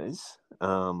listeners,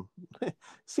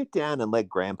 sit down and let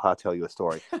Grandpa tell you a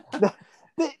story. But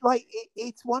like,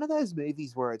 it's one of those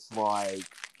movies where it's like,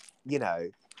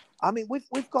 I mean,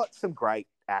 we've got some great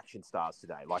action stars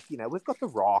today. Like, we've got The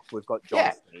Rock, we've got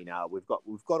John Cena, we've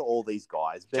got all these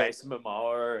guys. But, Jason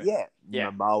Momoa. Yeah,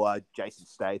 Momoa, Jason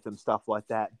Statham, stuff like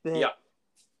that. But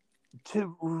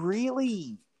to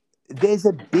really, there's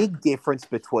a big difference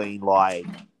between like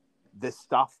the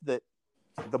stuff that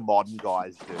the modern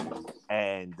guys do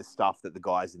and the stuff that the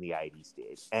guys in the 80s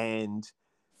did. And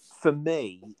for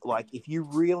me, like, if you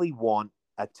really want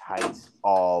a taste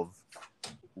of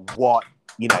what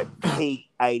peak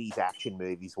 80s action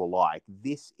movies were like,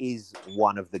 this is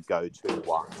one of the go-to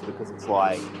ones because it's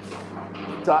like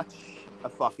such a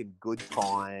fucking good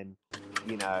time,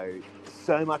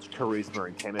 so much charisma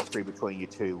and chemistry between your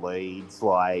two leads.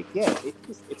 Like, yeah,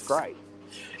 it's great.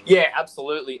 Yeah,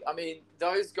 absolutely. I mean,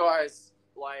 those guys,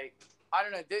 like, I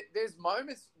don't know, there's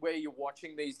moments where you're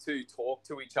watching these two talk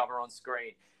to each other on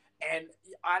screen, and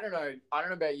I don't know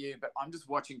about you, but I'm just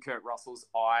watching Kurt Russell's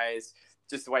eyes,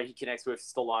 just the way he connects with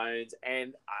Stallone's,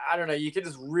 and I don't know, you can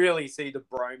just really see the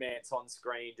bromance on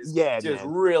screen, just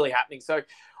really happening. So,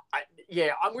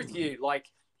 I'm with you. Like,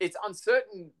 it's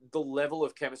uncertain the level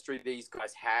of chemistry these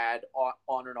guys had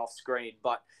on and off screen,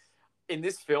 but in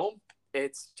this film,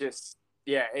 it's just,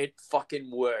 it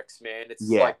fucking works, man. It's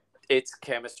like, it's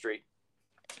chemistry.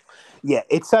 Yeah,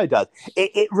 it so does.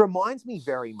 It reminds me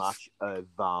very much of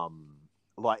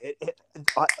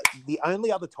the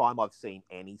only other time I've seen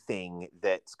anything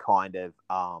that's kind of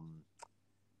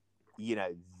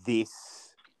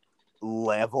this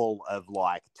level of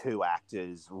like two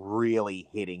actors really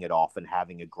hitting it off and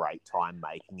having a great time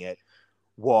making it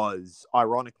was,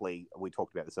 ironically, we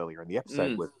talked about this earlier in the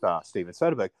episode with Steven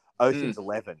Soderbergh, Ocean's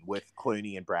 11 with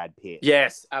Clooney and Brad Pitt.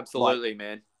 Yes, absolutely,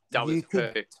 man. That was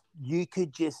perfect. You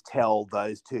could just tell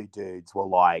those two dudes were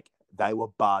like, they were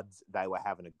buds. They were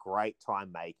having a great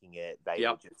time making it. They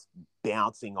were just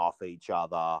bouncing off each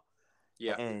other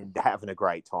and having a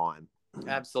great time.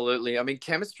 Absolutely. I mean,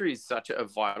 chemistry is such a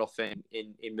vital thing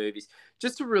in movies.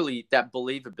 Just to really, that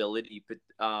believability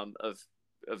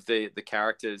of the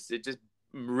characters, it just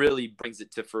really brings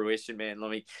it to fruition, man. I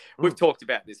mean, we've talked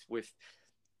about this with,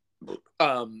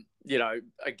 you know,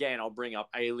 again, I'll bring up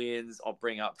Aliens. I'll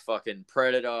bring up fucking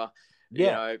Predator. You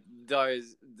know,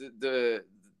 those,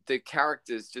 the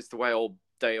characters, just the way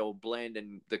they all blend,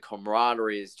 and the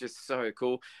camaraderie is just so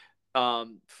cool.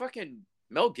 Fucking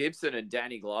Mel Gibson and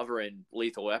Danny Glover in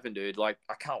Lethal Weapon, dude. Like,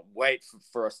 I can't wait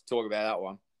for us to talk about that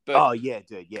one. But, oh, yeah,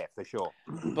 dude. Yeah, for sure.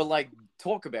 But, like,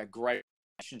 talk about great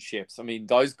relationships. I mean,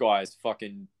 those guys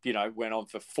fucking, you know, went on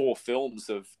for 4 films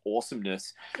of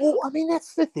awesomeness. Well, I mean,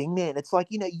 that's the thing, man. It's like,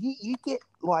 you know, you get,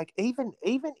 like, even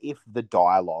if the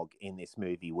dialogue in this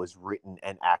movie was written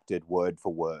and acted word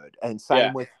for word, and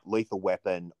same with Lethal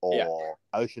Weapon or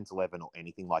Ocean's 11 or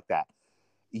anything like that,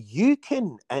 you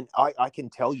can, and I can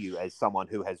tell you as someone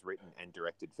who has written and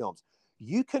directed films,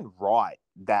 you can write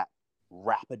that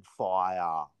rapid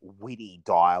fire, witty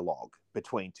dialogue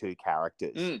between two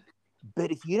characters.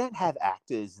 But if you don't have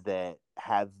actors that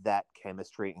have that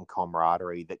chemistry and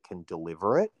camaraderie that can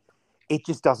deliver it, it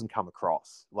just doesn't come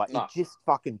across. Like, it just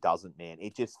fucking doesn't, man.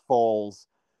 It just falls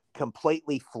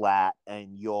completely flat,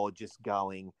 and you're just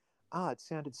going, it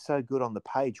sounded so good on the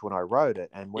page when I wrote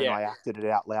it and when I acted it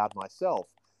out loud myself.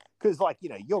 Because, like, you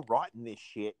know, you're writing this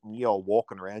shit and you're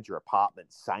walking around your apartment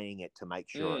saying it to make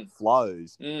sure it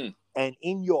flows. And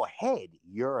in your head,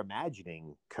 you're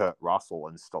imagining Kurt Russell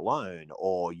and Stallone,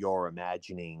 or you're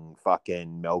imagining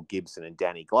fucking Mel Gibson and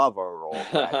Danny Glover, or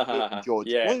Brad Pitt and George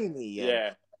Clooney.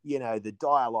 And, you know, the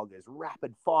dialogue is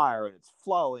rapid fire and it's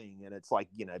flowing. And it's like,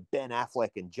 you know, Ben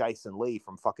Affleck and Jason Lee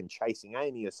from fucking Chasing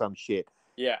Amy or some shit.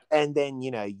 Yeah. And then, you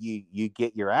know, you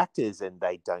get your actors and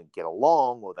they don't get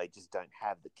along, or they just don't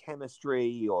have the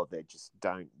chemistry, or they just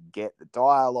don't get the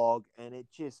dialogue, and it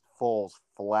just falls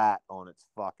flat on its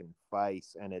fucking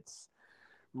face. And it's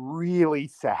really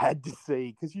sad to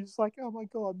see, because you're just like, oh my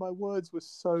God, my words were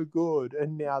so good,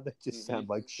 and now they just sound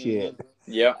like shit.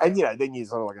 Yeah. And, you know, then you're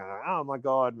sort of like, oh my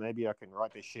God, maybe I can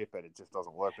write this shit, but it just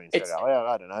doesn't work when you say it out loud.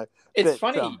 I don't know. It's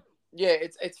funny. Yeah,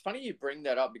 it's funny you bring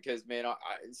that up, because, man,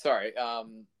 sorry.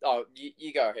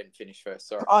 You go ahead and finish first.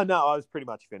 Sorry. Oh no, I was pretty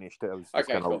much finished. I was just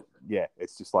cool. Yeah,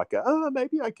 it's just like,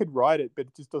 maybe I could write it, but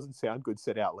it just doesn't sound good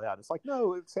said out loud. It's like,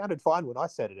 no, it sounded fine when I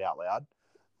said it out loud.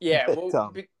 Yeah,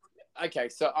 well, okay.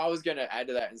 So I was going to add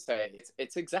to that and say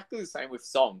it's exactly the same with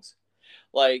songs.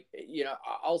 Like, you know,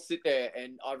 I'll sit there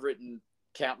and I've written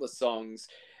countless songs,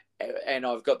 and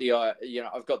I've got the, you know,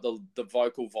 I've got the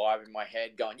vocal vibe in my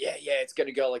head going, yeah, it's going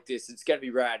to go like this. It's going to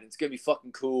be rad. It's going to be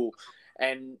fucking cool.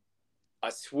 And I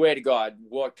swear to God,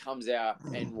 what comes out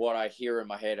and what I hear in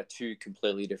my head are two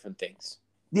completely different things.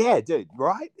 Yeah, dude.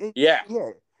 Right? Yeah.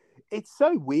 It's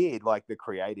so weird, like, the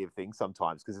creative thing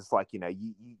sometimes, because it's like, you know,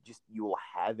 you will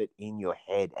have it in your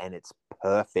head and it's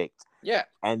perfect. Yeah.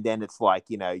 And then it's like,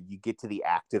 you know, you get to the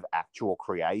act of actual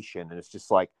creation and it's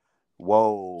just like,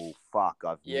 whoa, fuck,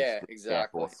 I've missed it,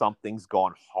 exactly. Or something's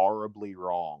gone horribly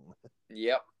wrong.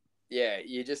 Yep. Yeah,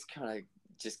 you just kind of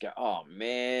just go, oh,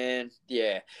 man.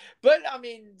 Yeah. But, I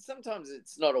mean, sometimes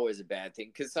it's not always a bad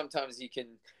thing, because sometimes you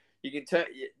can turn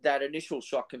that initial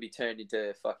shot can be turned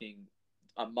into fucking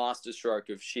a masterstroke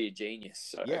of sheer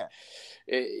genius. So,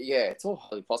 it's all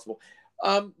highly possible.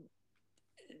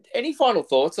 Any final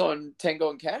thoughts on Tango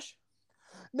and Cash?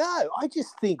 No, I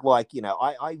just think, like, you know,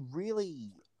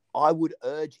 I would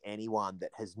urge anyone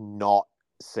that has not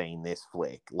seen this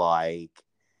flick, like,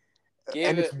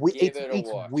 it's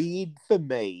weird for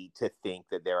me to think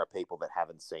that there are people that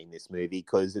haven't seen this movie,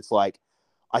 because it's like,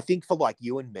 I think for, like,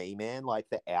 you and me, man, like,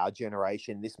 for our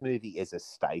generation, this movie is a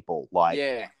staple. Like,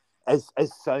 as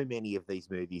so many of these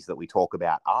movies that we talk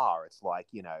about are, it's like,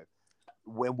 you know,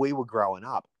 when we were growing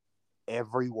up,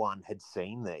 everyone had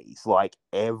seen these. Like,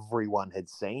 everyone had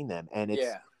seen them, and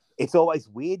it's always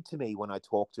weird to me when I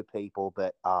talk to people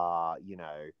that are, you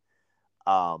know,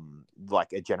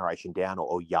 like a generation down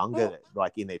or younger,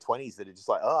 like in their 20s, that are just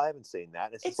like, I haven't seen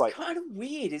that. It's just like, kind of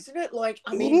weird, isn't it? Like,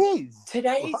 I mean, it is.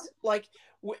 Today's, like,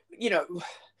 you know,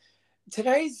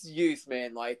 today's youth,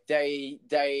 man, like,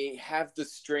 they have the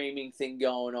streaming thing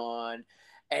going on,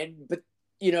 but,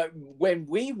 you know, when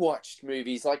we watched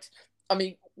movies, like, I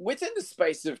mean, within the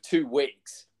space of 2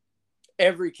 weeks,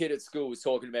 every kid at school was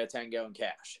talking about Tango and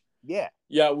Cash. Yeah.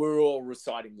 Yeah, we're all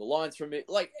reciting the lines from it.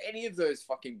 Like any of those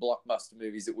fucking blockbuster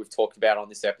movies that we've talked about on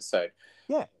this episode.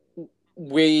 Yeah.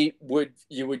 You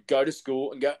would go to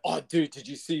school and go, oh, dude, did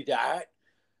you see that?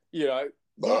 You know,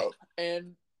 Yeah.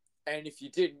 and if you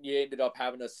didn't, you ended up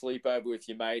having a sleepover with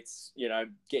your mates, you know,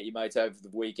 get your mates over the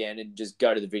weekend and just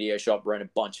go to the video shop, rent a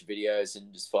bunch of videos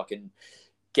and just fucking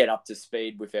get up to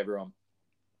speed with everyone.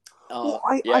 Well,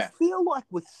 I feel like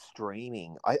with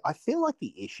streaming, I feel like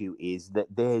the issue is that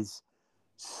there's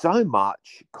so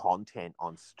much content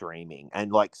on streaming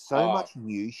and like so much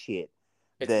new shit.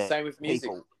 It's the same with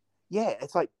music. Yeah,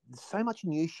 it's like so much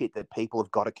new shit that people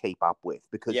have got to keep up with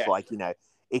because, like, you know,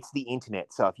 it's the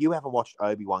internet. So if you haven't watched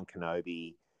Obi-Wan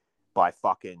Kenobi by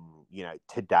fucking, you know,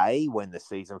 today when the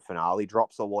season finale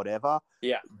drops or whatever,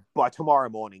 by tomorrow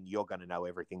morning, you're going to know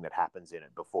everything that happens in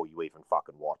it before you even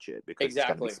fucking watch it because it's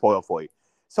going to be spoiled for you.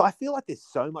 So I feel like there's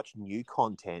so much new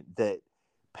content that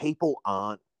people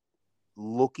aren't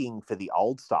looking for the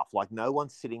old stuff. Like no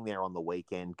one's sitting there on the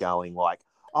weekend going like,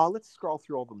 oh, let's scroll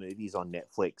through all the movies on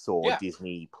Netflix or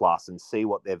Disney Plus and see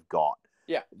what they've got.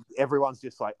 Yeah. Everyone's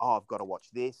just like, oh, I've got to watch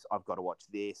this, I've got to watch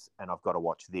this, and I've got to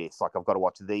watch this. Like, I've got to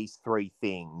watch these 3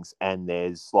 things, and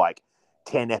there's like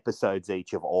 10 episodes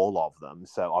each of all of them.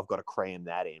 So I've got to cram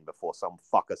that in before some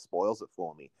fucker spoils it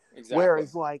for me. Exactly.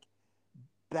 Whereas, like,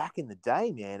 back in the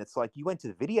day, man, it's like you went to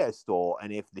the video store,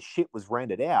 and if the shit was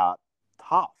rented out,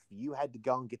 tough. You had to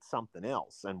go and get something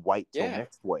else and wait till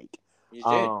next week. You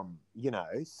did. You know,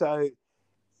 so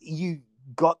you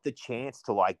got the chance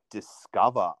to like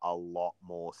discover a lot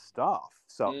more stuff.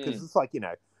 So, because it's like, you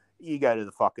know, you go to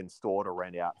the fucking store to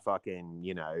rent out fucking,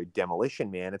 you know, Demolition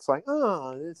Man. It's like,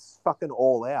 oh, it's fucking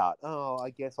all out. Oh, I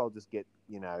guess I'll just get,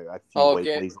 you know, a few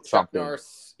weeklies or Chuck something.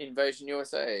 Norris Invasion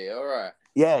USA. All right.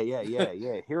 Yeah.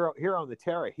 Here on the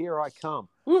terror. Here I come.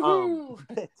 Woohoo!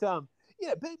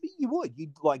 But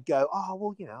you'd like go, oh,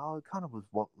 well, you know, I kind of was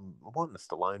wanting a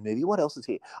Stallone movie. What else is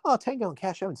here? Oh, Tango and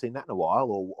Cash. I haven't seen that in a while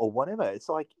or whatever. It's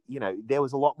like, you know, there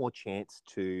was a lot more chance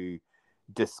to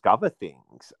discover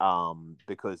things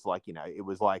because like, you know, it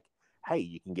was like, hey,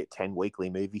 you can get 10 weekly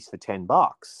movies for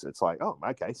 $10. It's like, oh,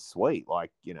 okay, sweet.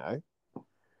 Like, you know,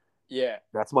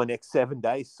 that's my next 7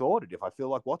 days sorted if I feel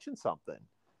like watching something.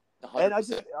 100%. And I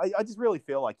just really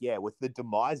feel like, with the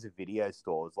demise of video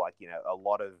stores, like, you know, a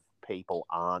lot of people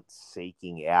aren't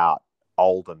seeking out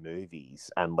older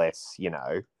movies unless, you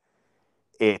know,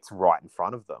 it's right in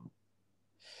front of them.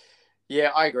 Yeah,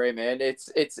 I agree, man. It's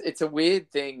a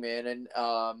weird thing, man. And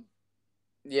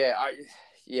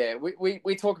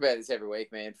we talk about this every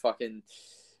week, man.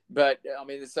 But I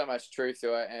mean, there's so much truth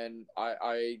to it, and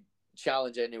I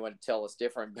challenge anyone to tell us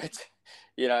different. But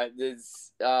you know,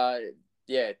 there's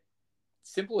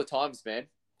simpler times, man,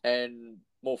 and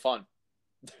more fun.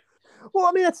 Well,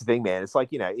 I mean, that's the thing, man. It's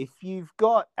like, you know, if you've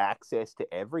got access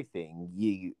to everything,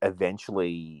 you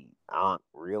eventually aren't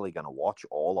really going to watch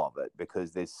all of it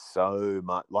because there's so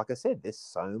much, like I said, there's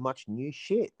so much new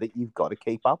shit that you've got to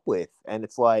keep up with. And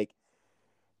it's like,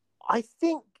 I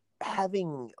think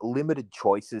having limited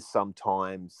choices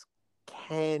sometimes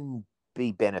can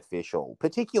be beneficial,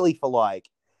 particularly for like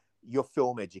your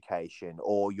film education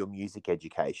or your music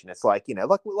education. It's like, you know,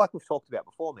 like we've talked about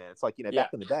before, man. It's like, you know,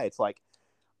 back in the day, it's like,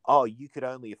 oh, you could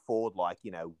only afford like, you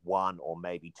know, 1 or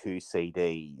maybe 2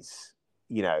 CDs,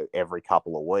 you know, every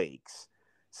couple of weeks.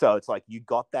 So it's like you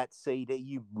got that CD,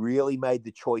 you really made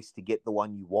the choice to get the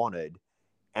one you wanted,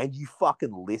 and you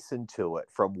fucking listened to it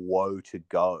from woe to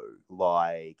go.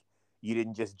 Like, you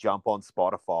didn't just jump on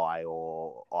Spotify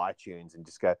or iTunes and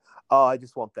just go, oh, I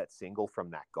just want that single from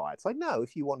that guy. It's like, no,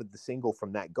 if you wanted the single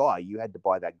from that guy, you had to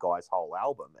buy that guy's whole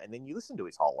album. And then you listen to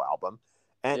his whole album.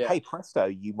 And hey, presto,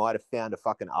 you might have found a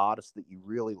fucking artist that you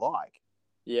really like.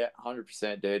 Yeah,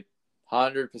 100%, dude.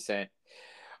 100%.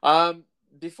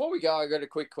 Before we go, I got a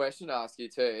quick question to ask you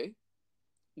too.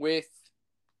 With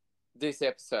this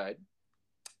episode,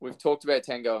 we've talked about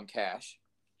Tango and Cash.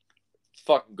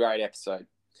 Fucking great episode.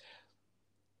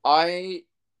 I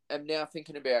am now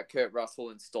thinking about Kurt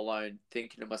Russell and Stallone,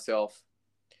 thinking to myself,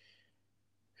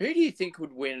 who do you think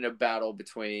would win in a battle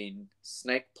between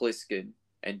Snake Plissken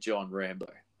and John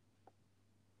Rambo?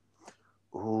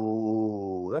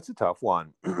 Ooh, that's a tough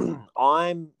one.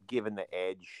 I'm giving the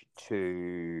edge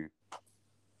to,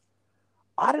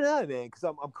 I don't know, man, because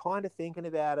I'm kind of thinking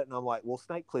about it, and I'm like, well,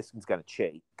 Snake Plissken's going to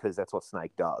cheat because that's what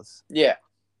Snake does. Yeah.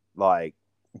 Like,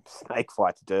 Snake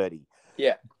fights dirty.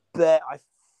 Yeah. But I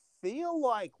feel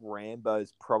like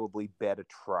Rambo's probably better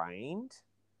trained.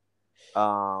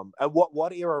 And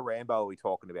what era Rambo are we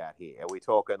talking about here? Are we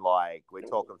talking we're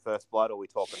talking First Blood, or are we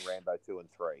talking Rambo 2 and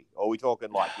 3? Or are we talking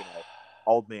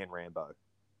Old Man Rambo?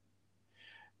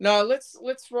 No, let's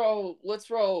roll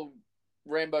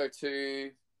Rambo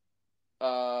 2.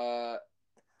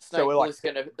 Snake Plissken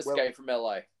gonna escape from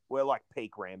LA. We're like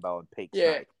peak Rambo and peak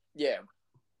Yeah, Snake. yeah,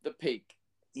 the peak.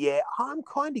 Yeah, I'm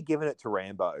kind of giving it to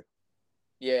Rambo.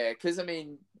 Yeah, because I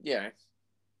mean,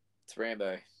 it's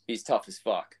Rambo. He's tough as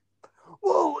fuck.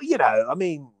 Well, I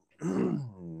mean,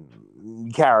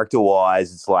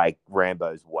 character-wise, it's like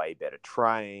Rambo's way better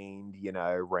trained.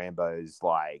 Rambo's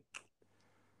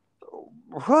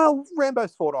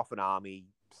Rambo's fought off an army.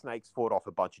 Snake's fought off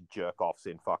a bunch of jerk-offs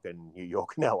in fucking New York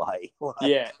and LA.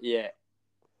 Yeah.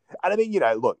 And I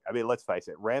mean, let's face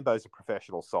it. Rambo's a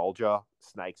professional soldier.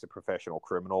 Snake's a professional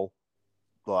criminal.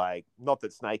 Not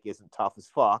that Snake isn't tough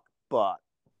as fuck, but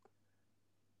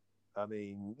I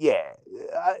mean, yeah.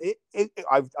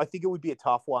 I think it would be a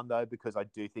tough one, though, because I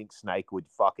do think Snake would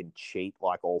fucking cheat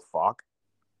like all fuck.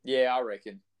 Yeah, I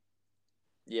reckon.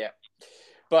 Yeah.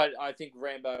 But I think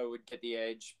Rambo would get the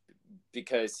edge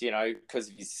because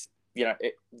of his,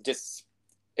 just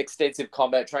extensive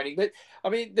combat training. But, I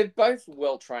mean, they're both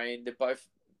well-trained. They're both,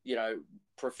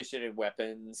 proficient in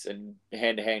weapons and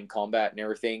hand-to-hand combat and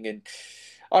everything. And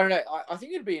I don't know. I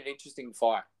think it'd be an interesting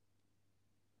fight.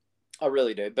 I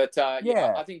really do. But,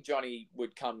 I think Johnny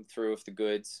would come through with the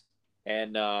goods.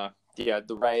 And, the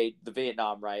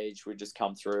Vietnam rage would just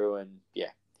come through and,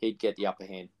 he'd get the upper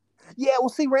hand. Yeah, well,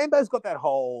 see, Rambo's got that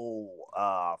whole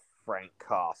Frank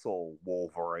Castle,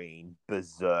 Wolverine,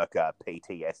 Berserker,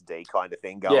 PTSD kind of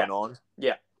thing going on.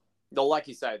 Yeah. No, like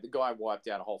you say, the guy wiped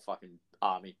out a whole fucking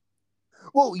army.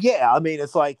 Well, yeah, I mean,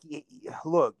 it's like,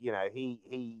 look, he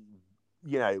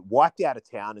wiped out a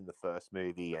town in the first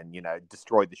movie and,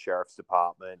 destroyed the sheriff's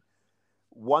department,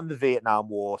 won the Vietnam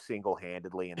War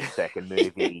single-handedly in the second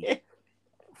movie,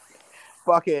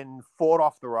 fucking fought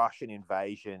off the Russian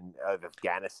invasion of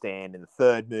Afghanistan in the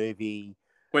third movie.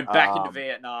 Went back into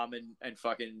Vietnam and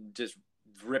fucking just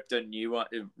ripped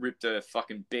a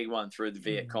fucking big one through the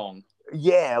Viet Cong.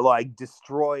 Yeah,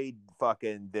 destroyed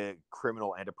fucking the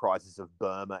criminal enterprises of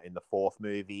Burma in the fourth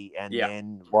movie, and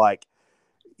then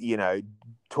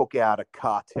took out a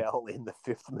cartel in the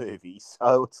fifth movie.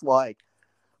 So it's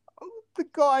the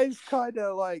guy's kind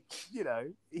of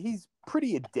he's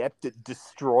pretty adept at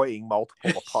destroying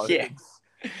multiple opponents.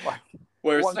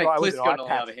 Whereas one Snake guy with an Plissken, eye on the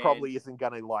patch other hand, probably isn't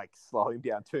going to slow him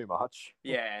down too much.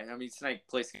 Yeah, I mean, Snake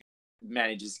Plissken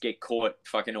manages to get caught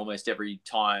fucking almost every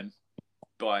time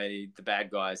by the bad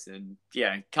guys, and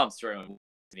comes through in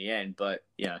the end. But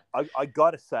I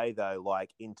gotta say though,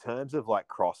 in terms of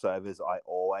crossovers, I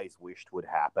always wished would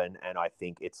happen, and I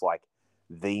think it's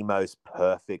the most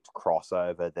perfect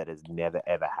crossover that has never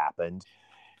ever happened.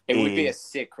 It would be a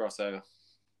sick crossover.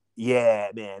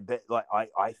 Yeah, man. But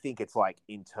I think it's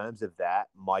in terms of that,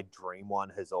 my dream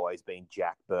one has always been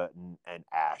Jack Burton and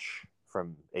Ash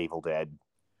from Evil Dead.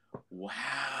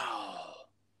 Wow.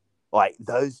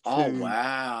 Those two. Oh,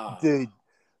 wow. Dude,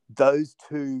 those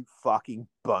two fucking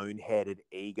boneheaded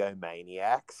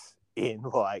egomaniacs in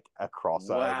a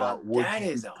crossover would that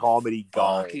is a comedy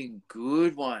fucking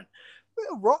good one.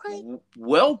 Right?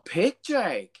 Well picked,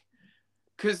 Jake.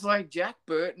 Because Jack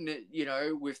Burton,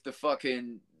 with the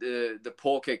fucking the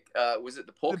pork, was it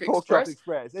the Pork Express? Chop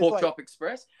Express. Pork Chop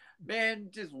Express. Man,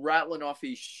 just rattling off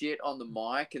his shit on the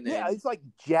mic, and then it's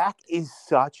Jack is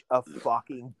such a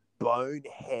fucking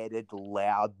boneheaded,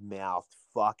 loudmouthed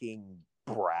fucking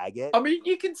braggart. I mean,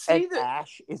 you can see that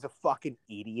Ash is a fucking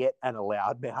idiot and a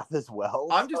loudmouth as well.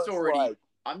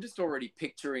 I'm just already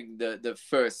picturing the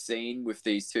first scene with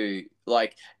these two.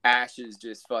 Ash is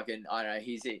just fucking, I don't know,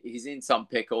 he's in some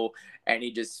pickle and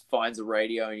he just finds a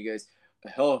radio and he goes,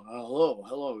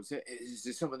 hello, is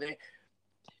there someone there?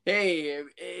 Hey,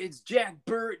 it's Jack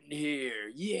Burton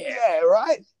here. Yeah,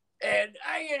 right. And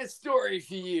I got a story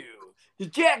for you.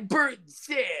 Jack Burton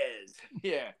says.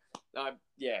 I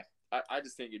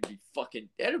just think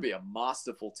it'd be a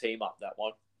masterful team up, that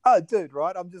one. Oh, dude,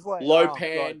 right? I'm just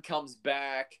Lopan comes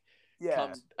back.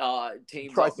 Yeah.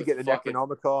 Teams tries up to get the fucking,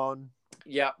 Necronomicon.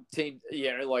 Yeah,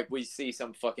 we see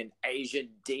some fucking Asian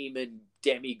demon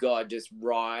demigod just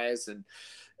rise, and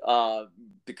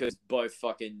because both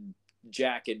fucking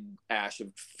Jack and Ash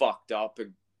have fucked up,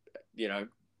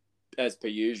 as per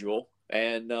usual,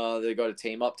 and they got to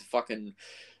team up to fucking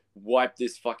wipe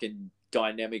this fucking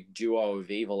dynamic duo of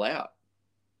evil out.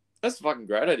 That's a fucking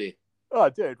great idea. Oh,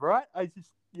 dude, right? I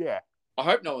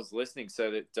hope no one's listening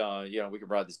so that we can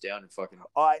write this down and fucking.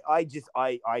 I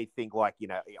think I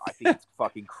think it's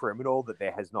fucking criminal that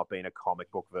there has not been a comic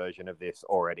book version of this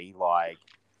already.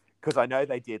 because I know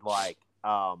they did like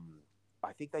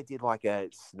I think they did like a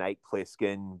Snake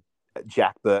Plissken,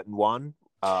 Jack Burton one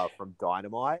from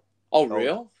Dynamite. Oh,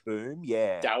 real? Boom,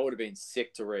 yeah. That would have been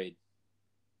sick to read.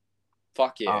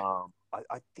 Fuck yeah.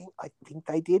 I think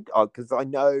they did because I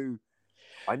know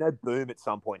Boom at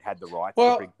some point had the rights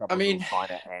Well, to Big Trouble in Little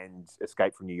China and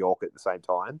Escape from New York at the same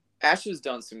time. Ash has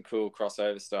done some cool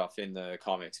crossover stuff in the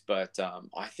comics, but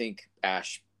I think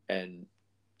Ash and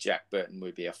Jack Burton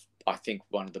would be I think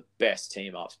one of the best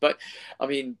team ups. But I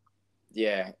mean,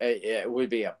 yeah, it would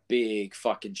be a big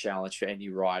fucking challenge for any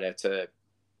writer to,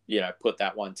 put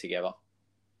that one together.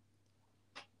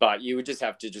 But you would just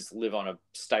have to just live on a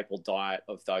staple diet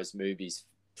of those movies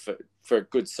for a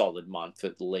good solid month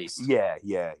at least. Yeah.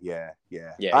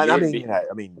 And I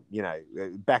mean,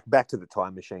 back to the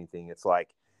time machine thing. It's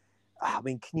like, I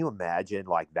mean, can you imagine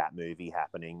like that movie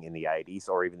happening in the 80s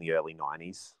or even the early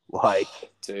 90s? Like,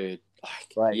 dude,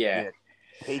 yeah.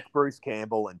 Peak Bruce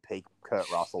Campbell and peak Kurt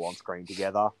Russell on screen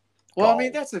together. Well, I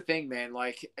mean, that's the thing, man.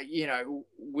 Like,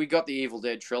 we got the Evil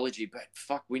Dead trilogy, but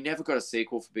fuck, we never got a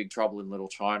sequel for Big Trouble in Little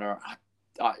China.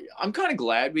 I'm kind of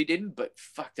glad we didn't, but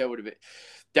fuck, that would have been.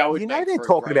 They're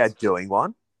talking about doing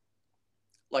one,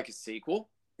 like a sequel.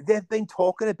 They've been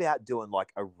talking about doing like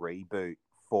a reboot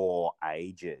for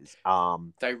ages.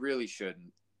 They really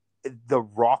shouldn't. The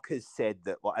Rock has said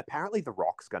that. Well, apparently, The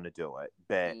Rock's going to do it,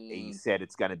 but he said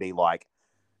it's going to be like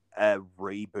a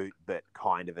reboot, but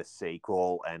kind of a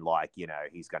sequel, and like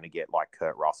he's going to get like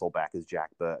Kurt Russell back as Jack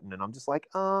Burton, and I'm just like,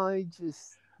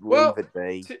 just leave it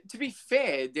be. To be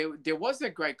fair, there was a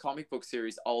great comic book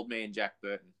series, Old Man Jack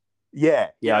Burton. Yeah,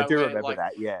 I do remember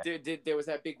that. Yeah, there was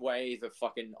that big wave of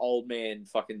fucking old man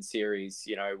fucking series,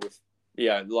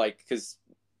 because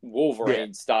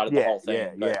Wolverine started the whole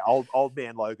thing. Old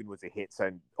Man Logan was a hit, so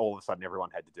all of a sudden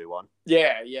everyone had to do one.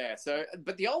 Yeah. So,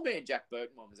 but the Old Man Jack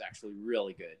Burton one was actually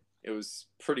really good. It was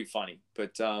pretty funny,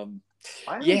 but I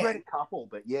only read a couple,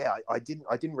 but I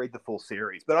didn't read the full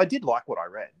series, but I did like what I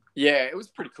read. Yeah, it was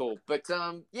pretty cool, but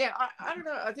I don't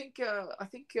know. I think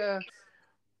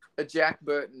a Jack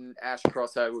Burton Ash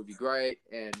crossover would be great,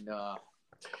 and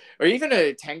or even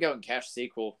a Tango and Cash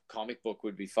sequel comic book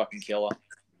would be fucking killer.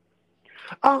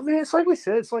 Oh man, it's like we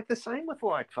said, it's like the same with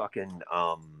like fucking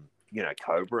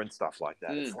Cobra and stuff like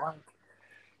that. It's like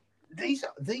these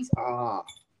are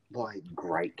like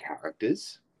great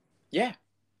characters. Yeah.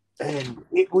 And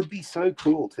it would be so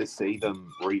cool to see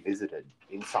them revisited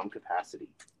in some capacity.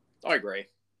 I agree.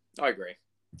 I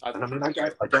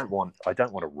don't want a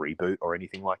reboot or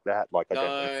anything like that. Like I don't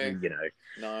want to see,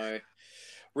 No.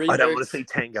 Reboots. I don't want to see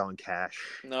Tango and Cash.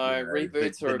 No,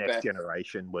 reboots are the next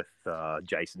generation with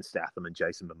Jason Statham and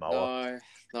Jason Momoa.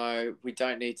 No, we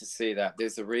don't need to see that.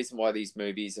 There's a reason why these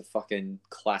movies are fucking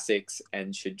classics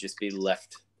and should just be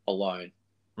left alone.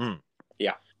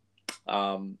 Yeah.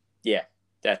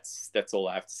 That's all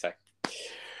I have to say.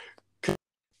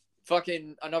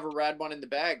 Fucking another rad one in the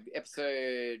bag.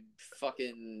 Episode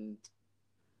fucking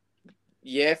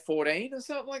 14 or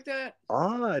something like that.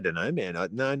 I don't know, man.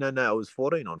 No. It was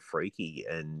 14 on Freaky,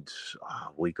 and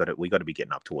we got to be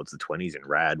getting up towards the 20s in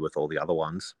Rad with all the other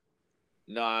ones.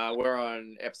 Nah, we're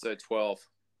on episode 12.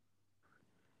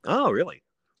 Oh, really?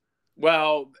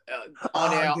 Well,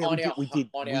 we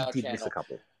did channel, miss a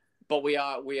couple. But we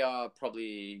are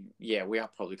probably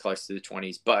close to the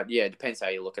 20s. But yeah, it depends how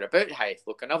you look at it. But hey,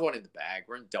 look, another one in the bag.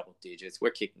 We're in double digits.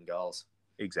 We're kicking goals.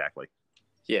 Exactly.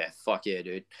 Yeah, fuck yeah,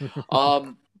 dude.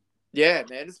 Yeah,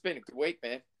 man, it's been a good week,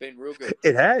 man. Been real good.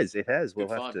 It has. We'll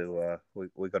have to.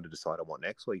 We've got to decide on what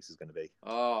next week's is going to be.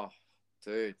 Oh,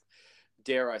 dude,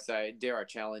 dare I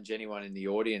challenge anyone in the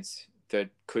audience that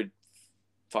could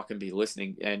fucking be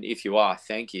listening, and if you are,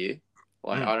 thank you.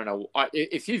 Like, I don't know,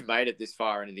 if you've made it this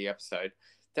far into the episode,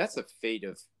 that's a feat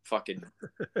of fucking,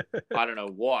 I don't know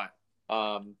what.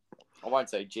 I won't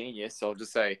say genius. I'll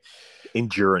just say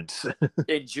endurance.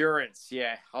 Endurance,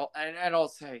 yeah. I'll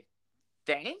say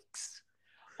thanks.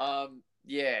 Drop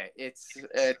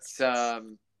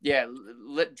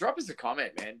us a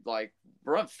comment, man. Like,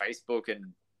 we're on Facebook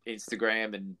and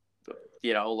Instagram and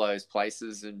all those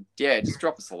places, and just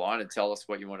drop us a line and tell us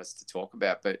what you want us to talk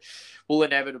about. But we'll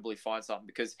inevitably find something,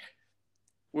 because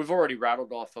we've already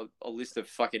rattled off a list of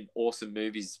fucking awesome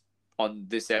movies on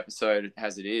this episode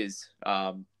as it is.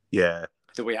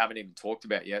 That we haven't even talked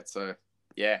about yet. So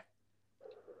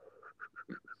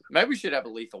maybe we should have a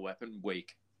Lethal Weapon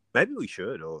week. Maybe we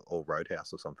should, or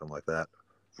Roadhouse or something like that.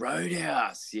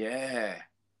 Roadhouse, yeah,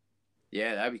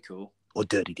 that'd be cool. Or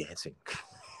Dirty Dancing.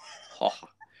 Oh.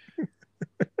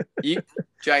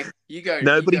 Jake, you go.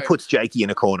 Nobody puts Jakey in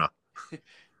a corner.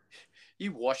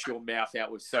 You wash your mouth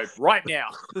out with soap right now.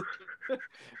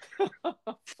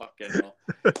 Fucking hell.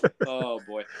 Oh,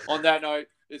 boy. On that note,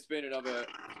 it's been another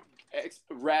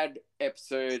rad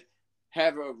episode.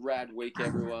 Have a rad week,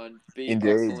 everyone. Be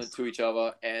Indeed. excellent to each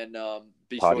other, and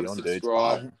be Party sure to on, dudes.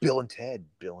 subscribe. Oh, Bill and Ted.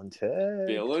 Bill and Ted.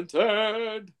 Bill and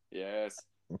Ted. Yes.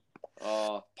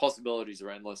 Possibilities are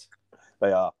endless.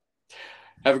 They are.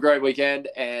 Have a great weekend,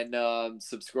 and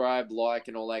subscribe, like,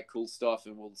 and all that cool stuff,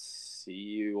 and we'll see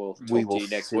you or talk to you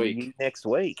next week. Next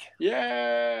week.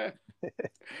 Yeah.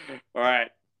 All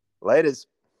right. Laters.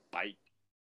 Bye.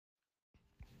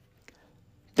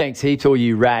 Thanks heaps, all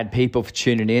you rad people, for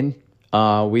tuning in.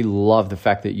 We love the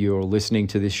fact that you're listening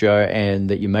to this show and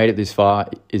that you made it this far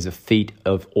is a feat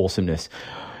of awesomeness.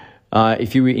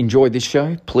 If you enjoyed this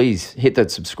show, please hit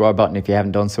that subscribe button if you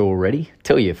haven't done so already.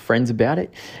 Tell your friends about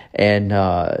it. And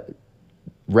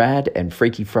Rad and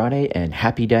Freaky Friday and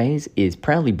Happy Days is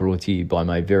proudly brought to you by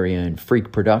my very own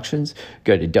Freak Productions.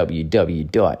 Go to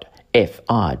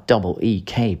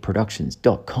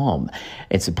www.freekproductions.com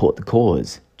and support the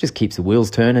cause. Just keeps the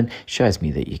wheels turning, shows me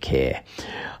that you care.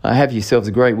 Have yourselves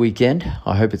a great weekend.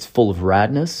 I hope it's full of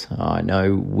radness. I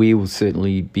know we will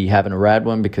certainly be having a rad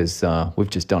one because we've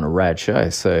just done a rad show,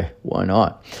 so why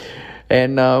not?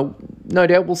 And no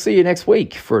doubt we'll see you next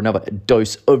week for another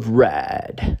dose of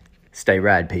rad. Stay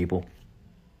rad, people.